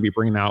that they're going to be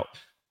bringing out.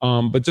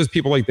 But just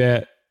people like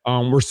that,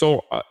 we're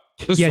so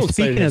so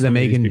speaking of the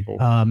Megan,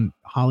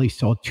 Holly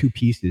saw 2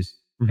 pieces,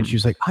 and she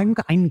was like, "I'm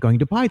going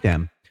to buy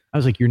them." I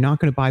was like, "You're not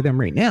going to buy them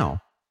right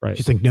now." Right.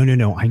 She's like,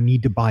 "No, I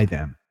need to buy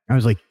them." I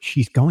was like,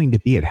 she's going to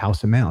be at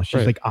House of Mouse.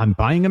 She's like, I'm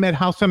buying them at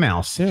House of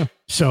Mouse. Yeah.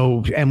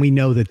 So, and we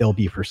know that they'll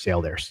be for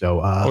sale there. So,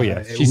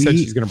 she said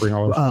she's going to bring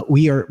all of them.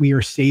 We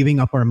are saving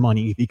up our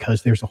money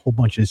because there's a whole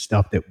bunch of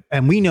stuff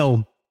and we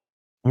know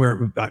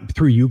we're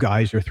through you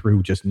guys or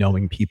through just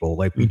knowing people.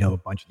 Like we know a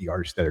bunch of the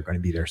artists that are going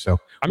to be there. So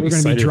we're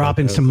going to be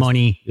dropping some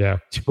money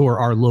for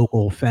our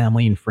local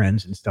family and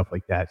friends and stuff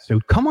like that. So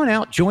come on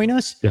out, join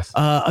us. Yes.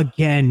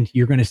 Again,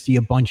 you're going to see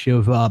a bunch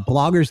of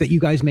bloggers that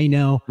you guys may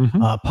know,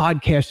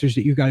 podcasters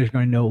that you guys are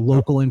going to know,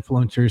 local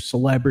influencers,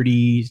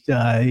 celebrities,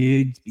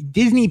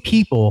 Disney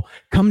people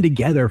come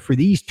together for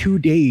these 2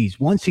 days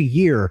once a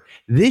year.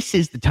 This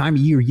is the time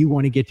of year you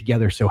want to get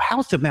together. So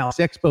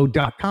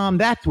houseofmouseexpo.com,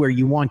 that's where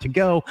you want to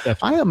go.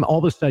 I am all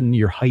of a sudden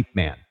your hype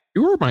man.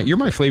 You're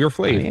my Flavor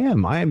Flav. I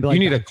am. Like, you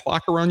need a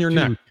clock around your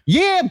neck.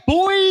 Yeah,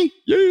 boy.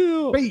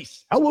 Yeah.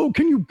 Space. How low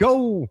can you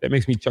go? That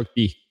makes me Chuck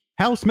D.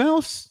 House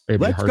Mouse.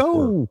 Let's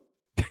go.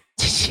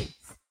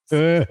 It's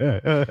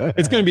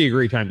going to be a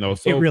great time though.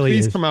 So it really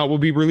please is. come out. We'll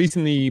be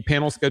releasing the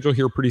panel schedule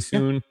here pretty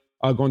soon.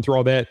 Going through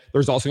all that.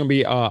 There's also going to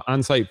be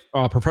on-site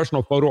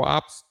professional photo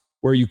ops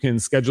where you can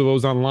schedule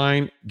those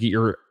online, get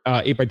your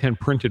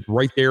 8x10 printed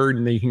right there,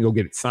 and then you can go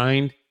get it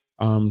signed.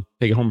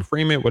 Take it home and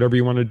frame it, whatever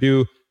you want to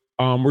do.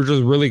 We're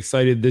just really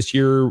excited this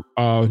year.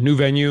 New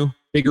venue,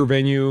 bigger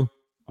venue.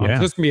 Yeah.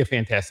 So it's going to be a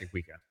fantastic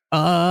weekend.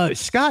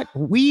 Scott,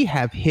 we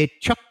have hit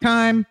Chuck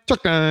time.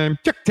 Chuck time.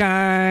 Chuck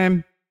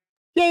time.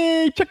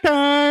 Yay, Chuck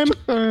time.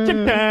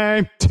 Chuck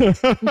time.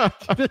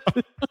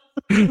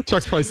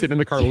 Chuck's probably sitting in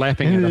the car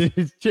laughing at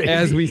us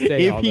as we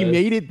say. If he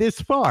made it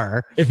this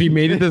far. If he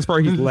made it this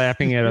far, he's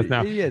laughing at us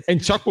now. Yes.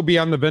 And Chuck will be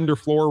on the vendor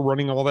floor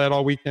running all that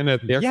all weekend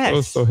at the expo.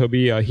 Yes. So he'll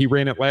be, he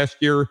ran it last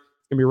year. He's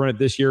going to be running it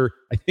this year.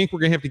 I think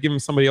we're going to have to give him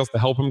somebody else to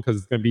help him because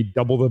it's going to be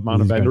double the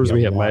amount of vendors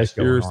we had last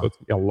year. So it's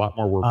going to be a lot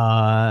more work.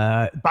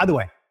 By the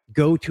way,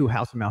 go to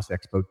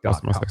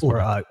houseofmouseexpo.com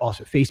or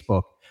also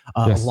Facebook.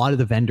 Yes. A lot of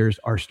the vendors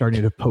are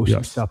starting to post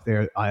some Yes. stuff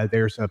there.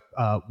 There's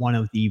one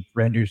of the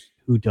vendors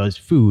who does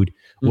food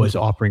was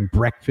offering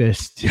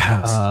breakfast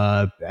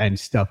and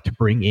stuff to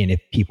bring in if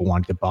people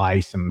wanted to buy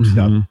some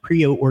stuff,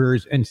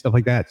 pre-orders and stuff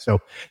like that. So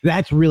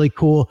that's really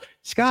cool.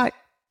 Scott,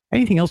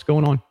 anything else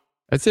going on?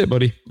 That's it,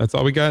 buddy. That's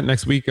all we got.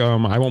 Next week, I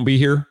won't be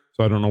here.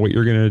 So I don't know what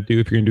you're going to do,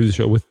 if you're going to do the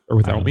show with or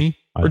without me.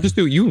 Or just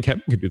do it. You and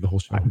Kevin could do the whole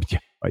show.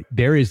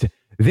 There is,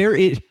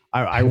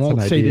 I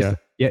won't say this.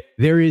 Yeah,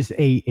 there is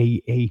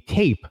a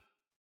tape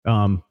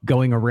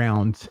going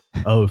around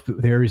of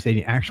there is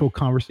an actual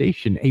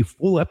conversation, a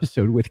full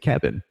episode with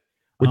Kevin,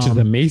 which is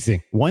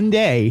amazing. One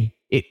day,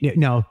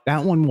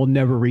 that one will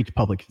never reach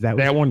public.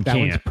 That one's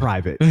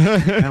private.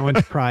 That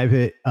one's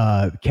private.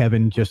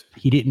 Kevin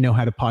he didn't know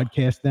how to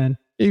podcast then.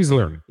 He was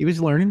learning. He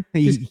was learning.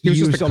 He was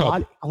used just a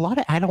lot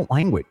of adult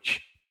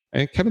language.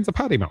 And Kevin's a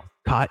potty mouth.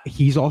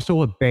 He's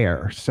also a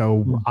bear,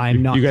 so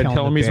I'm not. You got to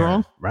tell him he's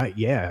wrong, right?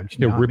 Yeah,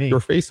 he'll rip your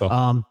face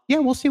off. Yeah,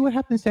 we'll see what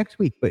happens next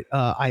week. But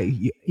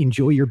I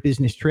enjoy your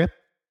business trip.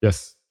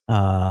 Yes,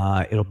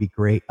 it'll be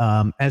great.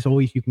 As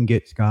always, you can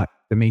get Scott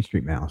the Main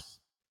Street Mouse,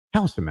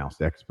 House of Mouse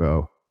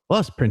Expo,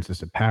 plus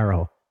Princess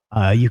Apparel.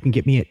 You can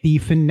get me at the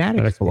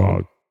Fanatics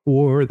blog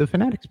or the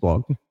Fanatics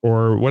blog,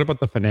 or what about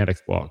the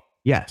Fanatics blog?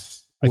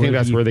 Yes. I think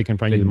that's where they can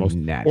find you the most.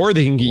 Or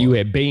they can get you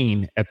at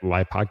Bane at the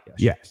live podcast.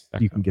 Yes,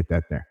 you can get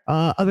that there.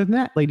 Other than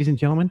that, ladies and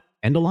gentlemen,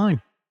 end of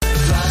line.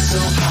 Fly so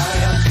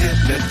high, I'm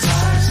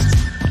hypnotized.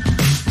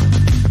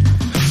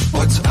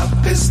 What's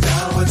up is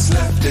down, what's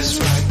left is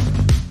right.